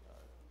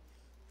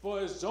 For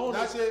as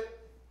Jonas... Not yet.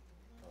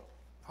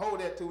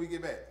 Hold that till we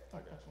get back. I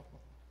got you.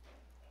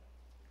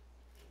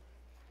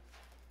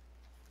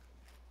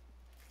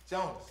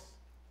 Jonas.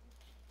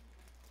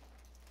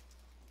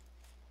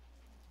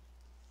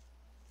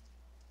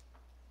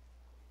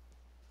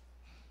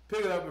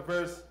 Pick it up at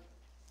verse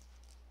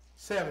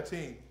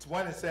 17,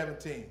 1 and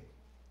 17.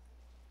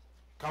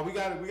 Cause we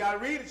gotta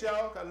read it,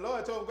 y'all. Cause the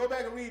Lord told them go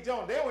back and read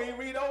Jonah. They don't even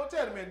read the Old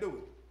Testament, do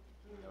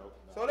it. Nope,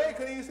 so they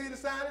couldn't even see the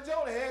sign of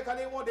Jonah had, cause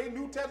they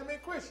New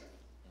Testament Christians.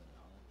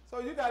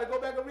 So you gotta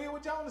go back and read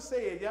what Jonah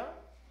said, y'all.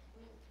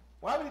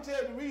 Why would he tell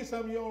you to read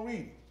something you don't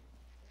read?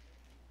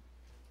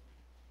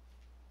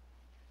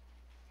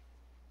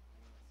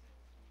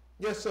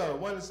 Yes, sir.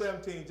 1 and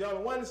 17.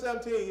 Jonah 1 and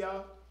 17,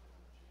 y'all.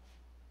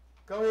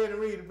 Go ahead and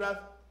read it, brother.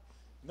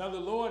 Now the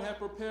Lord had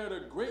prepared a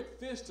great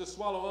fish to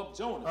swallow up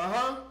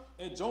Jonah.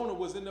 And Jonah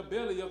was in the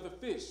belly of the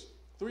fish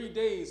 3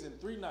 days and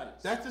 3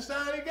 nights. That's the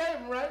sign he gave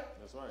him, right?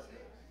 That's right.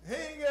 He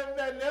ain't gave him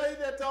that. Now he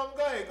just told him,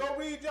 go ahead, go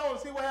read Jonah,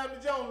 see what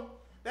happened to Jonah.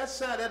 That's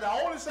the sign. That's the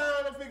only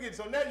sign I'm forgetting.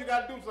 So now you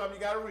got to do something. You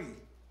got to read.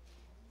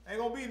 Ain't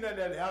going to be nothing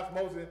that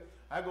osmosis.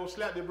 I go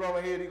slap the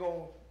brother head, he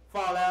going to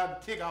fall out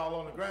and kick all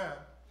on the ground.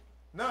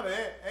 None of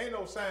that. Ain't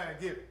no sign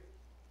given.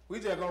 We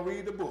just going to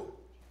read the book.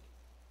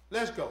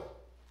 Let's go.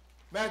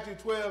 Matthew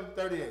 12,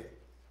 38.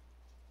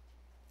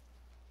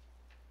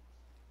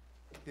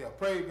 Yeah,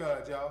 praise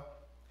God, y'all.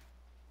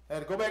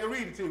 Had to go back and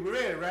read it to you. We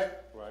read it, right?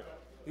 Right.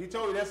 He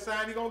told you that's the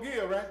sign he's going to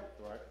give, right?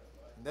 Right.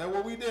 That's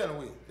what we dealing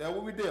with. That's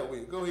what we dealt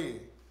with. Go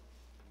ahead.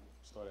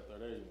 Start at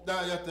 38.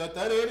 Now,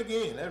 38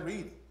 again. Let's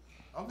read it.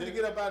 I'm going to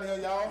get up out of here,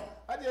 y'all.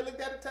 I just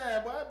looked at the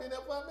time, boy. I've been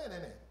up for a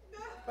minute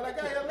now. But I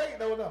got here late,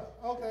 though.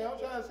 Okay, I'm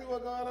trying to see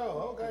what's going on.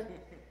 Okay.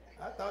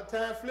 I thought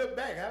time flipped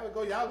back. I would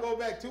go, y'all go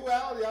back 2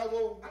 hours, y'all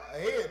go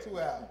ahead 2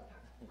 hours.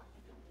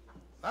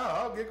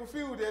 I'll get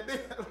confused that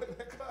day.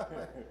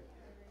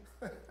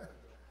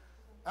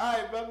 All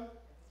right, brother.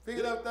 Pick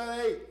it up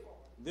 38.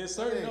 Then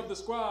certain of the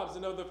scribes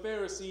and of the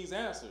Pharisees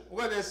answered.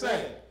 What they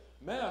saying?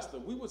 Master,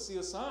 we would see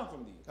a sign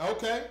from thee.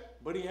 Okay.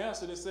 But he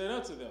answered and said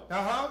unto them,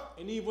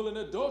 An evil and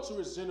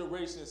adulterous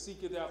generation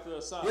seeketh after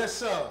a sign. Yes,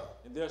 sir.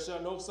 And there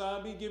shall no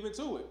sign be given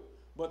to it,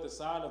 but the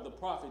sign of the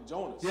prophet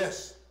Jonas.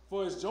 Yes.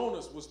 For as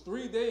Jonas was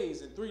 3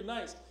 days and 3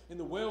 nights in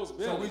the whale's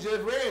belly, So we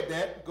just read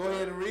that. Go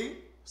ahead and read.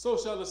 so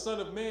shall the Son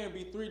of Man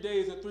be 3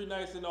 days and 3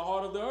 nights in the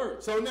heart of the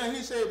earth. So now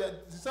he said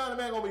that the Son of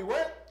Man going to be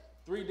what?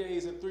 3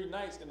 days and 3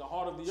 nights in the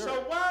heart of the So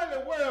earth. why in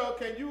the world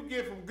can you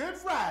get from Good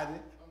Friday?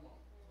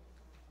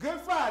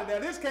 Good Friday. Now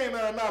this came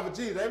out of the mouth of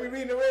Jesus. Let me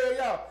read the red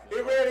y'all.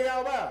 It read in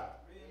y'all mouth.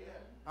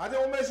 I just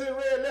want to make sure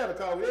it's red letter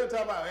because they're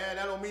talking about, man,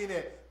 that don't mean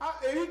that.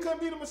 If he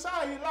couldn't be the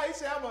Messiah, he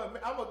said, well,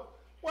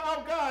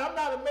 I'm God. I'm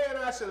not a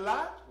man I should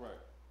lie. Right.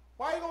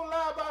 Why you going to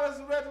lie about us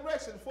in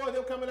resurrection before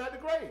him coming out the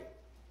grave?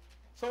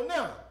 So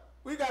now,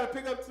 we got to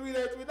pick up 3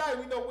 days, 3 nights.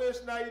 We know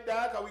Wednesday night he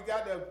died because we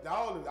got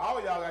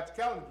all y'all got the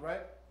calendars,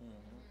 right?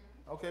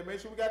 Mm-hmm. Okay, make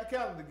sure we got the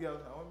calendar together.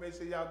 I want to make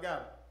sure y'all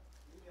got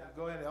it.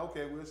 Go in there.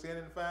 Okay, we'll send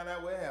in and find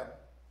out what happened.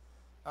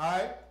 All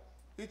right?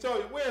 He told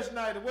you Wednesday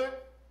night and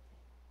what?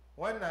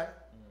 1 night.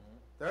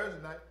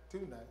 Thursday night, 2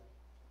 nights.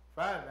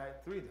 Friday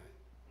night, 3 nights.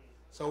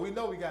 So we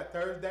know we got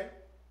Thursday,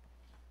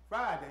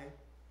 Friday,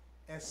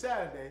 and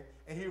Saturday,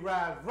 and he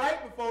arrived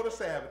right before the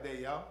Sabbath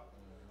day, y'all.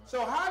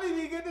 So how did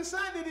he get the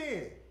Sunday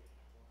then?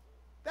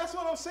 That's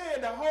what I'm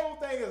saying. The whole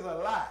thing is a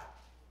lie.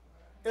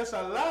 It's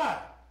a lie.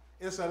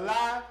 It's a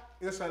lie.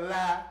 It's a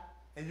lie.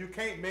 And you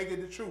can't make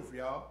it the truth,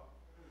 y'all.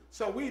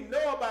 So we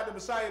know about the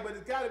Messiah, but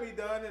it's got to be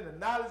done in the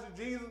knowledge of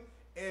Jesus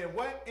and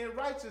what? In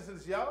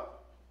righteousness, y'all.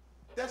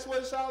 That's what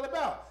it's all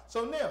about.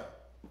 So now,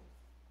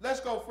 let's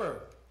go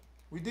further.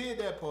 We did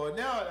that part.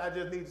 Now I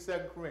just need the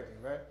 2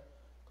 Corinthians, right?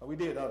 Because we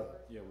did the other one.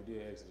 Yeah, we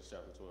did Exodus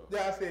chapter 12.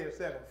 Yeah, I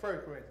said 1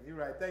 Corinthians. You're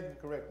right. Thank you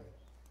for correcting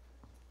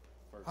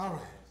me.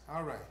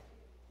 All right.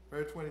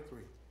 Verse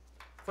 23.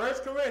 1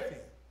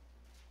 Corinthians.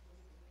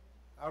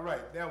 All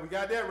right. Now we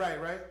got that right?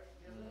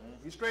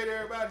 Mm-hmm. We straight,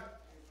 everybody?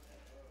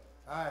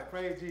 All right.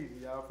 Praise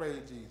Jesus, y'all.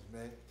 Praise Jesus,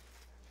 man.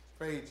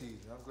 Praise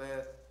Jesus. I'm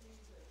glad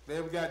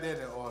we got that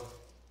in order.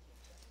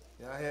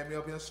 Y'all had me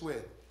up here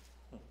sweating.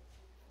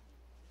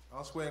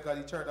 I'm sweating because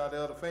he turned out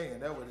the other fan.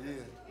 That's what it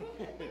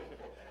is.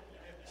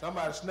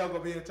 Somebody snuck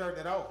up here and turned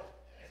it off.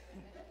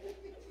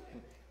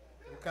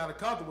 I'm kind of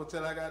comfortable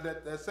till I got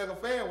that second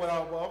fan went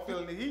off. Well, I'm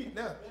feeling the heat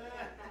now.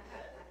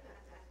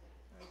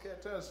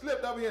 I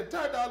slipped up here and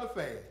turned out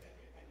the fan.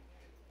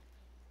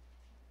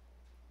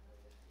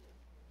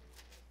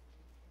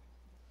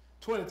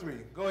 (23).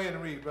 Go ahead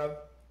and read, brother.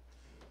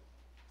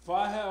 For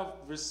I have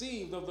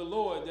received of the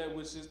Lord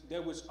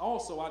that which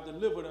also I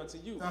delivered unto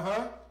you,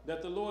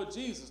 that the Lord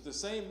Jesus, the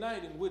same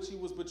night in which he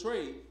was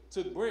betrayed,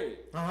 took bread.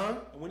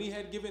 And when he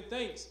had given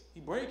thanks,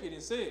 he brake it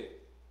and said,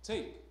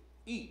 Take,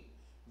 eat.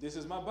 This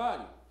is my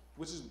body,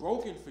 which is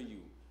broken for you.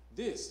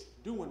 This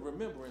do in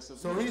remembrance of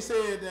me. So he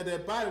said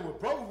that body was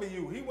broken for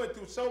you. He went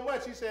through so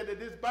much. He said that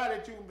this body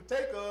that you can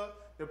partake of,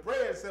 the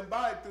bread is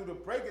symbolic through the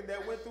breaking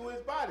that went through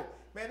his body.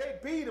 Man, they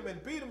beat him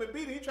and beat him and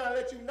beat him. He trying to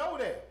let you know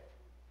that.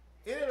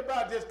 It ain't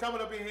about just coming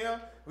up in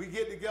here, we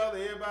get together,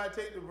 everybody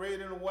take the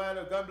bread and the wine,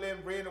 or gumbless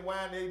and bread and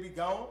wine, they be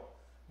gone.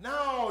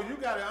 No, you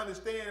got to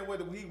understand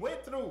what he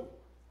went through.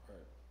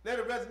 Right. Let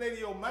it resonate in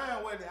your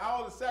mind what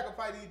all the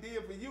sacrifice he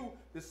did for you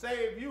to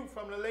save you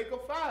from the lake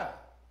of fire.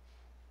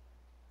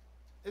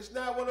 It's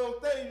not one of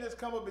those things you just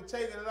come up and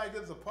take it like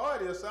it's a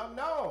party or something.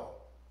 No.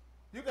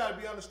 You got to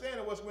be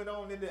understanding what's going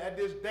on at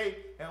this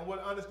date and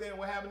understanding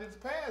what happened in the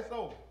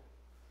Passover.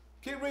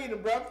 Keep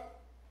reading, brother.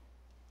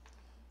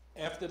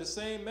 After the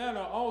same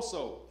manner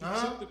also, he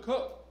took the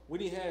cup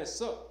when he had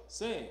supped,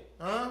 saying,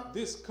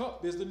 This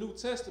cup is the New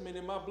Testament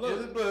in my blood.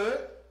 Is it blood?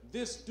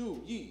 This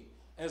do ye,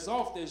 as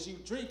oft as you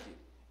drink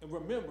it, in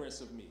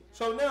remembrance of me.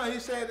 So now he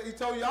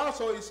told you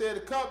also, he said the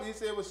cup, he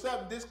said, what's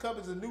up? This cup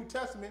is the New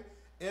Testament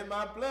in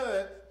my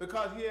blood,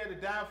 because he had to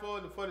die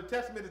for the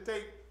testament to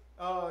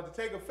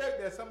take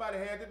effect, that somebody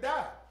had to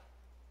die.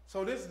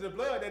 So this is the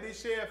blood that he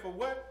shed for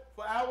what?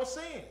 For our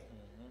sin.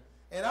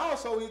 And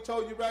also he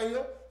told you right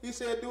here, he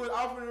said, do it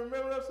often in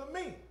remembrance of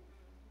me.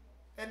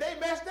 And they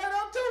messed that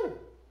up too.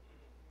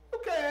 You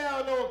can't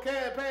have no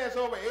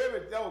Passover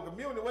every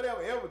communion,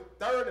 whatever, every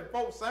third and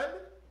fourth Sunday.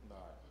 No,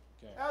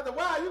 you can't. After a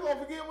while, you're gonna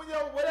forget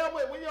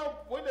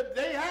when the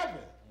day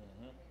happened.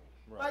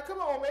 Right. Like, come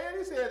on, man.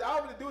 He said, I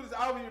want to do this,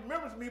 I want to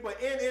remember me,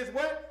 but in his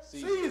what?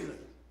 Season.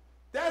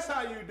 That's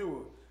how you do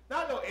it.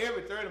 Not no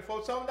every third and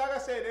fourth. Something like I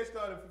said, they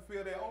started to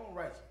fulfill their own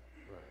righteousness.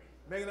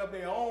 Right. Making up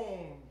their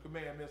own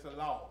commandments and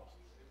laws.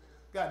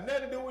 Got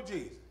nothing to do with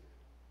Jesus.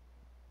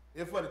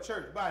 It's for the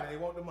church body. They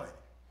want the money.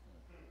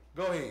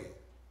 Go ahead.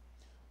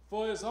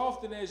 For as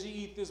often as ye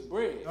eat this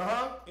bread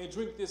and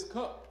drink this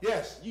cup,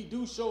 yes, ye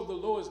do show the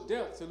Lord's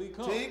death till he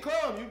come. Till he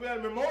come. You better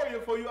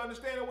memorial for you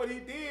understanding what he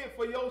did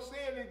for your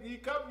sin. And he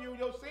covered you with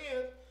your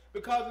sins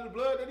because of the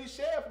blood that he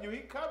shed for you. He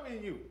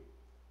covering you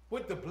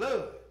with the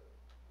blood,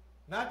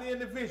 not the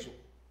individual.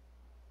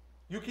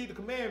 You keep the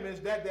commandments,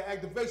 that the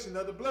activation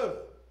of the blood,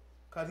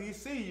 because he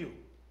see you.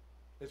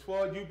 As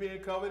far as you being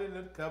covered in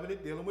the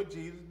covenant dealing with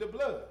Jesus, the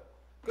blood.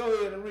 Go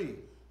ahead and read.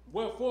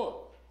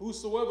 Wherefore,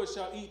 whosoever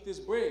shall eat this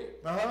bread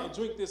and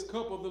drink this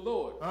cup of the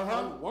Lord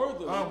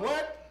unworthily.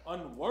 What?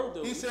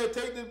 Unworthily. He said,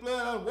 take this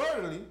blood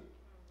unworthily.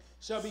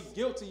 shall be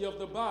guilty of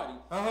the body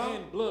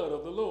and blood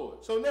of the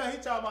Lord. So now he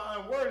talking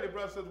about unworthy,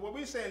 brothers. So what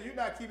we saying, you're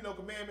not keeping no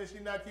commandments,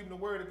 you're not keeping the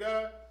word of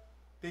God,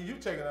 then you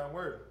take it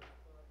unworthy.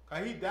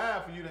 Because he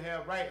died for you to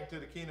have right into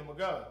the kingdom of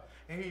God.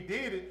 And he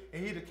did it,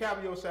 and he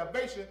declared your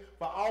salvation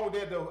for all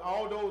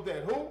those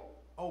that who?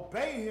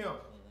 Obey him.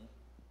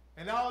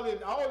 And all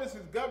this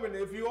is governed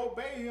if you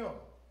obey him.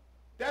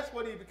 That's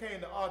what he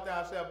became the author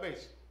of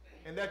salvation.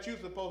 And that you're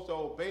supposed to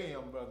obey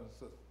him, brothers and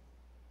sisters.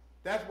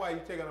 That's why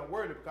you take it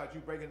unworthy, because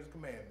you're breaking his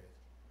commandments.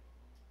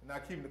 And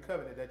not keeping the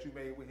covenant that you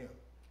made with him.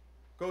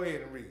 Go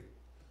ahead and read.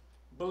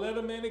 But let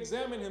a man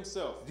examine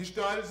himself. You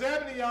start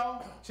examining,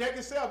 y'all. Check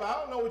yourself. I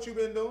don't know what you've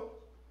been doing.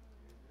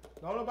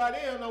 Don't nobody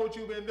else know what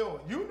you've been doing.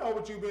 You know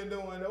what you've been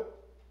doing, though.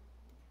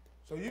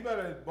 So you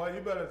better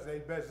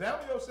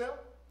examine yourself.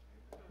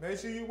 Make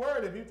sure you're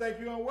worthy. If you think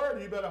you're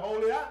unworthy, you better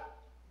hold it out.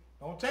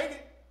 Don't take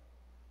it.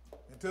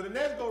 Until the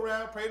next go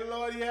round, pray the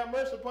Lord he have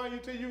mercy upon you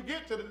till you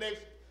get to the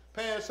next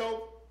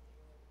Passover.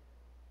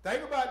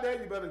 Think about that.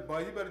 You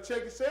better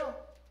check yourself.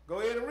 Go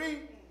ahead and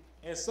read.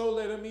 And so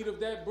let him eat of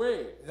that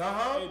bread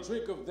and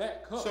drink of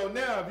that cup. So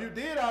now, if you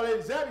did all that,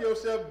 examine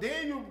yourself,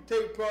 then you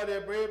take part of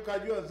that bread,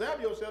 because you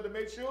examine yourself to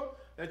make sure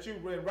that you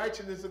in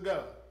righteousness of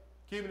God,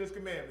 keeping his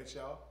commandments,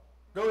 y'all.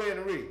 Go ahead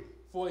and read.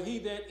 For he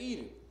that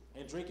eateth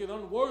and drinketh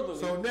unworthily.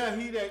 So now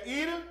he that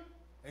eateth,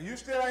 and you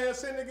still out here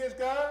sinning against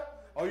God,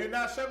 or you're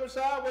not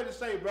circumcised, what to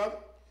say, brother?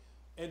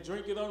 And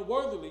drinketh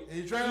unworthily. And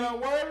you drinking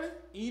unworthily?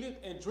 Eateth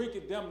and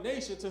drinketh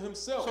damnation to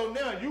himself. So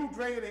now you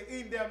drinking and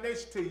eating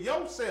damnation to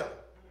yourself.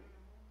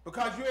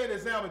 Because you ain't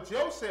examined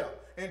yourself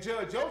and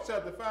judge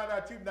yourself to find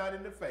out you're not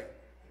in the faith.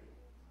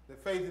 The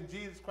faith in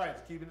Jesus Christ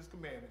is keeping his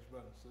commandments,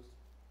 brothers and sisters.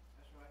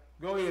 That's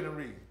right. Go ahead and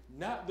read.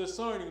 Not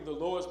discerning the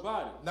Lord's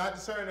body. Not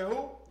discerning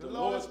who? The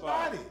Lord's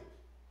body.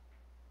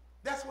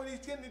 That's what he's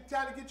trying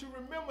to get you to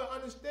remember,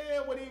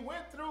 understand what he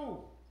went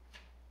through.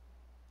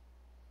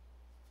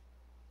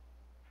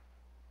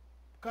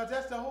 Because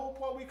that's the whole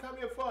point we come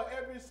here for.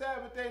 Every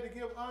Sabbath day to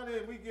give honor,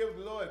 and we give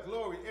the Lord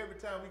glory every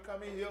time we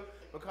come in here,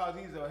 because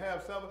he's going to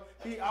have something.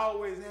 He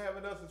always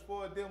having us as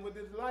far as dealing with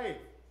this life.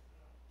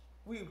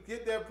 We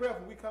get that breath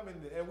and we come in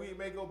and we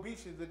make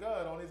obeisance to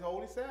God on this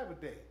holy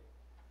Sabbath day.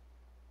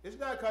 It's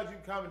not because you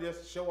come in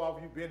just to show off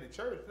you've been to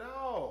church.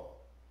 No.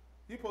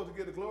 You're supposed to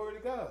give the glory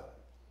to God.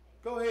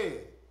 Go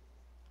ahead.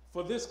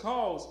 For this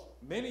cause,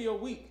 many are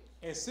weak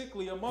and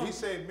sickly among you. He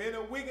said, many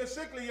are weak and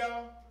sickly,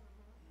 y'all.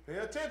 Pay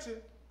attention.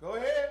 Go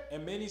ahead.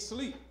 And many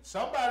sleep.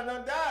 Somebody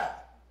done died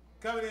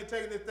coming in and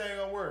taking this thing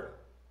unworthy.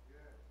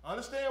 Yeah.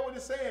 Understand what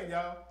it's saying,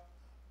 y'all.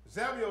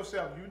 Examine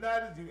yourself.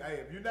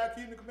 If you're not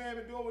keeping the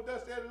commandment, doing what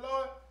thus said the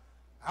Lord,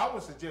 I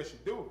would suggest you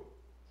do it.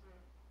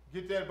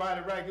 Get that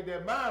body right, get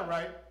that mind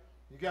right.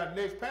 You got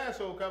the next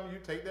Passover coming, you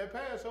take that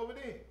Passover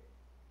then.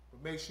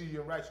 But make sure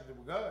you're righteous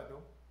with God,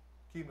 though.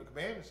 Keep the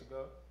commandments of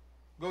God.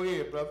 Go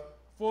ahead, brother.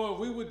 For if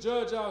we would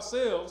judge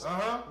ourselves,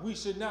 we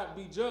should not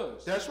be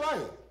judged. That's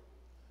right.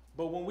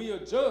 But when we are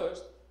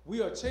judged,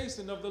 we are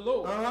chastened of the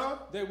Lord,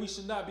 that we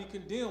should not be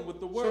condemned with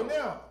the world. So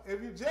now,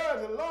 if you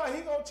judge the Lord,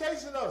 he going to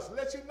chasten us,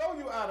 let you know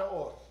you're out of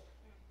order.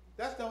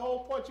 That's the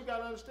whole point you got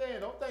to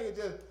understand. Don't think it's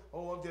just,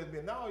 I'm just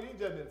being, no, you ain't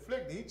just been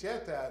afflicted. He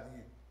chastising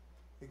you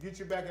to get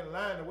you back in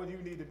line to what you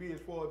need to be as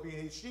far as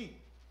being his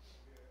sheep.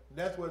 And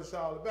that's what it's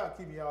all about,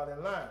 keeping y'all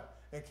in line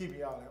and keeping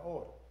y'all in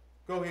order.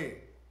 Go ahead.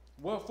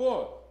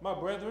 Wherefore, my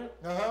brethren,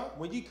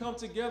 when ye come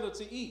together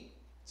to eat,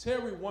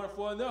 tarry one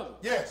for another.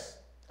 Yes.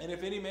 And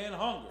if any man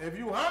hunger. If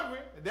you hungry,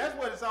 that's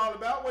what it's all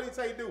about. What did he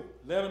say do?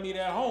 Let him eat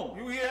at home.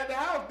 You eat at the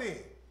house then.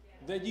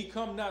 That ye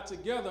come not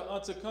together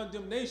unto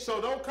condemnation.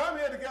 So don't come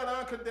here together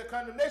unto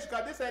condemnation,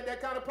 because this ain't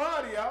that kind of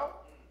party, y'all.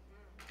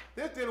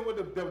 This dealing with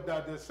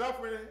the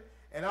suffering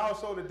and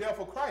also the death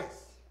of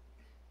Christ.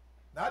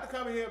 Not to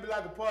come in here and be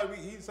like a party,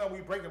 we eating something,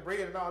 we breaking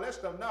bread and all that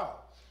stuff. No.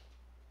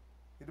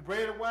 Get the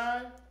bread and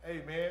wine.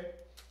 Hey, man.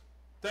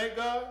 Thank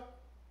God.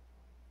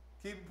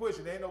 Keep it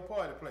pushing. There ain't no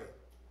party play.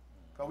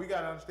 Because we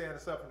got to understand the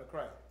suffering of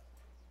Christ.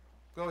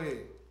 Go ahead.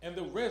 And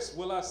the rest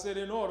will I set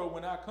in order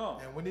when I come.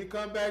 And when he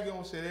come back, he's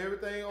going to set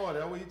everything in order.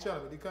 That's what he's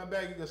telling me. When he come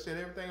back, he's going to set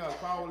everything in order.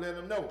 Paul will let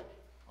him know.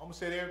 I'm going to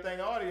set everything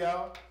in order,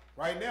 y'all.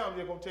 Right now, I'm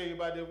just going to tell you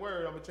about that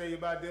word. I'm going to tell you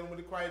about dealing with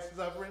the Christ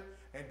suffering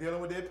and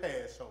dealing with that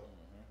Passover.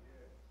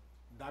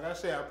 Like I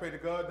said, I pray to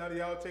God none of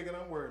y'all take it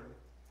unworthily.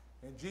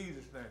 In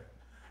Jesus' name.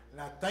 And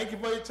I thank you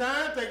for your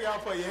time. Thank y'all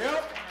for your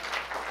help.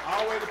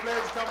 Always a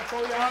pleasure coming for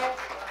y'all.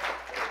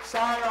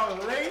 Sorry I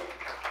was late.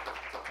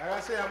 Like I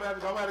said, I'm going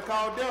to have to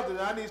call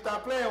Delta. I need to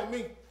stop playing with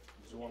me.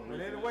 But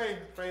anyway,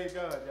 praise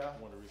God, y'all.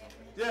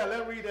 Yeah,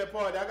 let's read that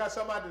part. I got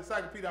something out of the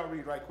encyclopedia I'll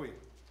read right quick.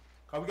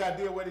 Because we got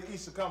to deal with where the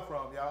Easter come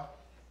from, y'all.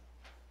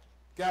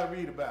 Got to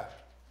read about it.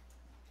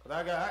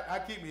 Because I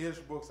keep my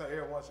history books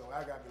every once in a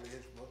while. I got me a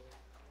history book.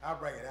 I'll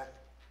bring it out.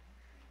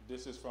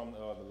 This is from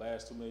the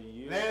last 2 million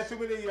years. Last 2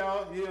 million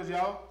years,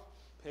 y'all.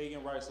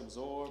 Pagan rights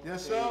absorbed.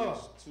 Yes, page sir.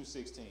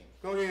 216.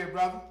 Go ahead,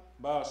 brother.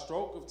 By a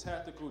stroke of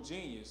tactical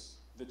genius,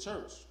 the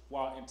church,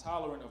 while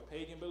intolerant of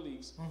pagan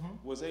beliefs,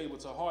 was able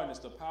to harness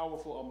the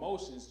powerful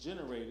emotions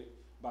generated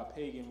by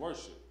pagan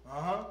worship.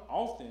 Uh-huh.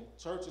 Often,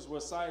 churches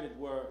were cited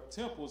where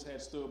temples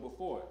had stood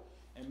before it,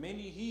 and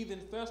many heathen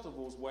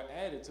festivals were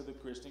added to the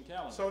Christian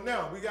calendar. So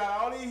now we got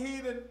all these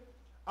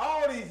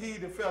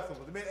heathen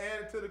festivals been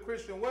added to the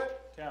Christian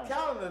what?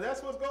 Calendar.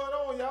 That's what's going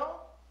on,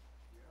 y'all.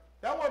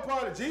 That wasn't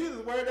part of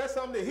Jesus' word. That's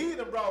something the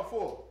heathen brought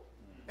forth.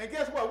 And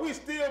guess what? We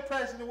still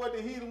practicing what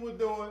the heathen was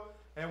doing,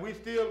 and we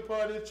still a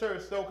part of the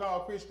church,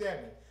 so-called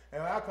Christianity.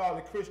 And I call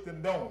it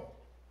Christendom.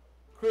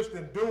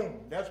 Christian doom.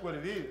 That's what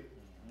it is.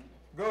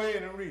 Go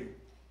ahead and read.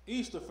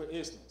 Easter, for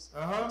instance, a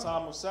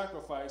time of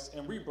sacrifice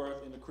and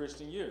rebirth in the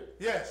Christian year,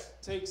 yes,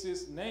 takes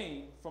its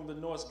name from the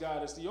Norse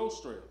goddess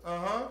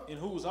IOGIsrael, in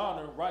whose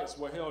honor rites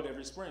were held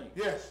every spring.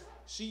 Yes.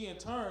 She, in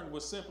turn,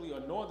 was simply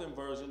a northern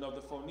version of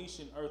the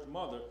Phoenician Earth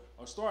Mother,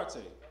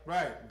 Astarte,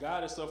 right,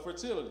 goddess of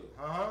fertility.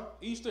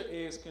 Easter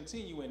eggs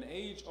continue an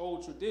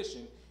age-old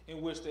tradition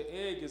in which the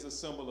egg is a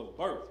symbol of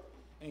birth,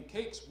 and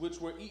cakes which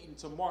were eaten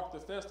to mark the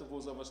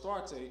festivals of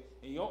Astarte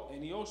and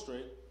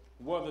IOGIsrael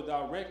were the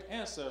direct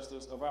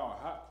ancestors of our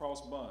hot cross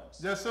buns.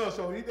 Yes, sir.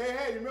 So they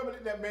had, you remember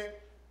that, man?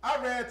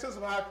 I ran into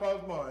some hot cross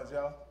buns,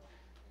 y'all.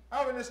 I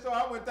went in the store,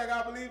 I wouldn't think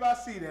I believe I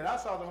see that. I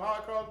saw some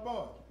hot cross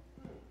buns.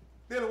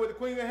 Dealing with the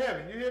Queen of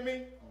Heaven, you hear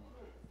me?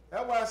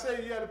 That's why I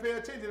say you have to pay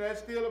attention.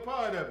 That's still a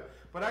part of it.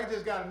 But I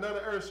just got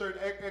another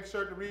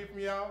excerpt to read from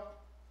y'all.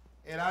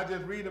 And I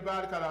just read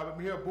about it because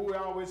I hear Bowie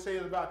always say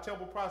it's about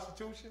temple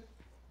prostitution.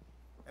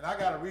 And I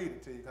got to read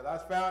it to you because I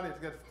found it. It's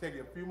going to take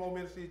you a few more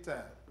minutes of your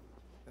time.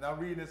 And I'm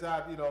reading this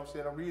out, you know what I'm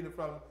saying? I'm reading it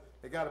from,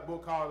 they got a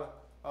book called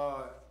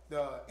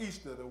the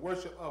Easter, the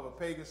worship of a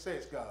pagan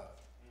sex god.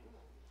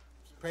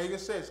 Pagan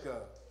sex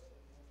god.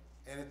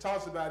 And it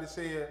talks about, it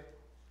said,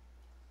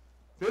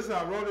 this is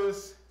how I wrote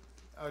this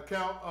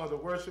account of the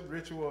worship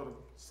ritual of the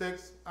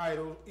sex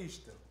idol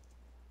Easter.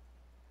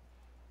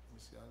 Let me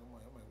see, I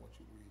might want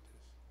you to read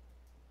this.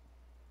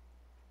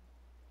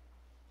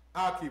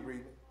 I'll keep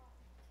reading it.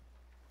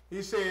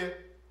 He said,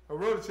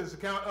 Herodotus'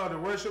 account of the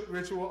worship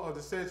ritual of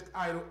the sex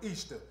idol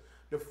Easter.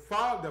 The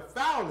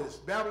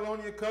foulest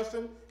Babylonian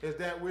custom is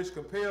that which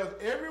compels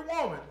every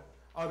woman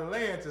of the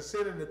land to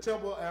sit in the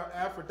temple of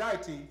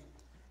Aphrodite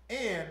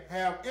and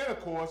have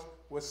intercourse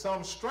with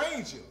some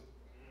stranger.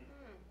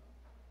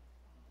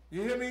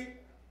 You hear me?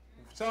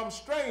 Some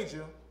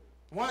stranger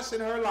once in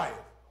her life.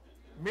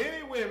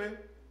 Many women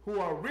who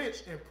are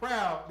rich and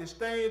proud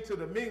disdain to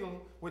the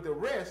mingle with the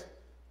rest,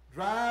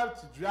 drive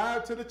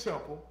to the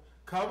temple,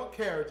 covered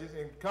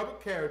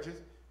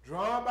carriages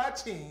drawn by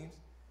teams,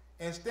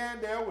 and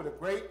stand there with a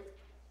great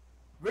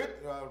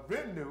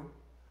retinue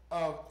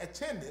of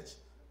attendants,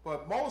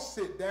 but most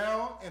sit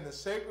down in the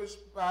sacred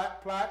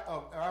plot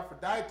of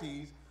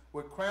Aphrodite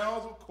with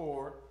crowns of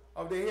cord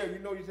of their hair. You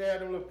know, you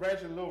had them little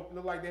branches, look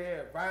like they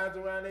had vines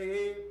around their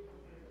head.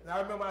 And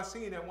I remember I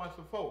seen that once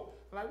before.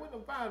 Like, what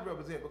them vines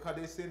represent? Because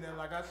they sitting there,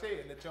 like I said,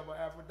 in the temple of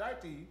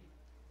Aphrodite.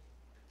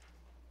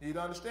 You'd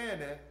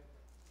understand that.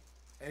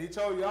 And he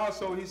told you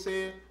also, he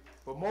said,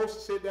 but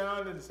most sit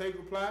down in the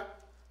sacred plot,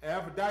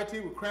 Aphrodite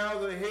with crowns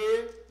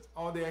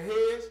on their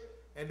heads,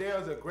 and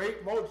there's a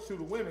great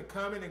multitude of women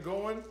coming and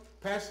going,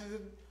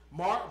 passages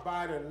marked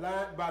by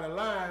the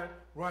line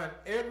run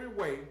every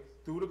way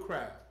through the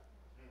crowd,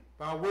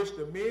 by which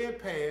the men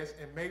pass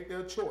and make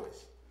their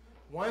choice.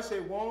 Once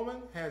a woman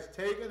has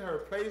taken her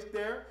place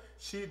there,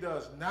 she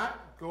does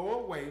not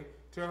go away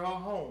to her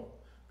home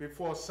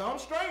before some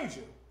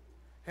stranger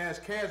has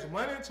cast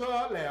money into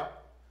her lap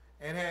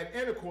and had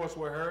intercourse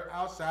with her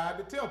outside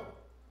the temple.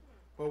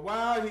 But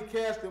while he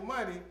cast the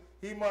money,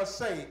 he must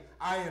say,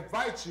 I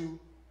invite you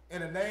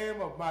in the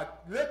name of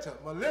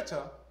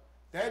Melita,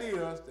 that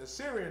is the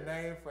Syrian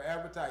name for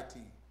Aphrodite.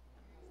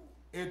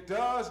 It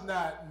does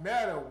not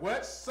matter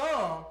what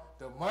sum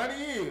the money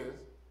is,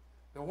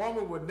 the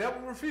woman would never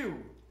refuse,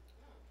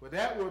 but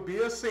that would be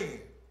a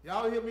sin.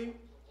 Y'all hear me?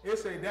 It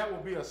say that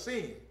would be a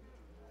sin.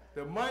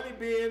 The money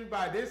being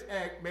by this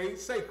act made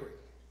sacred.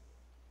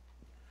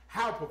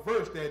 How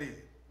perverse that is.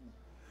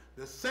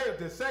 The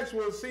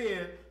sexual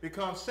sin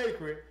becomes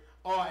sacred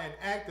or an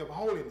act of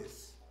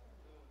holiness.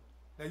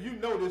 Now you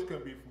know this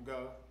couldn't be from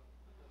God.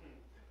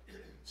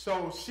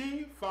 So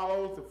she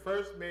follows the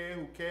first man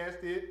who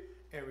cast it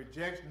and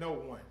rejects no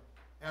one.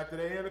 After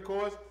their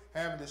intercourse,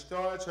 having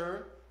discharged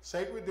her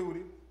sacred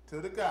duty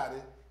to the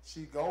goddess,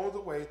 she goes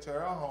away to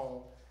her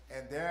home,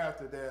 and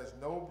thereafter there is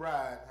no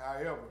bride,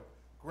 however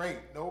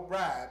great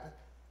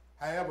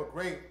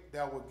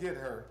that will get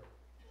her.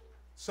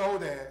 So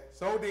then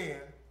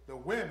the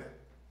women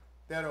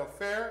that are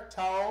fair,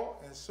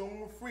 tall, and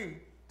soon free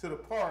to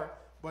depart,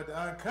 but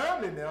the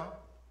uncomely now,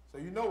 so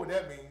you know what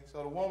that means.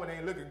 So the woman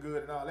ain't looking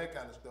good and all that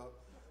kind of stuff.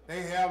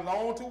 They have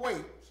long to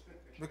wait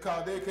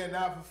because they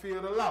cannot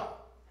fulfill the law.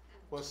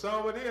 But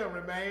some of them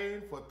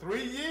remain for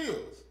 3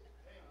 years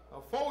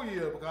or 4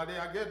 years because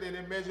I guess they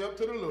didn't measure up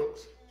to the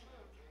looks.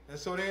 And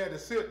so they had to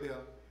sit there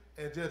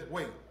and just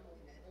wait.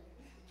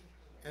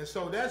 And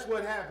so that's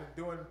what happened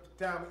during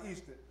the time of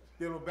Easter,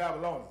 dealing with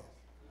Babylonians.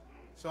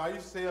 So I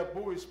used to say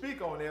Bowie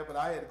speak on there, but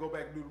I had to go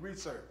back and do the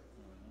research.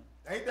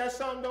 Ain't that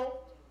something though?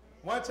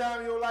 One time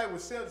in your life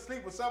was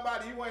sleep with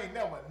somebody you ain't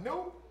never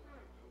knew,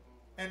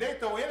 and they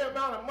throw any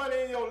amount of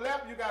money in your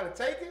lap, you got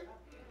to take it.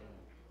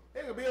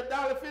 It could be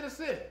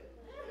 $1.50.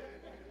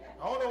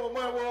 I don't know what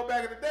money was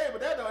back in the day,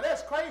 but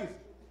that's crazy.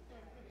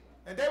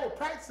 And they were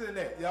practicing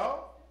that,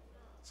 y'all.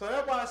 So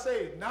that's why I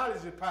say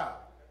knowledge is power,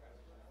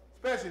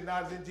 especially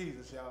knowledge in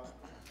Jesus, y'all.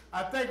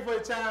 I thank you for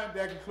your time.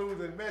 That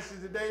concludes the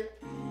message today,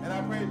 and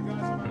I pray to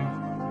God.